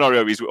take that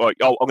scenario is like,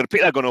 I'm going to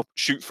pick that gun up,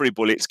 shoot 3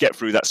 bullets, get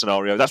through that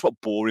scenario. That's what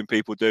boring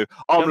people do.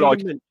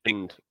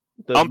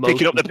 I'm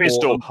picking up the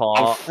pistol.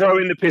 I'm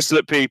throwing the pistol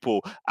at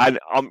people, and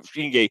I'm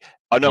thinking,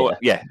 I know what.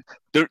 Yeah,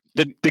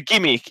 the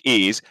gimmick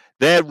is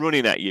they're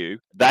running at you.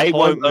 They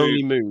won't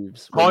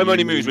move. Time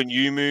only moves when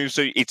you move.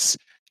 So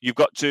you've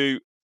got to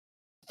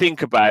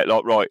think about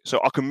like, right. So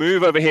I can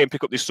move over here and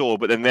pick up this sword,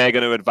 but then they're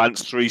going to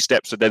advance 3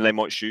 steps, so then they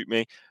might shoot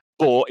me.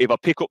 Or if I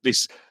pick up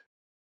this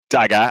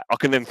dagger, I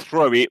can then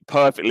throw it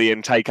perfectly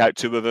and take out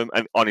 2 of them.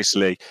 And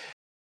honestly,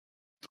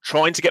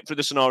 trying to get through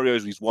the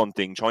scenarios is one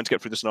thing. Trying to get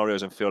through the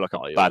scenarios and feel like a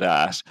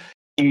badass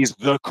is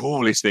the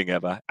coolest thing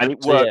ever. And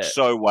it works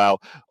so well.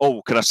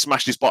 Oh, can I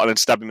smash this bottle and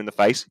stab him in the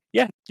face?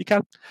 Yeah, you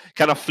can.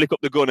 Can I flick up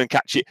the gun and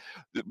catch it?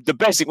 The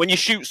best thing, when you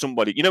shoot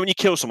somebody, when you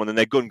kill someone and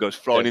their gun goes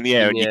flying in the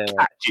air and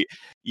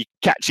you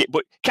catch it.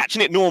 But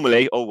catching it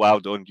normally, oh, well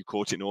done, you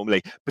caught it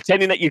normally.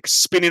 Pretending that you're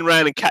spinning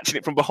around and catching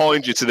it from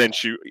behind you to then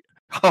shoot.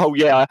 Oh,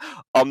 yeah,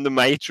 I'm the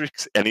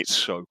Matrix. And it's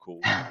so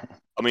cool.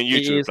 I mean,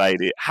 you two have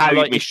played it. How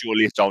you miss your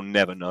list, I'll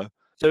never know.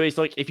 So it's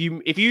like if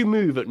you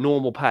move at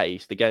normal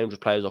pace, the game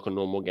just plays like a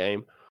normal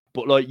game.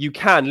 But like you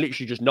can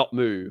literally just not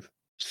move,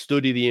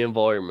 study the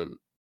environment,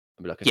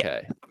 and be like,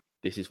 okay,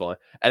 this is fine,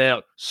 and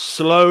then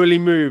slowly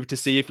move to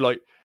see if one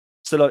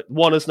of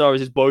the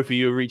scenarios is both of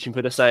you are reaching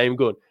for the same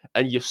gun,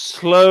 and you're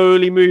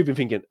slowly moving,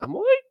 thinking,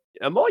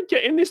 am I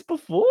getting this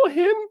before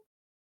him?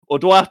 Or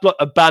do I have to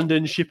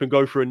abandon ship and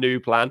go for a new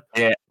plan?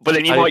 Yeah, but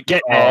then you might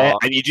get there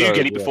and you do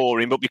get it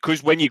before him. But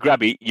because when you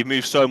grab it, you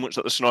move so much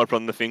that the sniper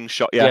on the thing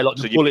shot you. Yeah,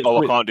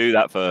 so I can't do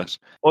that first.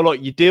 Or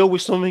like you deal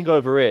with something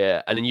over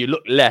here and then you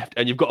look left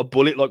and you've got a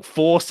bullet like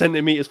 4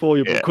 centimeters for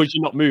you, but because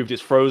you're not moved,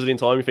 it's frozen in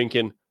time. You're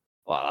thinking,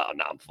 well,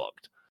 now I'm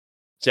fucked.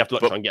 So you have to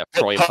try and get a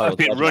frying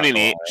pan. Running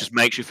it just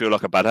makes you feel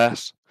like a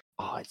badass.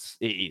 Oh,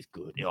 it is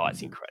good. Oh,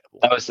 it's incredible.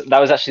 That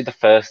was actually the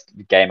first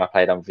game I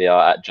played on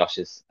VR at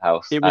Josh's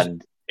house.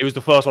 It was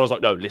the first one I was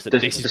like, no, listen,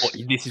 this is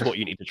what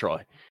you need to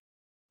try.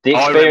 The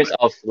experience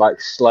of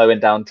like slowing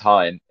down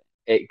time,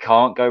 it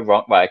can't go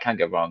wrong. Well, it can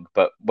go wrong,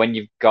 but when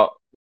you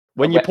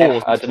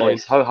pause, I don't know,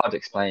 it's so hard to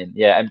explain.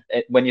 Yeah,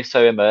 and when you're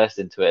so immersed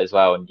into it as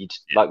well, and you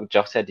just like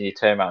Josh said, you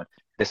turn around,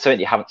 there's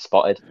something you haven't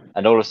spotted,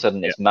 and all of a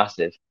sudden it's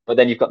massive. But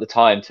then you've got the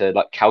time to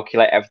like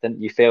calculate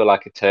everything. You feel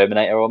like a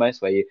Terminator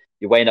almost, where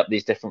you're weighing up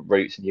these different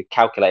routes and you're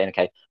calculating.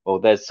 Okay, well,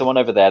 there's someone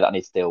over there that I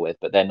need to deal with,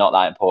 but they're not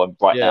that important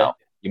right now.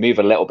 You move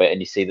a little bit and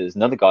you see there's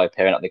another guy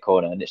appearing at the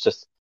corner, and it's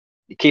just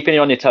you're keeping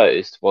you on your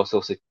toes whilst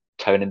also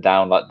toning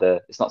down like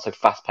it's not so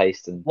fast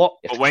paced and but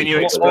when you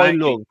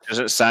explain it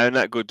doesn't sound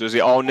that good, does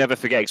it? I'll never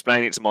forget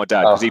explaining it to my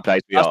dad because he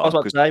plays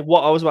VR.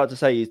 What I was about to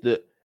say is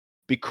that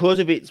because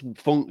of its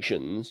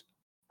functions,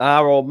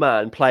 our old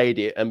man played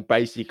it and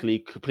basically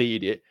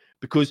completed it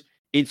because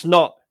it's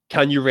not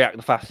can you react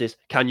the fastest,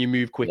 can you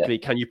move quickly,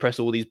 can you press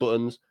all these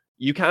buttons.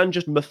 You can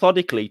just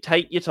methodically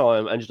take your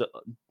time and just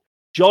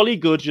jolly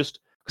good just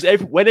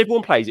because when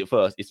everyone plays it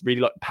first, it's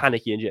really like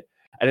panicky and shit.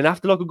 And then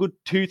after like a good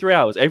 2-3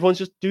 hours, everyone's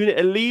just doing it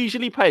at a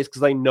leisurely pace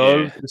because they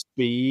know the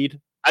speed.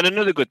 And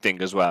another good thing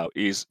as well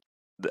is,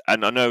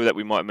 and I know that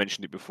we might have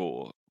mentioned it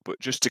before, but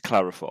just to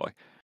clarify,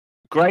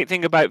 great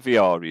thing about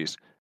VR is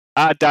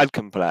our dad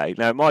can play.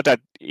 Now, my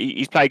dad,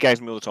 he's played games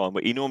with me all the time,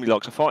 but he normally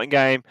likes a fighting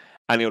game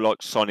and he'll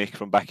like Sonic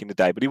from back in the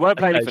day, but he won't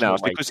play anything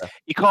else because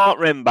he can't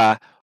remember,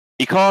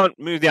 he can't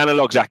move the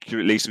analogs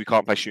accurately, so he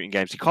can't play shooting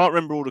games. He can't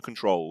remember all the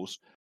controls.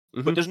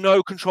 But there's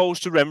no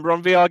controls to remember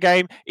on VR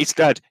game. It's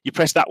Dad, you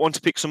press that one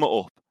to pick something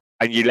up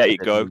and you let it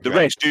go. The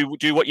rest,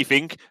 do what you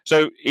think.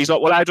 So he's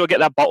like, well, how do I get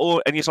that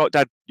bottle? And he's like,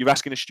 Dad, you're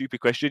asking a stupid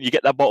question. You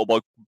get that bottle, boy,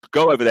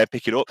 go over there,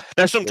 pick it up.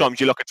 Now,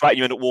 sometimes you look at it and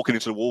you end up walking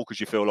into the wall because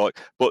you feel like,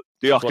 but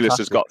the Oculus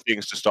has got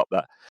things to stop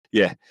that.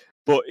 Yeah.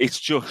 But it's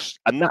just,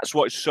 and that's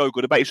what's so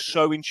good about it. It's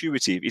so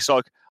intuitive. It's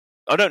like,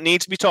 I don't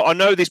need to be told. I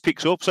know this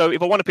picks up. So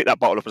if I want to pick that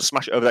bottle up and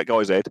smash it over that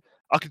guy's head,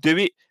 I can do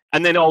it.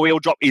 And then he'll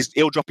drop his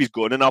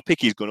gun, and I'll pick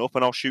his gun up,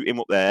 and I'll shoot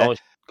him up there.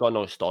 It's got a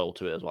nice style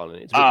to it as well,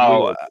 and it's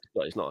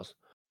it's nice.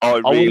 I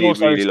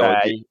really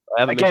like it.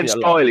 Again,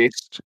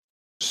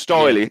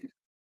 stylish,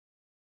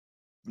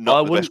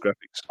 not the best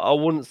graphics. I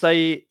wouldn't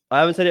say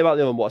I haven't said it about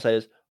the other one. What I say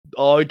is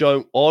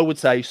I would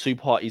say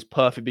Super Hot is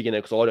perfect beginner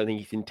because I don't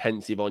think it's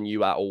intensive on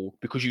you at all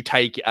because you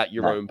take it at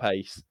your own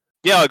pace.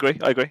 Yeah, I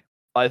agree.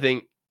 I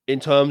think in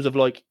terms of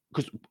like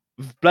because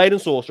Blade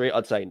and Sorcery,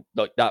 I'd say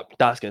like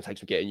that's going to take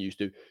some getting used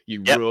to.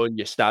 You run,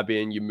 you're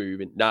stabbing, you're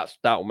moving. That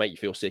will make you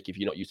feel sick if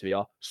you're not used to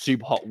VR.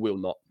 Super Hot will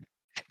not.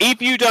 If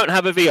you don't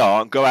have a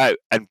VR and go out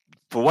and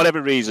for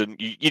whatever reason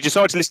you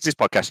decide to listen to this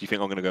podcast, you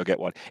think I'm going to go get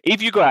one.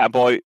 If you go out and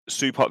buy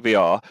Super Hot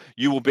VR,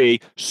 you will be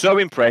so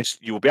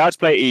impressed. You will be able to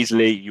play it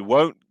easily. You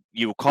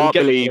can't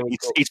believe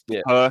it's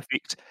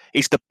perfect.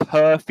 It's the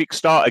perfect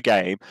starter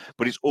game,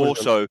 but it's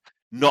also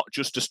not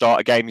just a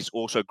starter game. It's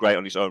also great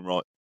on its own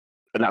right,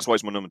 and that's why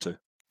it's my number 2.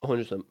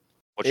 100%.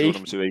 What's your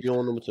number 2?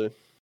 Your number 2.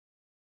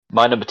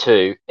 My number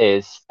 2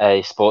 is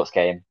a sports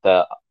game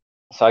so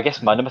I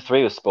guess my number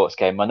 3 was sports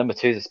game. My number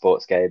 2 is a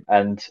sports game,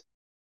 and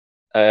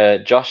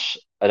Josh,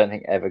 I don't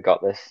think ever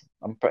got this.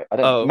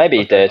 Maybe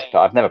he did,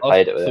 but I've never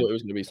played it with him. It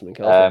was going to be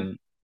something else.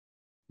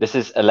 This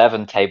is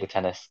 11 table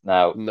tennis.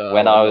 Now,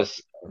 when I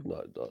was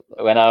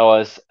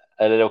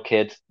a little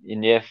kid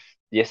in year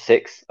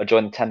 6, I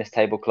joined the tennis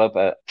table club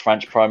at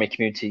French Primary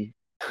Community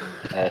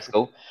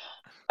School,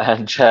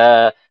 and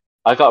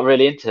I got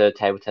really into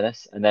table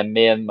tennis. And then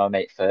me and my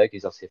mate Ferg,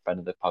 who's obviously a friend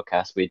of the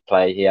podcast, we'd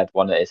play. He had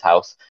one at his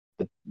house.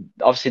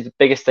 Obviously, the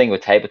biggest thing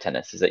with table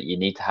tennis is that you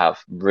need to have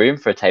room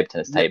for a table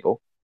tennis table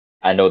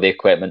and all the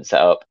equipment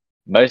set up.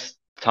 Most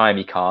time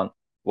you can't.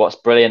 What's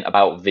brilliant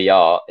about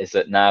VR is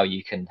that now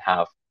you can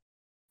have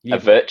a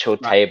virtual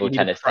table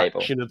tennis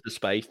table. Of the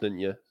space, don't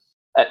you?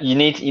 You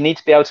need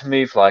to be able to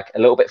move like a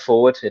little bit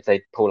forward if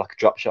they pull like a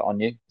drop shot on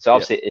you. So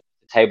obviously, it's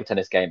a table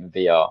tennis game in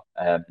VR.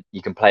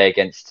 You can play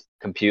against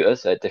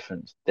computers at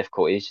different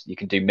difficulties. You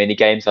can do mini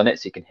games on it,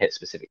 so you can hit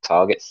specific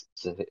targets,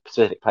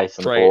 specific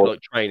places on the board.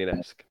 Like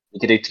training-esque. You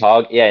could do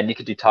and you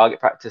could do target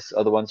practice.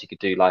 Other ones you could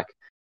do like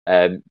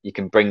you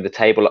can bring the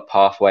table up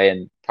halfway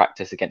and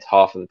practice against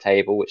half of the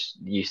table, which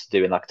you used to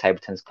do in like a table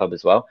tennis club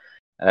as well.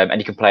 And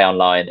you can play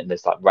online, and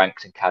there's like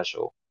ranked and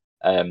casual.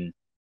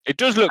 It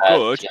does look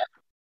good. Yeah.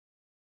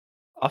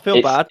 I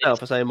feel bad now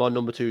for saying my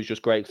number 2 is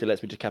just great because it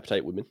lets me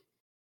decapitate women.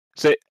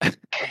 So, I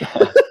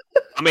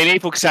mean,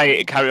 people say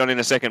it, carry on in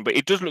a second, but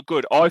it does look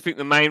good. I think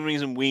the main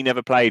reason we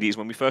never played it is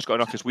when we first got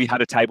an Oculus, we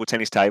had a table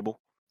tennis table.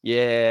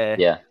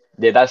 Yeah.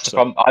 That's the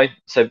problem.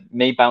 So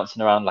me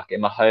bouncing around like in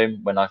my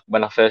home when I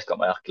first got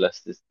my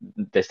Oculus,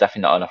 there's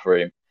definitely not enough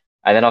room.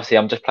 And then obviously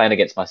I'm just playing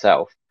against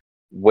myself.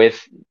 I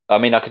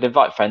could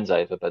invite friends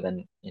over, but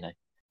then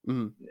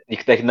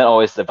they're not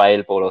always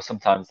available, or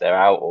sometimes they're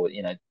out, or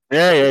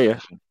Yeah.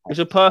 It's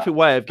a perfect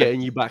way of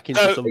getting you back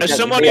into something. As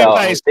someone who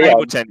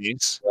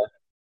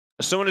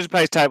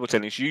plays table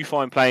tennis, you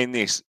find playing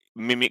this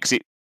mimics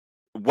it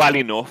well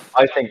enough.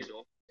 I think,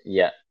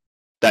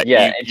 that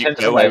in you terms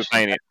get away with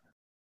playing it.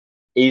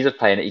 Ease of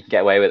playing it, you can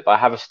get away with it. But I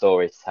have a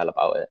story to tell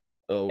about it.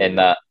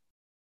 That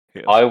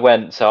Yes.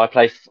 I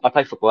play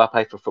football. I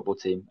play for a football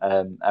team,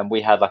 and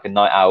we had like a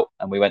night out,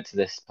 and we went to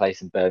this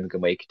place in Birmingham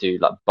where you could do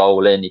like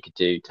bowling, you could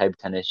do table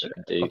tennis, you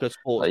could do like a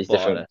sports these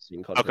different,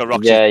 like a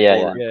Roxy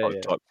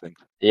type thing.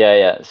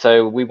 Yeah.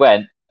 So we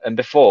went, and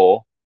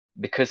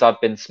because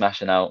I've been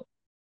smashing out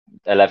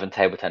 11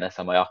 table tennis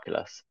on my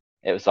Oculus.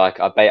 It was like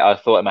I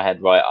thought in my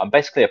head, right, I'm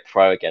basically a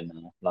pro again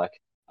now. Like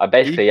I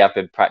basically have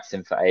been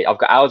practicing for I've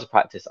got hours of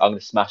practice. I'm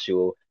gonna smash you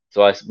all.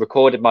 So I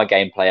recorded my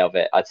gameplay of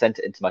it. I sent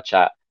it into my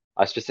chat.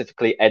 I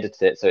specifically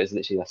edited it so it's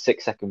literally a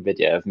 6-second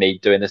video of me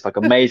doing this like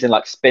amazing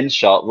like spin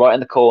shot right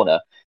in the corner,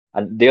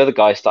 and the other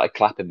guy started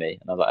clapping me,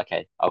 and I was like,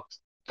 okay, I'll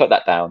put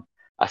that down.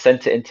 I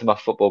sent it into my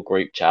football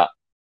group chat,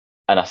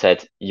 and I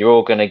said, you're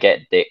all gonna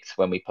get dicked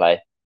when we play.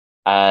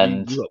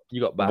 And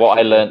you got what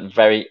I learned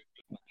very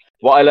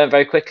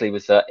quickly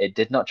was that it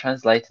did not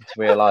translate into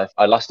real life.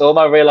 I lost all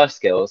my real life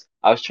skills.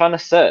 I was trying to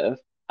serve,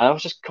 and I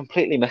was just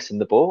completely missing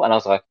the ball. And I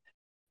was like,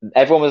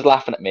 everyone was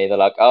laughing at me. They're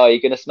like, "Oh, you're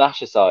gonna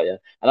smash us, are you?"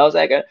 And I was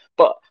there going,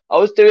 "But I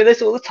was doing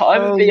this all the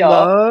time in VR,"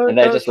 no, and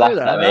they're just laughing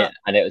at me,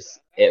 and it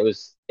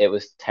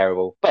was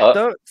terrible.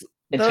 But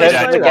in You'd terms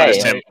have of to the minus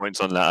game, 10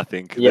 points on that, I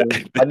think. yeah,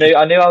 I knew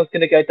I was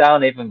going to go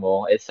down even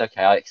more. It's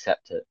okay, I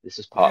accept it. This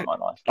is part of my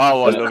life.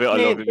 Oh, I love it. I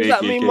love it. Does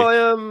that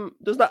mean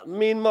does that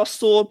mean my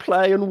sword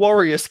play and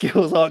warrior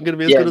skills aren't going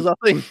to be as good as I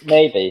think?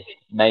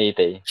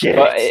 Maybe. Shit.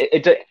 But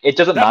it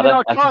doesn't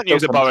matter. I can't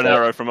use a bow and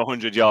arrow from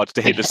 100 yards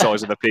to hit the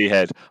size of the pea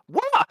head.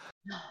 What?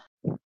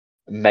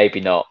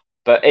 Maybe not.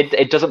 But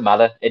it doesn't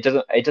matter. It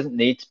doesn't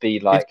need to be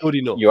like good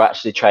enough. you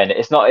actually train it.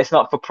 It's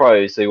not for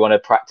pros who want to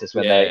practice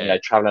when they're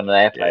traveling on an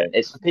airplane. Yeah.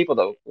 It's for people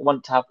that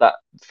want to have that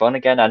fun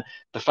again. And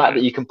the fact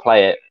that you can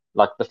play it,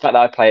 like the fact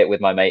that I play it with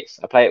my mates.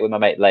 I play it with my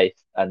mate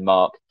Laith and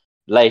Mark.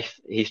 Laith,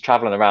 he's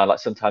traveling around. Like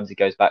sometimes he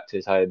goes back to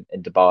his home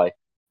in Dubai,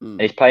 and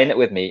he's playing it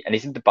with me. And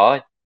he's in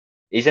Dubai.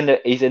 He's in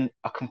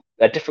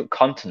a different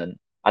continent,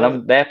 and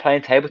I'm there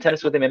playing table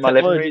tennis with him in my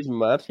living room. Technology is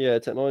mad. Yeah,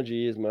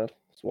 technology is mad.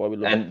 That's why we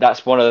love it. And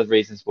that's one of the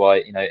reasons why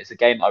it's a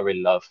game I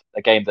really love.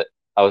 A game that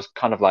I was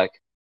kind of like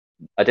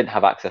I didn't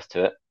have access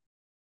to it,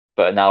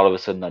 but now all of a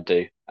sudden I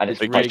do, and it's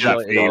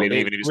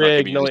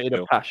reignited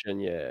a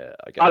passion. Yeah,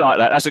 I like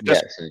that. That's a good.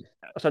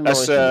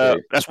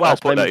 That's well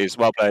put. That is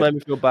well played. Made me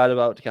feel bad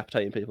about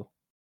decapitating people.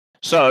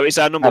 So it's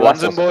our number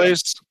ones, and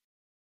boys.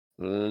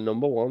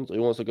 Number ones.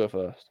 Who wants to go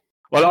first?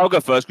 Well, I'll go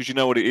first because you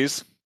know what it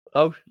is.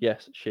 Oh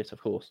yes, shit, of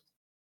course.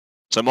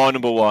 So my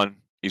number one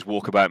is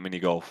Walkabout Mini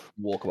Golf.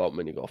 Walkabout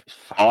Mini Golf.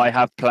 I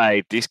have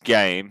played this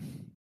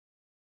game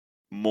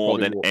more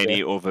than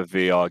any other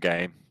VR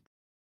game.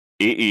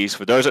 It is,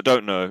 for those that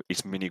don't know,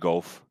 it's mini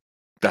golf.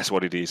 That's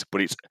what it is.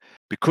 But it's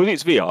because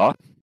it's VR,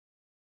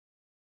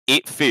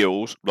 it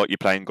feels like you're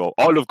playing golf.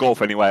 I love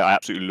golf anyway. I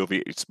absolutely love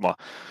it. It's my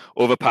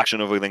other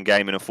passion other than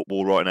gaming and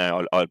football right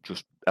now. I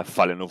just have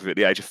fallen in love with it at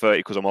the age of 30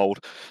 because I'm old.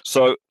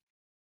 So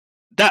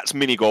that's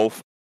mini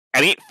golf.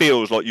 And it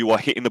feels like you are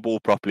hitting the ball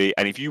properly.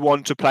 And if you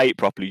want to play it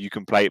properly, you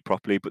can play it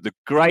properly. But the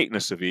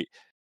greatness of it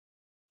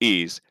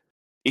is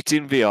it's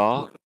in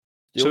VR.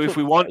 So if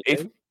we want...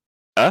 It's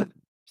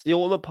the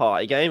ultimate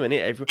party game, isn't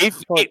it?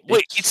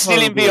 It's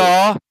still in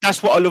VR.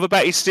 That's what I love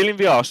about it. It's still in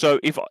VR. So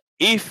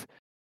if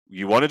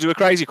you want to do a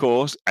crazy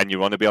course and you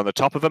want to be on the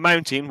top of a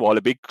mountain while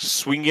a big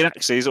swinging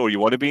axe is, or you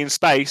want to be in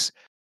space,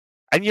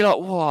 and you're like,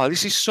 wow,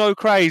 this is so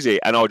crazy.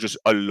 And I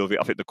love it.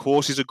 I think the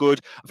courses are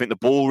good. I think the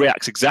ball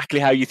reacts exactly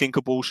how you think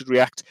a ball should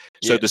react.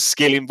 So the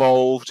skill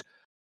involved.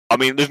 I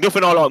mean, there's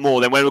nothing I like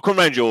more than when we come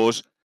around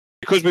yours,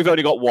 because we've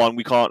only got one,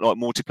 we can't like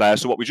multiplayer.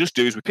 So what we just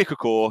do is we pick a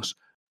course,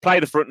 play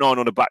the front nine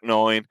or the back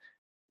nine.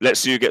 Let's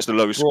see who gets the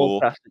lowest score.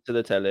 Broadcast it to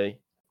the telly.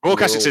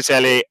 Broadcast it to the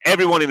telly.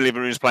 Everyone in the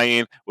living room is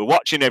playing. We're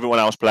watching everyone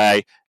else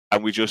play.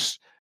 And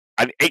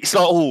and it's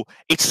like,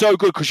 it's so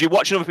good because you're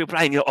watching other people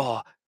playing. You're like,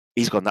 oh,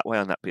 he's gone that way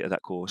on that bit of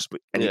that course,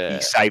 and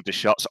he saved a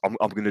shot. So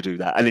I'm going to do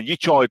that. And then you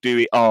try to do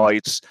it. I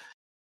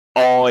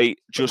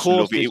just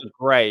love it. It's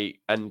great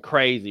and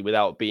crazy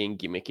without being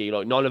gimmicky.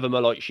 Like none of them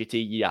are like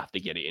shitty. You have to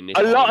get it in this.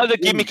 A lot of the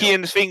gimmicky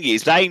and the thing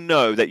is, they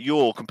know that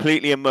you're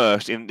completely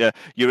immersed in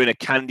you're in a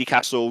candy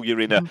castle. You're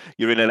in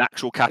an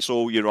actual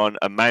castle. You're on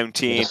a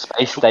mountain.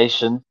 Space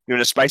station. You're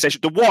in a space station.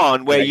 The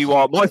one where you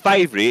are. My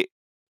favourite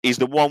is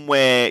the one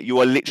where you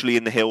are literally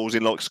in the hills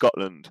in like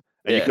Scotland.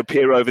 And you can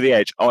peer over the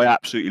edge. I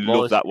absolutely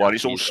love that one.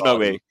 It's all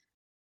snowy.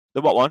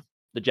 The what one?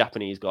 The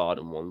Japanese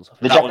garden ones.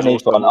 The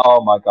Japanese one.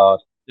 Oh my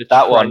god.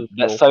 That one.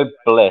 That's so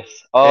bliss.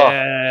 Oh,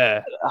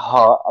 yeah.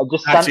 I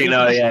just that's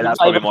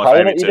probably my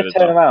favourite too. You just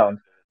turn around.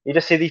 You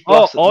just see these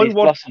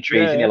blossom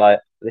trees, and you're like,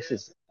 "This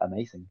is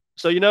amazing."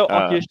 So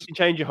Oculus can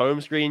change your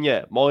home screen.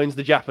 Yeah, mine's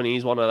the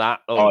Japanese one of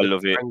that. I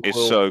love it.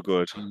 It's so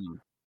good,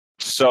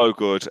 so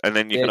good. And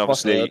then you can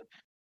obviously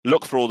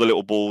look for all the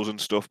little balls and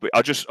stuff. But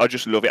I just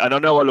love it. And I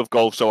know I love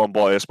golf, so I'm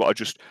biased. But I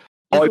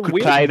could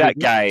play that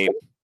game.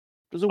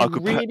 There's a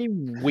really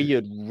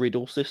weird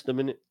riddle system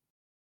in it.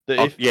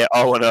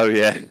 I know,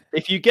 yeah.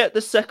 If you get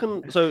the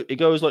second, so it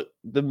goes like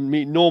the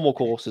normal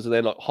courses and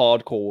then like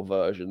hardcore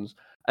versions.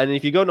 And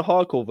if you go into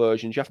hardcore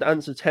versions, you have to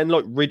answer 10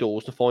 like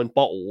riddles to find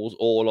bottles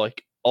or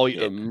like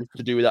items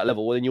to do with that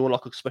level. And then you want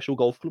like a special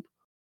golf club.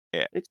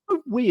 Yeah. It's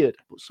so weird,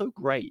 but so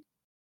great.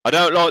 I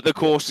don't like the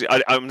course.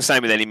 I'm the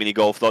same with any mini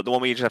golf. Like the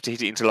one where you just have to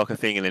hit it into like a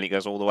thing and then it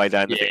goes all the way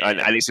down the thing.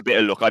 And it's a bit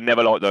of luck. I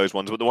never like those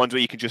ones. But the ones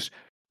where you can just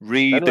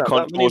read the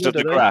contours of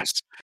the grass.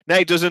 No,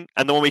 it doesn't.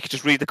 And the one where you can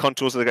just read the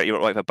contours of the grass. You're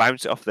right, if I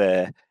bounce it off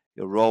there,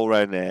 You roll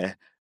around there.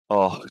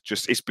 Oh,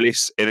 just it's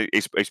bliss.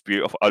 It's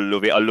beautiful. I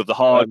love it. I love the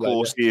hard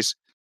courses.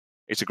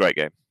 It's a great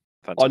game.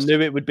 Fantastic. I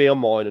knew it would be on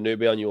mine. I knew it'd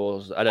be on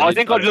yours. And I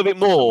think I'd love it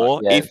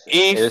more if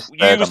you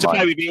was to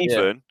play with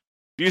Ethan.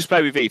 If you was to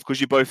play with Ethan, because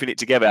you're both in it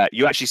together,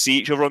 you actually see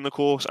each other on the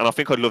course, and I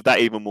think I'd love that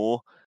even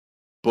more.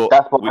 But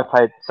that's what I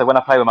played. So when I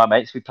played with my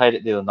mates, we played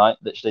it the other night.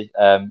 Literally,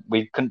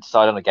 we couldn't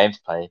decide on a game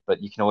to play,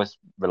 but you can always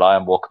rely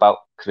on Walkabout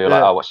because we were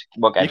like, "Oh,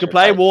 what game?" You can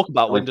play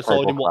Walkabout when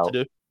deciding what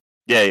to do.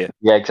 Yeah,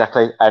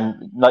 exactly.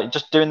 And like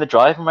just doing the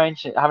driving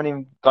range, haven't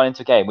even gone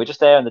into a game. We're just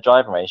there in the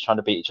driving range trying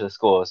to beat each other's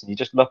scores, and you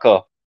just look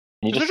up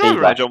and you just see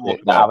like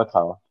the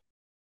avatar.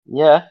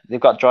 Yeah,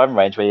 they've got driving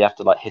range where you have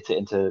to like hit it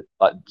into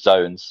like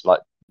zones,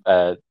 like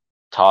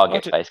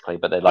targets basically,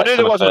 but they're like I knew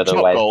there was further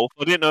away. Golf.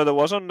 I didn't know there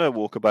was on the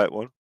Walkabout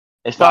one.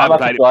 It's not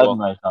like a driving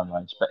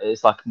range, but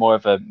it's like more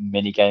of a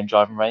mini game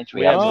driving range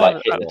where you have to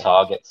like hit the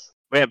targets.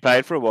 We haven't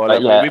played for a while.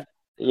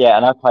 Yeah,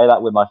 and I play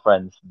that with my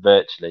friends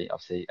virtually,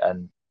 obviously,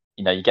 and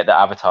you know you get the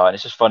avatar, and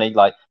it's just funny.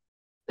 Like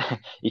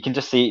you can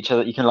just see each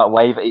other. You can like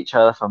wave at each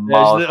other from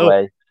miles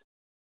away.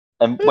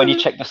 And when you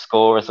check the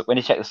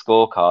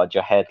scorecard,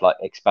 your head like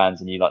expands,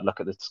 and you like look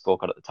at the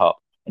scorecard at the top,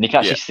 and you can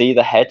actually see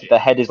the head. The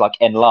head is like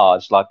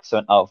enlarged, like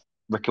something out of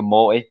Rick and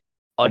Morty.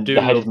 The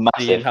head is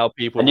massive, how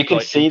people and you can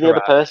see the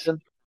other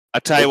person. I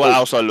tell you what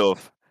else I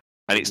love,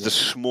 and it's the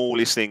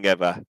smallest thing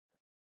ever.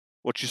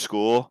 What's your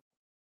score?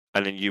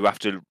 And then you have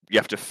to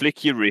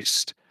flick your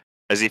wrist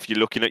as if you're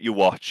looking at your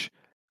watch,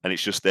 and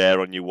it's just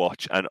there on your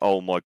watch. And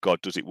oh my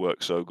god, does it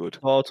work so good?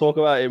 I'll talk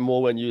about it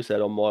more when you said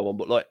on my one,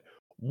 but like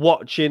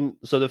watching.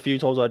 So the few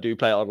times I do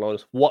play it online,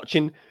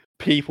 watching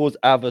people's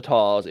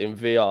avatars in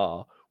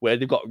VR where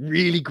they've got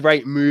really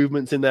great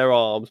movements in their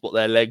arms, but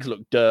their legs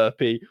look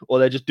derpy, or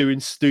they're just doing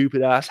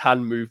stupid ass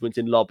hand movements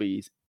in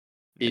lobbies.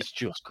 It's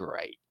just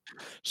great.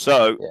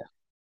 So,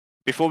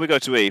 before we go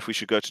to Eve, we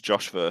should go to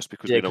Josh first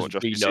because we know what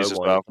Josh is as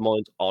well.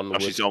 Mine's Onward.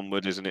 Josh is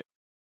Onward, isn't it?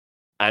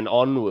 And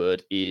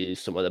Onward is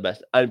some of the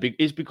best. And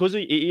it's because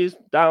it is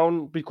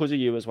down because of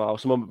you as well.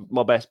 Some of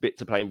my best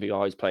bits of playing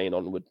VR is playing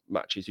Onward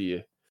matches with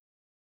you.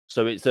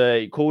 So it's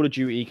a Call of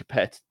Duty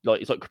it's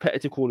like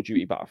competitive Call of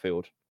Duty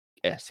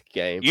Battlefield-esque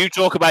game. You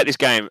talk about this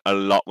game a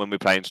lot when we're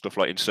playing stuff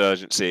like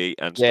Insurgency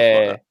and stuff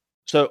like that.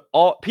 So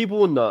people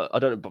will know. I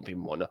don't know, but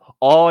people will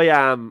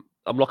know.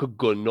 I'm like a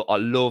gun nut.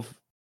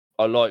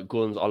 I like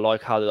guns. I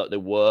like how they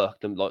work,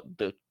 and like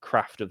the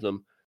craft of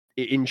them.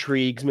 It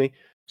intrigues me.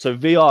 So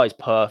VR is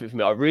perfect for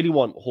me. I really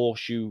want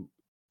horseshoe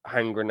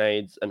hand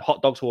grenades and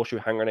hot dogs horseshoe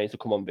hand grenades to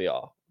come on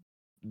VR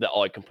that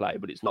I can play,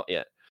 but it's not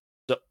yet.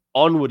 So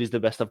Onward is the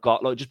best I've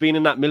got. Like just being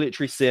in that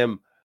military sim,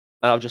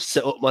 and I've just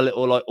set up my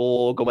little like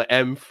AUG or my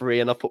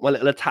M3, and I put my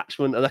little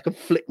attachment, and I can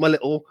flick my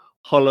little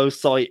hollow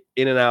sight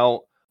in and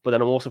out. But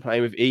then I'm also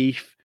playing with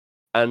Eve.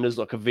 And there's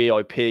like a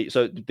VIP.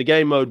 So the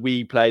game mode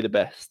we play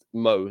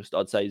most,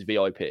 I'd say, is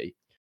VIP,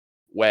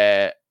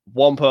 where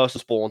one person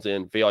spawns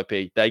in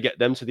VIP. They get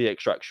them to the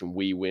extraction.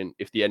 We win.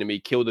 If the enemy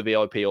kill the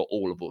VIP or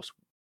all of us,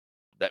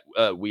 that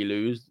we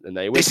lose and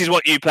they win. This is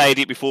what you played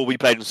it before we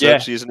played in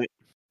Search, isn't it?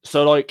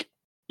 So like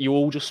you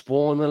all just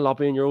spawn in the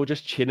lobby and you're all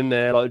just chilling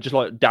there, like just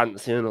like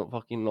dancing or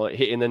fucking like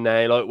hitting the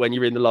nail. Like when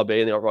you're in the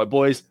lobby and they're like, right,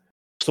 boys,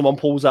 someone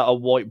pulls out a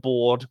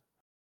whiteboard.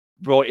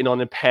 Writing on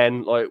a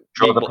pen, like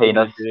draw the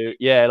peanut.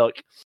 Yeah,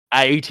 like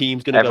A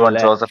team's gonna everyone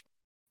go left.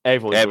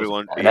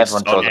 Everyone draws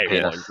a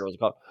peanut.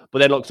 But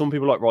then like some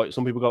people like right,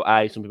 some people go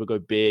A, some people go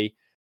B,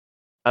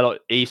 and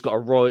like E's got a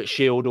riot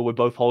shield, or we're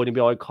both holding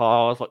behind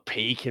cars, like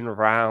peeking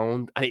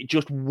around, and it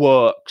just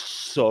works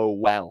so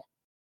well.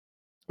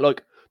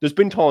 Like there's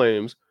been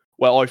times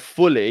where I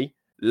fully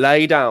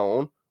lay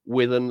down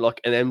with an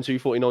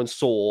M249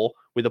 saw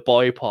with a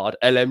bipod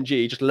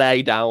LMG, just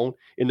lay down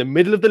in the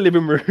middle of the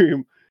living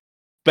room.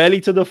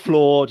 Belly to the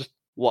floor, just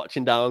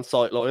watching down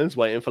sight lines,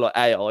 waiting for like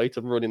AI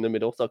to run in the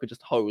middle so I could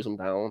just hose them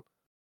down.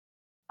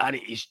 And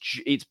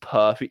it's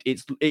perfect.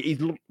 It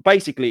is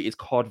basically it's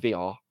COD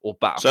VR or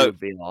Battlefield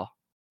VR.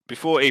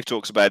 Before Eve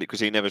talks about it, because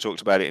he never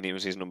talked about it and it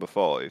was his number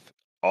 5,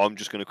 I'm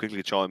just going to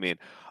quickly chime in.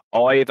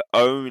 I've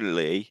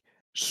only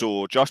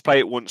saw Josh play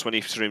it once when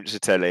he streamed to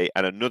telly,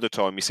 and another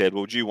time he said,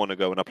 well, do you want to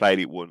go? And I played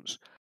it once.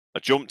 I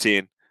jumped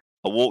in,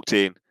 I walked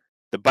in,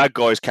 the bad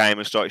guys came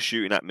and started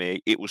shooting at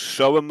me. It was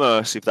so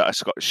immersive that I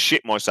got to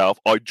shit myself.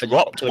 I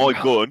dropped my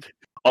gun.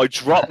 And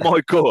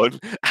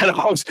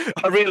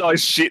I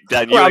realised, shit,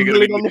 Dan, you're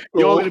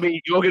going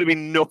to be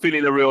nothing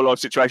in a real life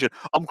situation.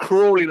 I'm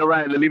crawling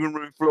around the living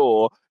room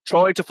floor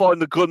trying to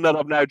find the gun that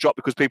I've now dropped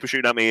because people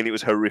shooting at me, and it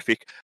was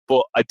horrific.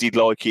 But I did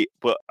like it.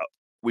 But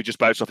we just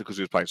bounced off it because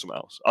we was playing something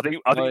else. I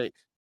think I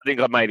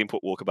made him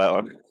put Walkabout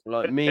on.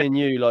 Like me and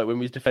you, like when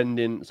we was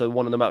defending. So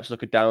one of the maps was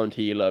like a downed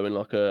helo in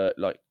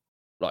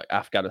like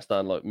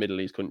Afghanistan, like Middle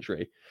East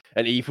country,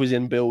 and Eve was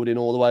in building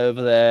all the way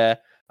over there,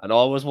 and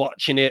I was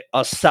watching it.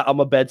 I sat on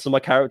my bed, so my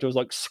character was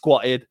like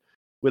squatted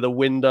with a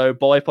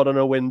bipod on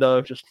a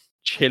window, just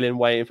chilling,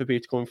 waiting for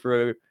people to come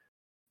through.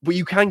 But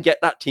you can get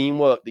that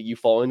teamwork that you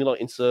find in like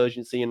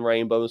Insurgency and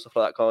Rainbow and stuff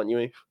like that, can't you,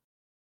 Eve?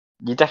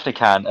 You definitely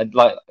can, and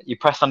like you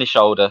press on your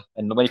shoulder,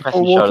 and when you press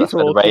on your shoulder, that's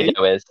where the walkie-talkie.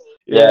 radio is.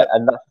 Yeah.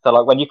 And so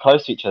like when you're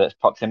close to each other, it's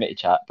proximity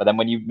chat. But then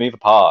when you move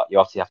apart, you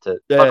obviously have to.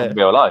 It's like in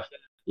real life,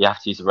 you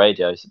have to use the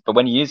radios. But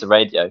when you use the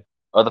radio,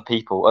 other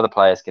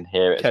players can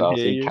hear it as well.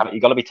 So you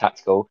got to be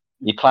tactical.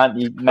 You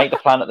make the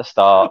plan at the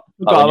start,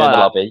 like when you're in the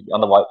lobby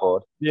on the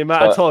whiteboard. The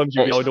amount of times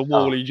you're behind a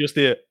wall, you just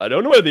hear, I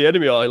don't know where the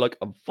enemy are. Like,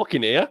 I'm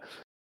fucking here.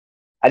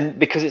 And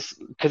because it's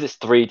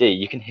 3D,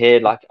 you can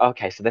hear like,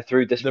 okay, so they're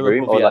through this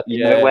room, or like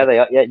you know where they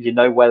are. Yeah, you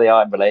know where they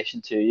are in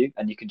relation to you,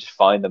 and you can just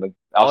find them.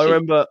 I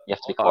remember you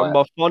have to be quiet.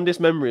 My fondest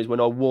memory is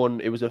when I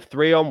won. It was a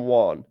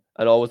 3-on-1,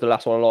 and I was the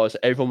last one alive, so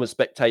everyone was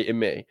spectating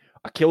me.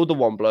 I killed the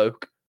one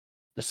bloke.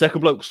 The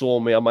second bloke saw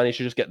me. I managed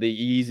to just get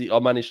I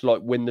managed to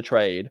like win the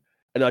trade,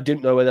 and I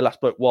didn't know where the last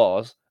bloke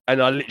was,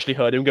 and I literally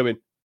heard him going,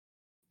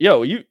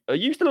 "Yo, are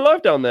you still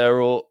alive down there,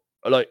 or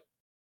like,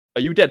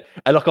 are you dead?"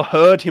 And like I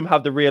heard him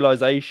have the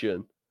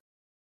realization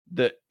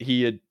that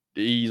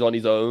he's on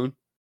his own,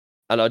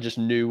 and I just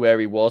knew where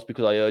he was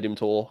because I heard him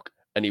talk,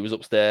 and he was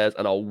upstairs,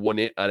 and I won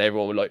it, and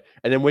everyone was like,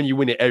 and then when you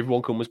win it,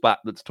 everyone comes back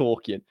that's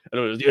talking, and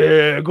I was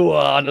go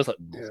on. I was like,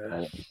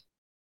 yeah.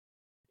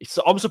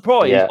 I'm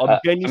surprised. Yeah, I'm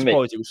genuinely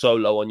surprised it was so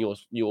low on your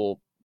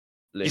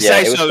list. You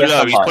say so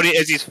low. He's put it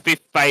as his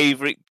 5th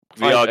favourite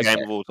VR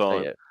game of all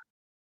time.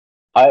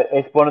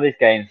 It's one of these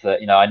games that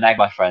I nag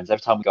my friends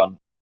every time we go on.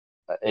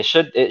 It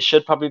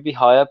should probably be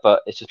higher,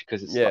 but it's just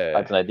because it's I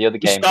don't know, the other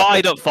game. He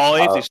started at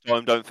 5 this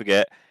time. Don't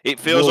forget.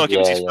 It feels like it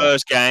was his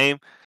first game,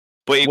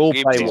 but it was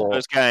his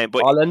first game.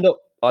 But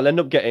I'll end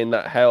up getting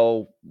that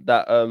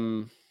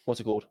what's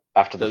it called?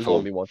 After the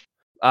zombie one.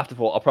 After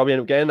 4, I'll probably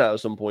end up getting that at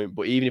some point.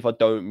 But even if I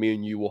don't, me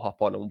and you will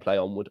hop on and we'll play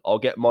Onward. I'll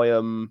get my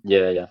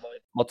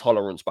my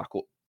tolerance back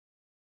up.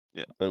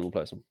 Yeah, and we'll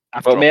play some.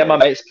 But me and my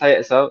mates play it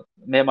as well.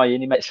 Me and my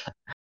uni mates,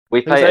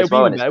 we play it as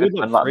well, and it's good.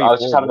 And, I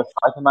was just having a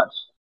sniper match.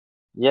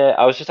 Yeah,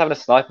 I was just having a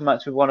sniper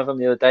match with one of them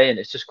the other day, and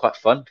it's just quite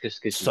fun because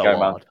you go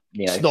around,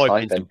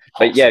 sniping.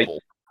 But yeah,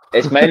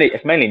 it's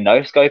mainly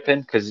no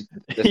scoping because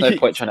there's no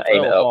point trying to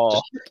aim it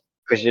up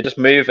because you're just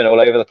moving all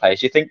over the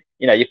place. You think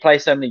you play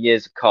so many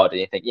years of COD,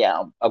 and you think,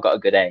 yeah, I've got a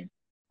good aim,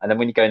 and then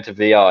when you go into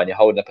VR and you're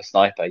holding up a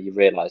sniper, you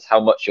realise how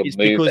much you're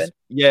moving. Because,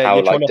 you're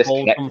trying to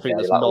hold something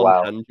that's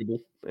non-tangible.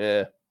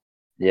 Wow.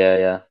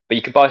 Yeah. But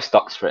you could buy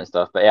stocks for it and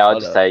stuff. But yeah, I'll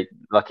just say,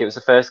 like, it was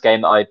the first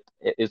game that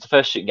it was the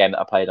first shooting game that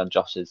I played on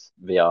Josh's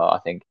VR, I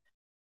think.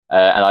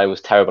 And I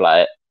was terrible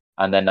at it.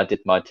 And then I did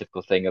my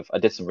typical thing of, I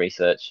did some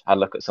research, had a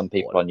look at some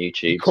people on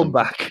YouTube. Come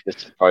back.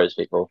 Just pros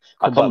people.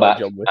 I come back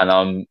and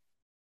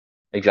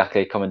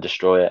come and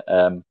destroy it.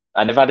 And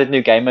they've added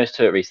new game modes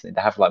to it recently.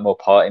 They have like more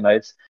party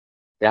modes.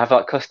 They have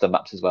like custom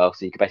maps as well,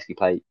 so you can basically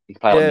play. You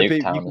can play like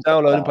Nuketown. You can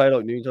download and play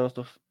like Nuketown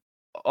stuff.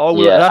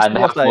 Oh yeah, and they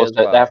have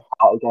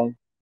party game.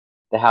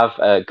 They have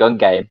a gun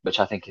game, which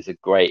I think is a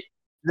great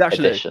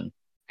addition.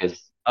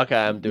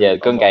 I'm doing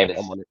it. Gun game is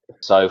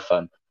so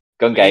fun.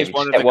 Gun game is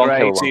one of the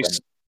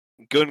greatest.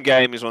 Gun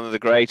game is one of the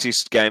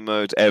greatest game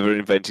modes ever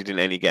invented in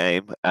any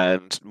game,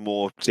 and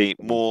more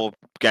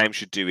games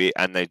should do it,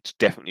 and they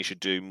definitely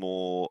should do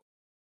more.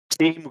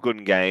 Team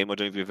Gun Game, I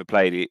don't know if you've ever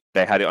played it.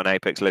 They had it on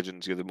Apex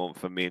Legends the other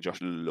month, and me and Josh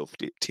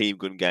loved it. Team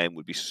Gun Game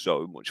would be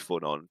so much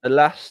fun on. The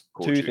last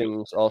two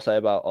things I'll say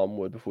about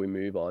Onward before we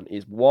move on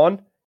is,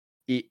 one,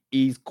 it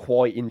is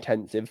quite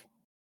intensive.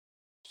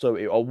 So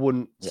I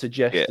wouldn't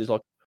suggest it's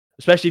like,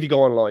 especially if you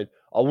go online,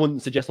 I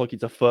wouldn't suggest like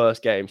it's a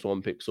first game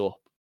someone picks up.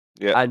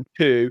 Yeah. And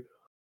two,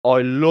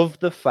 I love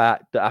the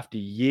fact that after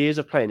years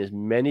of playing as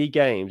many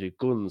games with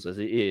guns as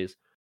it is,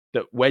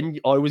 that when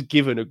I was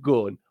given a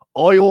gun,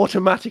 I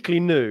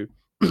automatically knew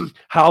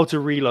how to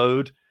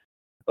reload.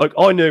 Like,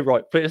 I knew,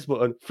 right, click this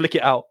button, flick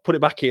it out, put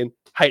it back in,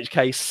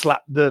 HK,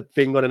 slap the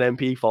thing on an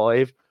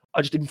MP5.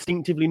 I just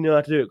instinctively knew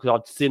how to do it because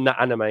I'd seen that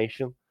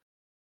animation.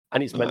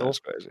 And it's mental. That's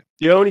crazy.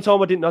 The only time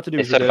I didn't know how to do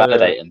it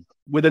was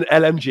with an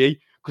LMG,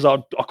 because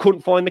I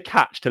couldn't find the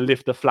catch to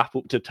lift the flap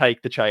up to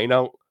take the chain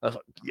out. I was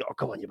like, yo,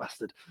 come on, you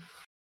bastard.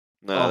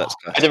 No, that's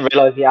good. I didn't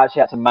realise you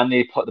actually had to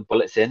manually put the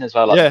bullets in as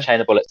well, like the chain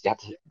of bullets. You had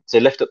to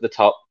lift up the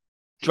top,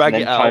 drag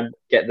it out, try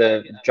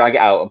and drag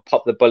it out and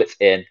pop the bullets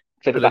in,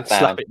 flip it back down,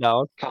 slap it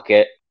down, cock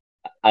it,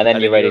 and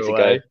then you're ready to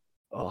go.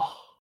 Oh,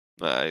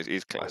 no,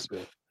 he's class.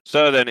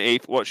 So then,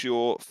 Eve, what's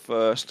your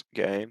first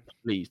game?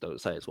 Please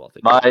don't say it's what I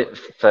think. My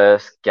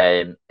first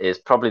game is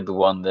probably the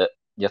one that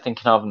you're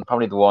thinking of, and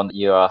probably the one that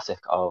you are sick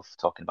of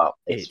talking about.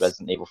 It's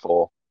Resident Evil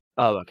 4.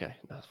 Oh, okay.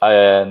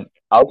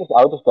 I'll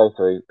just go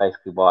through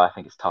basically why I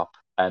think it's top,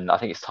 and I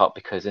think it's top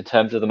because in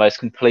terms of the most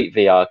complete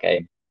VR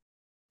game,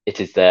 it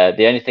is there.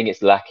 The only thing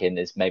it's lacking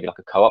is maybe like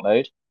a co-op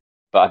mode,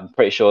 but I'm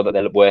pretty sure that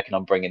they're working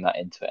on bringing that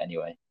into it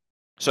anyway.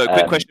 So,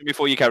 quick question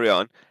before you carry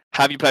on: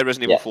 have you played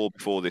Resident Evil 4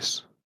 before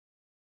this?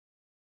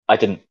 I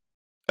didn't.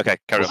 Okay,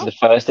 carry on. This is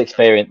the first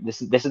experience.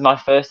 This is my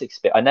first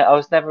experience. I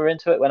was never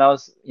into it when I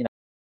was,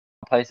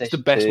 PlayStation. It's the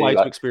best way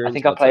to experience. I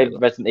think I played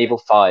Resident Evil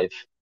 5.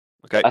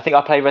 Okay. I think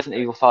I played Resident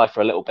Evil 5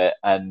 for a little bit,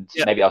 and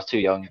maybe I was too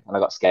young and I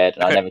got scared,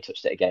 and I never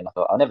touched it again. I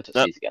thought I'll never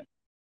touch these again.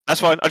 That's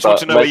fine. I just want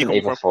to know where you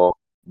come from. 4,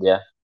 yeah.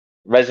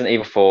 Resident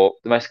Evil 4,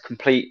 the most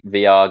complete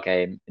VR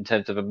game in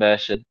terms of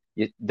immersion.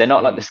 They're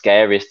not like the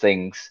scariest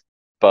things,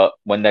 but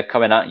when they're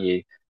coming at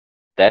you,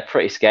 they're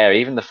pretty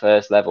scary. Even the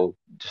first level,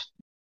 just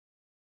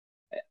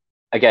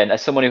again,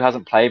 as someone who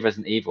hasn't played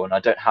Resident Evil and I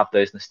don't have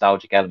those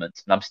nostalgic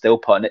elements, and I'm still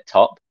putting it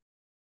top,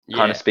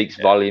 kind of speaks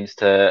volumes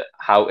to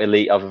how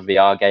elite of a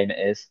VR game it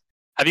is.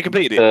 Have you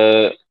completed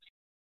it?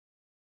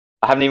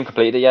 I haven't even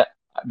completed it yet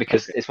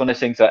because it's one of those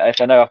things that if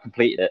I know I've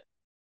completed it,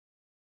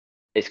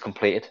 it's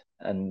completed,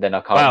 and then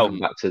I can't come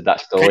back to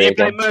that story again.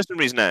 Can you play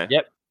Mercenaries now?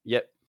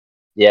 Yep.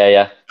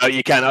 Yeah. Oh,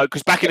 you can.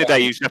 Because back in the day,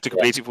 you used to have to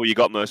complete it before you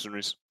got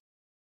Mercenaries.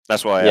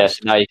 That's why.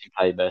 Yes, now you can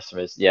play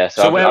Mercenaries. Yeah.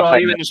 So where are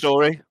you in the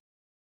story?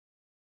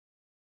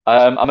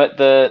 I'm at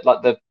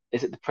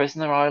is it the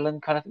prisoner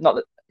island kind of? Not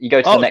that you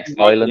go to the next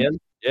island.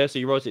 Yeah, so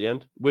you're right at the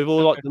end with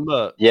all like the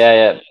mercs.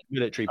 Yeah.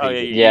 Military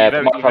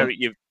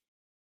people.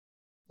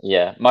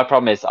 My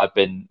problem is I've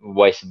been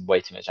wasting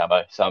way too much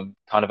ammo, so I'm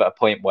kind of at a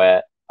point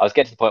where I was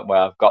getting to the point where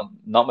I've got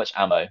not much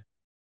ammo,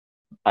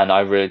 and I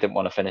really didn't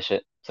want to finish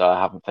it, so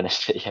I haven't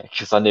finished it yet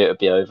because I knew it would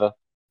be over.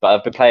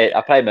 But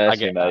I play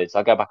mercenary mode, so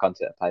I go back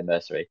onto it and play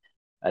mercenary,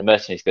 and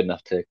mercenary is good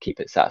enough to keep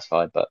it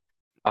satisfied. But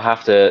I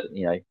have to,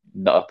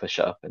 nut up or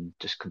shut up and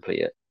just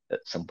complete it at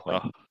some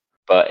point.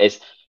 But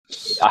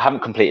I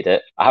haven't completed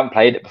it. I haven't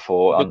played it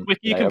before on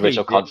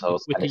original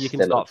consoles. The quicker you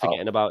can start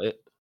forgetting about it.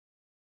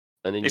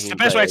 And then it's the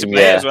best way to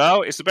play it as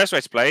well. It's the best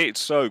way to play it. It's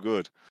so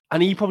good.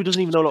 And he probably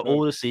doesn't even know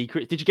all the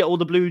secrets. Did you get all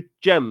the blue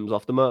gems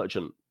off the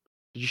merchant?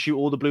 Did you shoot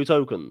all the blue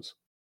tokens?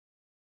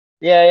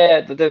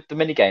 Yeah. The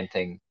mini game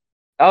thing.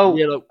 Oh,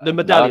 yeah, the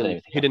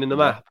medallion hidden in the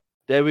map.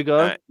 There we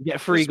go. You get a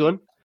free gun.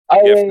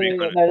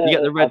 You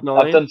get the red 9.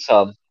 I've done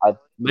some.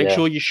 Make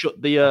sure you shoot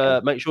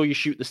the Make sure you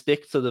shoot the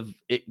stick so the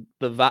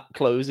vat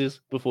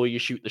closes before you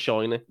shoot the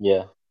shiny.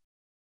 Yeah.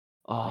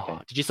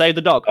 Did you save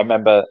the dog? I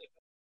remember.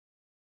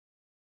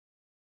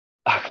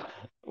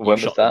 When you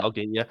was that? The dog,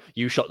 didn't you?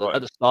 You shot them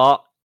at the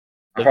start.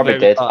 I probably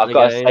did. I've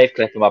got a save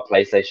clip on my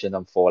PlayStation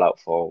on Fallout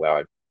 4 where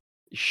I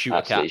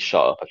absolutely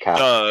shot up a cat.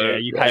 So,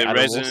 the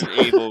Resident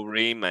Evil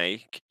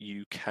remake,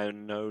 you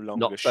can no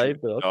longer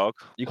shoot the dog.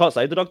 You can't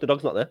save the dog. The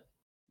dog's not there.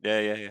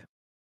 Yeah.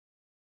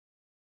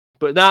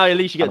 But now at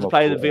least you get to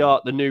play the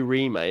VR, the new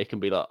remake, and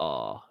be like,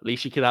 at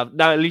least you can have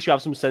now. At least you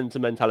have some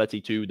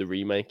sentimentality to the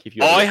remake.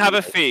 I have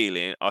a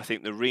feeling. I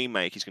think the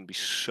remake is going to be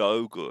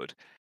so good,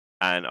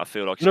 and I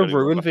feel like it's going to be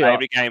one of my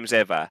favorite games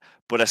ever.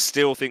 But I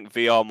still think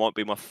VR might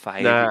be my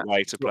favorite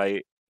way to play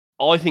it.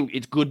 I think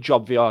it's good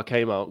job VR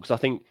came out because I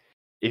think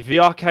if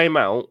VR came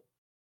out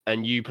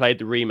and you played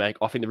the remake,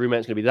 I think the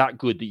remake's going to be that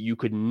good that you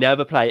could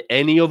never play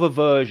any other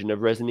version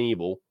of Resident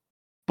Evil,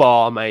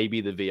 bar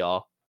maybe the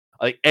VR.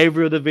 I think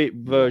every other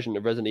version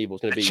of Resident Evil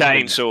is going to be...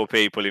 Chainsaw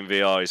people in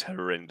VR is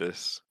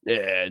horrendous.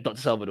 Yeah,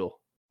 Dr. Salvador.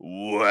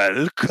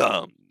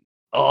 Welcome.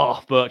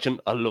 Oh, Merchant.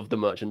 I love the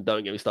Merchant.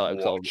 Don't get me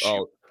started. I'll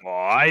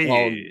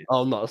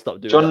not stop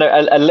doing that. Do you want to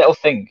know a little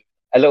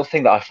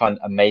thing that I find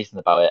amazing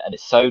about it? And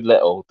it's so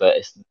little that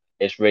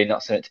it's really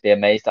not something to be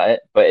amazed at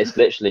it, but it's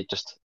literally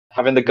just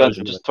having the guns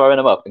and just throwing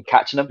them up and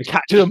catching them.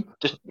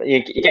 Just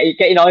you get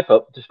your knife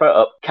up, just throw it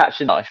up, catch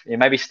your knife, you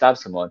maybe stab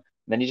someone.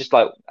 And then you just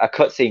a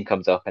cutscene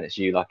comes up and it's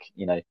you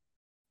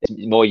it's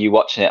more you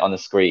watching it on the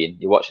screen.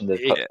 You're watching the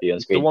cutscene on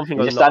the screen.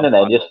 You're just standing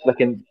there and just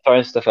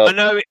throwing stuff up.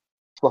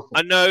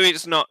 I know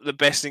it's not the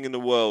best thing in the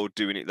world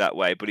doing it that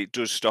way, but it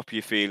does stop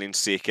you feeling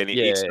sick, and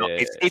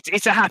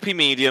it's a happy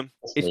medium.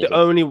 It's the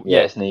only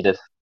it's needed.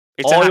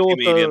 It's a happy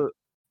medium.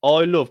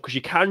 I love because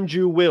you can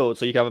dual wield,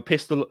 so you can have a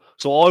pistol.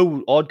 So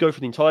I'd go for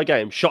the entire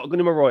game, shotgun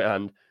in my right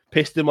hand,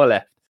 pistol in my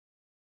left.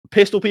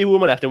 Pistol people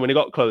in my left, and when it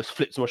got close,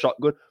 flips my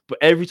shotgun. But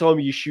every time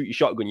you shoot your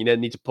shotgun, you then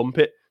need to pump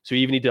it. So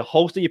you either need to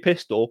holster your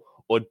pistol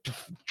or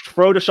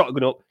throw the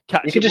shotgun up,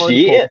 catch it. You can just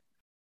eat it.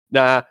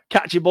 Nah,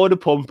 catch it by the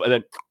pump and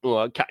then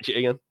catch it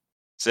again.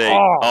 See,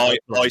 I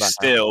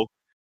still,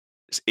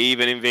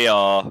 even in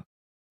VR,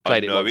 I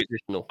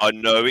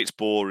know it's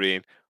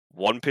boring.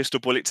 One pistol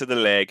bullet to the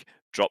leg,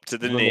 drop to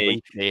the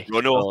knee,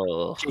 run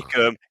up, kick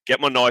them, get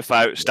my knife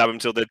out, stab them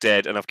till they're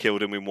dead, and I've killed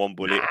them in one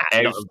bullet.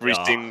 Every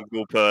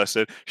single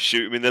person,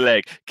 shoot them in the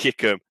leg, kick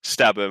them,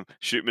 stab them,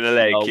 shoot them in the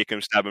leg, kick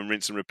them, stab them,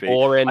 rinse and repeat.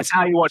 I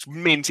tell you what's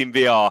mint in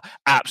VR,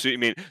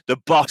 absolutely mint. The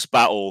boss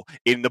battle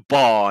in the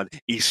barn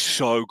is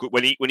so good.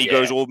 When he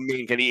goes all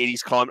mink and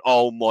he's climbing,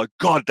 oh my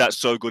god, that's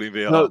so good in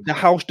VR. No, the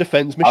house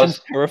defense mission is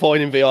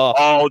terrifying in VR.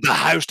 Oh, the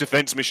house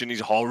defense mission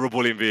is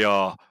horrible in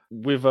VR.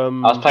 With I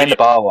was playing the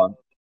bar one.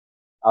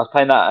 I was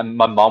playing that,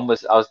 and I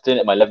was doing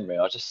it in my living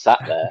room. I was just sat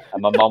there,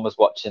 and my mom was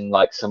watching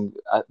some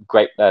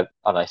great, I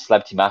don't know,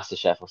 Celebrity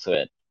MasterChef or something.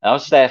 And I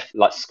was just there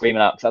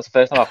screaming out because that's the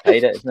first time I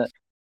played it, isn't it?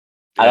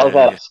 And I was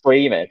there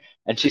screaming,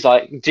 and she's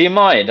like, "Do you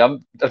mind?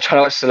 I'm trying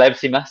to watch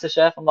Celebrity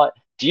MasterChef." I'm like,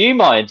 "Do you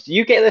mind? Do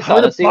you get this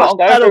on and see what I'm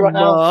going through right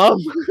now?"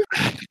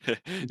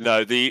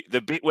 No, the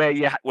bit where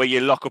you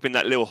lock up in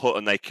that little hut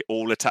and they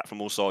all attack from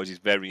all sides is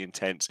very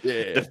intense.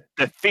 Yeah.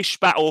 The fish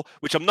battle,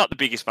 which I'm not the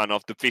biggest fan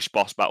of, the fish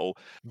boss battle.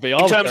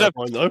 VR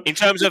in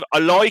terms of, I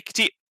liked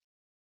it.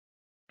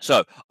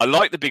 So I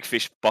liked the big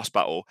fish boss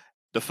battle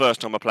the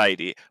first time I played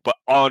it, but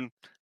on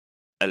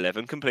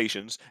 11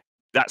 completions.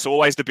 That's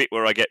always the bit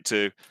where I get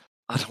to,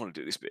 I don't want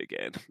to do this bit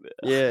again.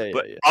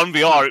 But on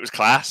VR, it was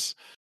class.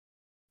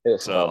 It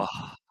was so,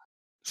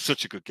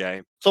 such a good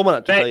game. Someone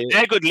had to say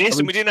they're good list,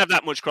 and we didn't have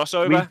that much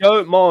crossover. We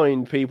don't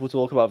mind people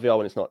talk about VR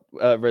when it's not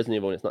Resident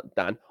Evil when it's not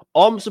Dan.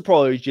 I'm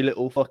surprised your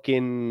little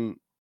fucking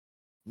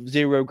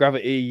zero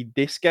gravity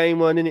disc game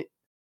weren't in it.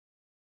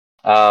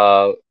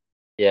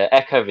 Yeah,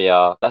 Echo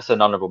VR. That's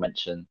an honourable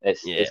mention.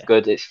 It's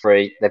good. It's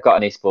free. They've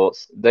got an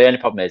esports. The only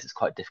problem is it's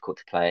quite difficult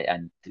to play,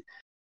 and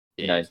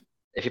you know,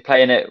 if you're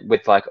playing it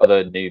with like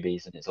other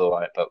newbies, and it's all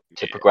right, but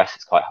to progress,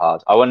 it's quite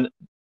hard.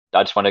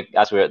 I just want to,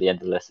 as we're at the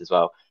end of the list as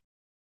well.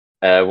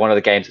 One of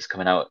the games that's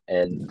coming out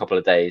in a couple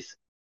of days,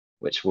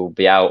 which will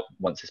be out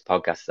once this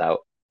podcast is out,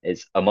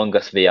 is Among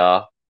Us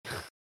VR.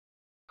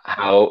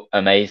 How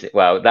amazing!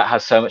 Well, that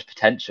has so much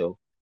potential,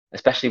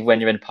 especially when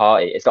you're in a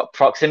party. It's got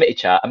proximity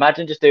chat.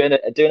 Imagine just doing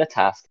a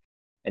task,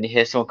 and you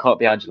hear someone come up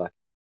behind you like,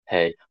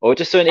 "Hey," or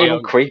just something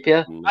even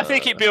creepier. I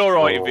think it'd be all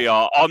right in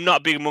VR. I'm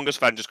not a big Among Us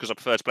fan just because I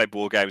prefer to play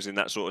board games in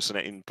that sort of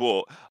setting.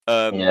 But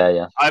I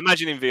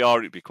imagine in VR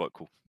it'd be quite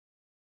cool.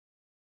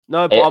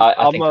 No, but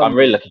I'm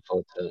really looking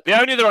forward to it. The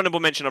only other honourable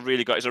mention I've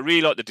really got is I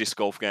really like the disc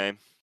golf game.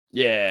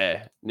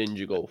 Yeah,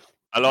 Ninja Golf.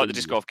 I like the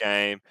disc golf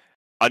game.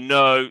 I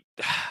know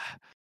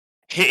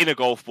hitting a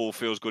golf ball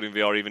feels good in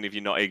VR, even if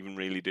you're not even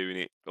really doing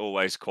it.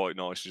 Always quite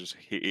nice to just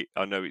hit it.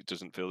 I know it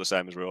doesn't feel the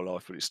same as real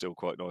life, but it's still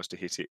quite nice to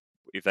hit it.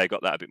 If they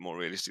got that a bit more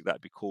realistic,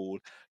 that'd be cool.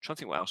 I'm trying to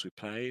think what else we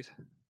played.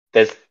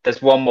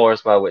 There's one more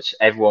as well, which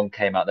everyone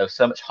came out. There was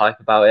so much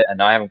hype about it,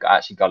 and I haven't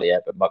actually got it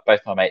yet. But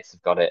both my mates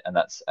have got it, and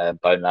that's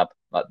Bone Lab,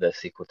 like the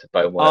sequel to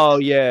Bone Works. Oh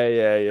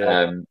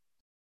yeah.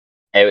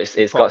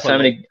 It's got so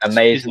many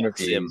amazing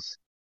reviews.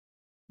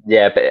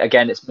 Yeah, but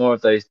again, it's more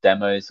of those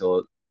demos,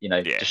 or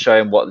just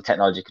showing what the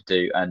technology could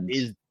do, and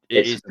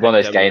it's one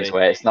of those games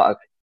where it's not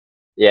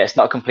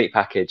a complete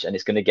package, and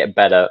it's going to get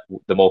better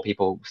the more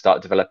people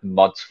start developing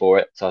mods for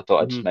it. So I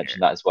thought I'd just mention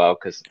that as well,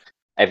 because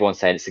everyone's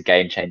saying it's a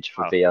game changer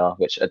for VR,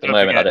 which at the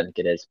moment I don't think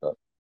it is. But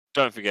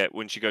don't forget,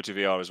 once you go to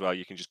VR as well,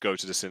 you can just go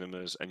to the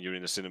cinemas and you're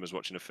in the cinemas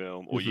watching a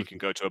film, or you can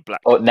go to a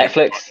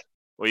Netflix,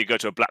 or you go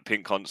to a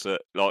Blackpink concert,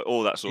 like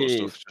all that sort of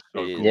stuff. Just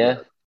so cool. Yeah.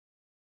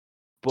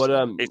 But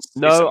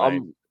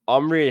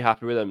I'm really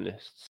happy with them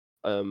lists.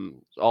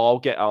 I'll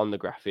get on the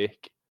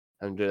graphic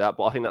and do that,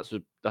 but I think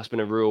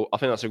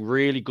that's a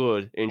really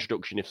good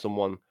introduction if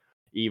someone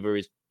either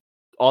is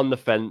on the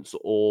fence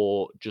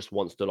or just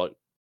wants to like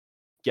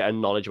get a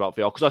knowledge about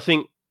VR, because I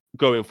think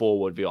going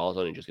forward VR is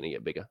only just going to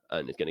get bigger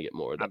and it's going to get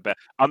more of that.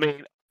 I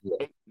mean,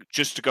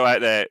 just to go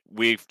out there,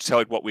 we've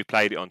told what we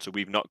played it on, so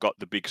we've not got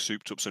the big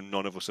souped up, so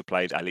none of us have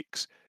played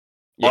Alex.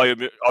 Yeah.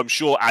 I'm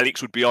sure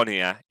Alex would be on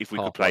here if we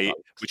could play it,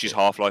 which is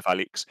Half-Life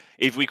Alex.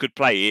 If we could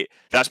play it,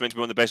 that's meant to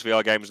be one of the best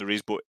VR games there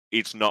is, but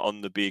it's not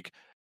on the big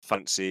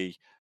fancy,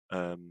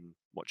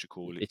 what you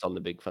call it? It's on the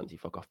big fancy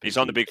fuck off PCs. It's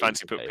on the big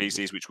fancy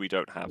PCs, which we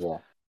don't have. Yeah.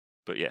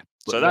 But yeah,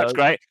 so that's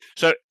great.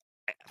 So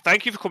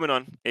thank you for coming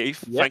on,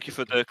 Eve. Yeah. Thank you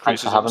for the criticism.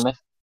 Thanks for having me.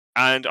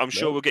 And I'm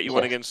sure we'll get you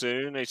on again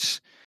soon.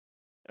 It's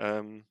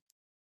the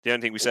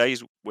only thing we say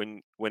is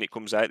when it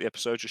comes out, the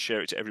episode, just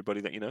share it to everybody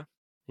that you know.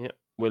 Yeah,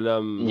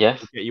 we'll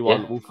get you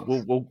on.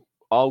 We'll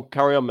I'll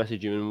carry on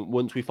messaging you, and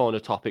once we find a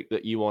topic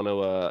that you want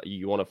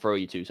to throw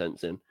your 2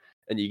 cents in,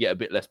 and you get a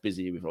bit less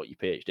busy with like your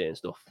PhD and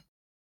stuff,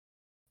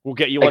 we'll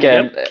get you on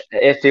again.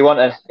 If you want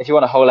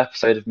a whole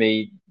episode of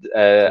me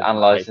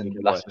analysing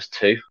Last of Us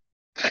 2,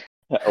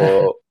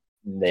 or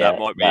that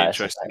might be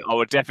interesting. I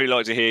would definitely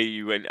like to hear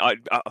you. And I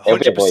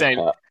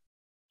 100%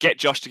 get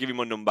Josh to give me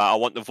my number. I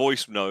want the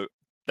voice note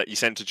that you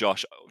sent to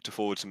Josh to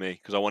forward to me,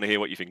 because I want to hear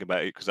what you think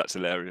about it, because that's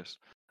hilarious.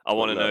 I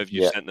want to know if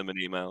you sent them an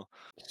email.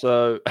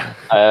 So,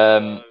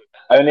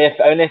 only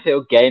if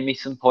it'll gain me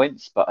some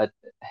points, but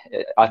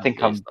I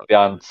think I'm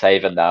beyond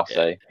saving now.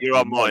 So you're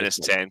on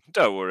 -10.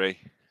 Don't worry.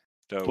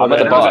 I'm at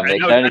the bottom.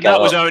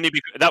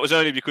 That was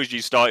only because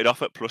you started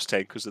off at +10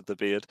 because of the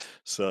beard.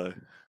 So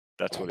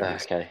that's what it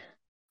is. Okay.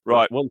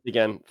 Right. Once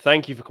again,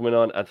 thank you for coming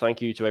on, and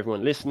thank you to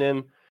everyone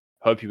listening.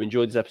 Hope you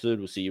enjoyed this episode.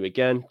 We'll see you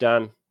again.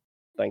 Dan,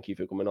 thank you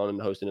for coming on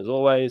and hosting as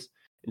always.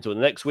 Until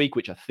the next week,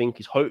 which I think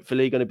is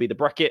hopefully going to be the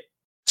bracket.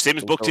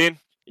 Sim's booked in.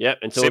 Yep.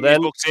 Until Sim's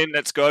then, booked in.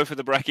 Let's go for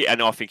the bracket,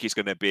 and I think it's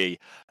going to be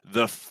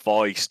the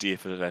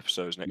feistiest of the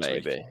episodes next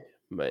week.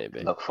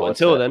 Maybe.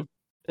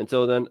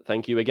 Until then,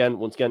 thank you again.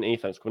 Once again, E,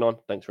 thanks for coming on.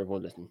 Thanks for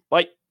everyone listening.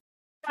 Bye.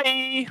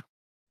 Bye.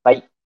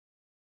 Bye.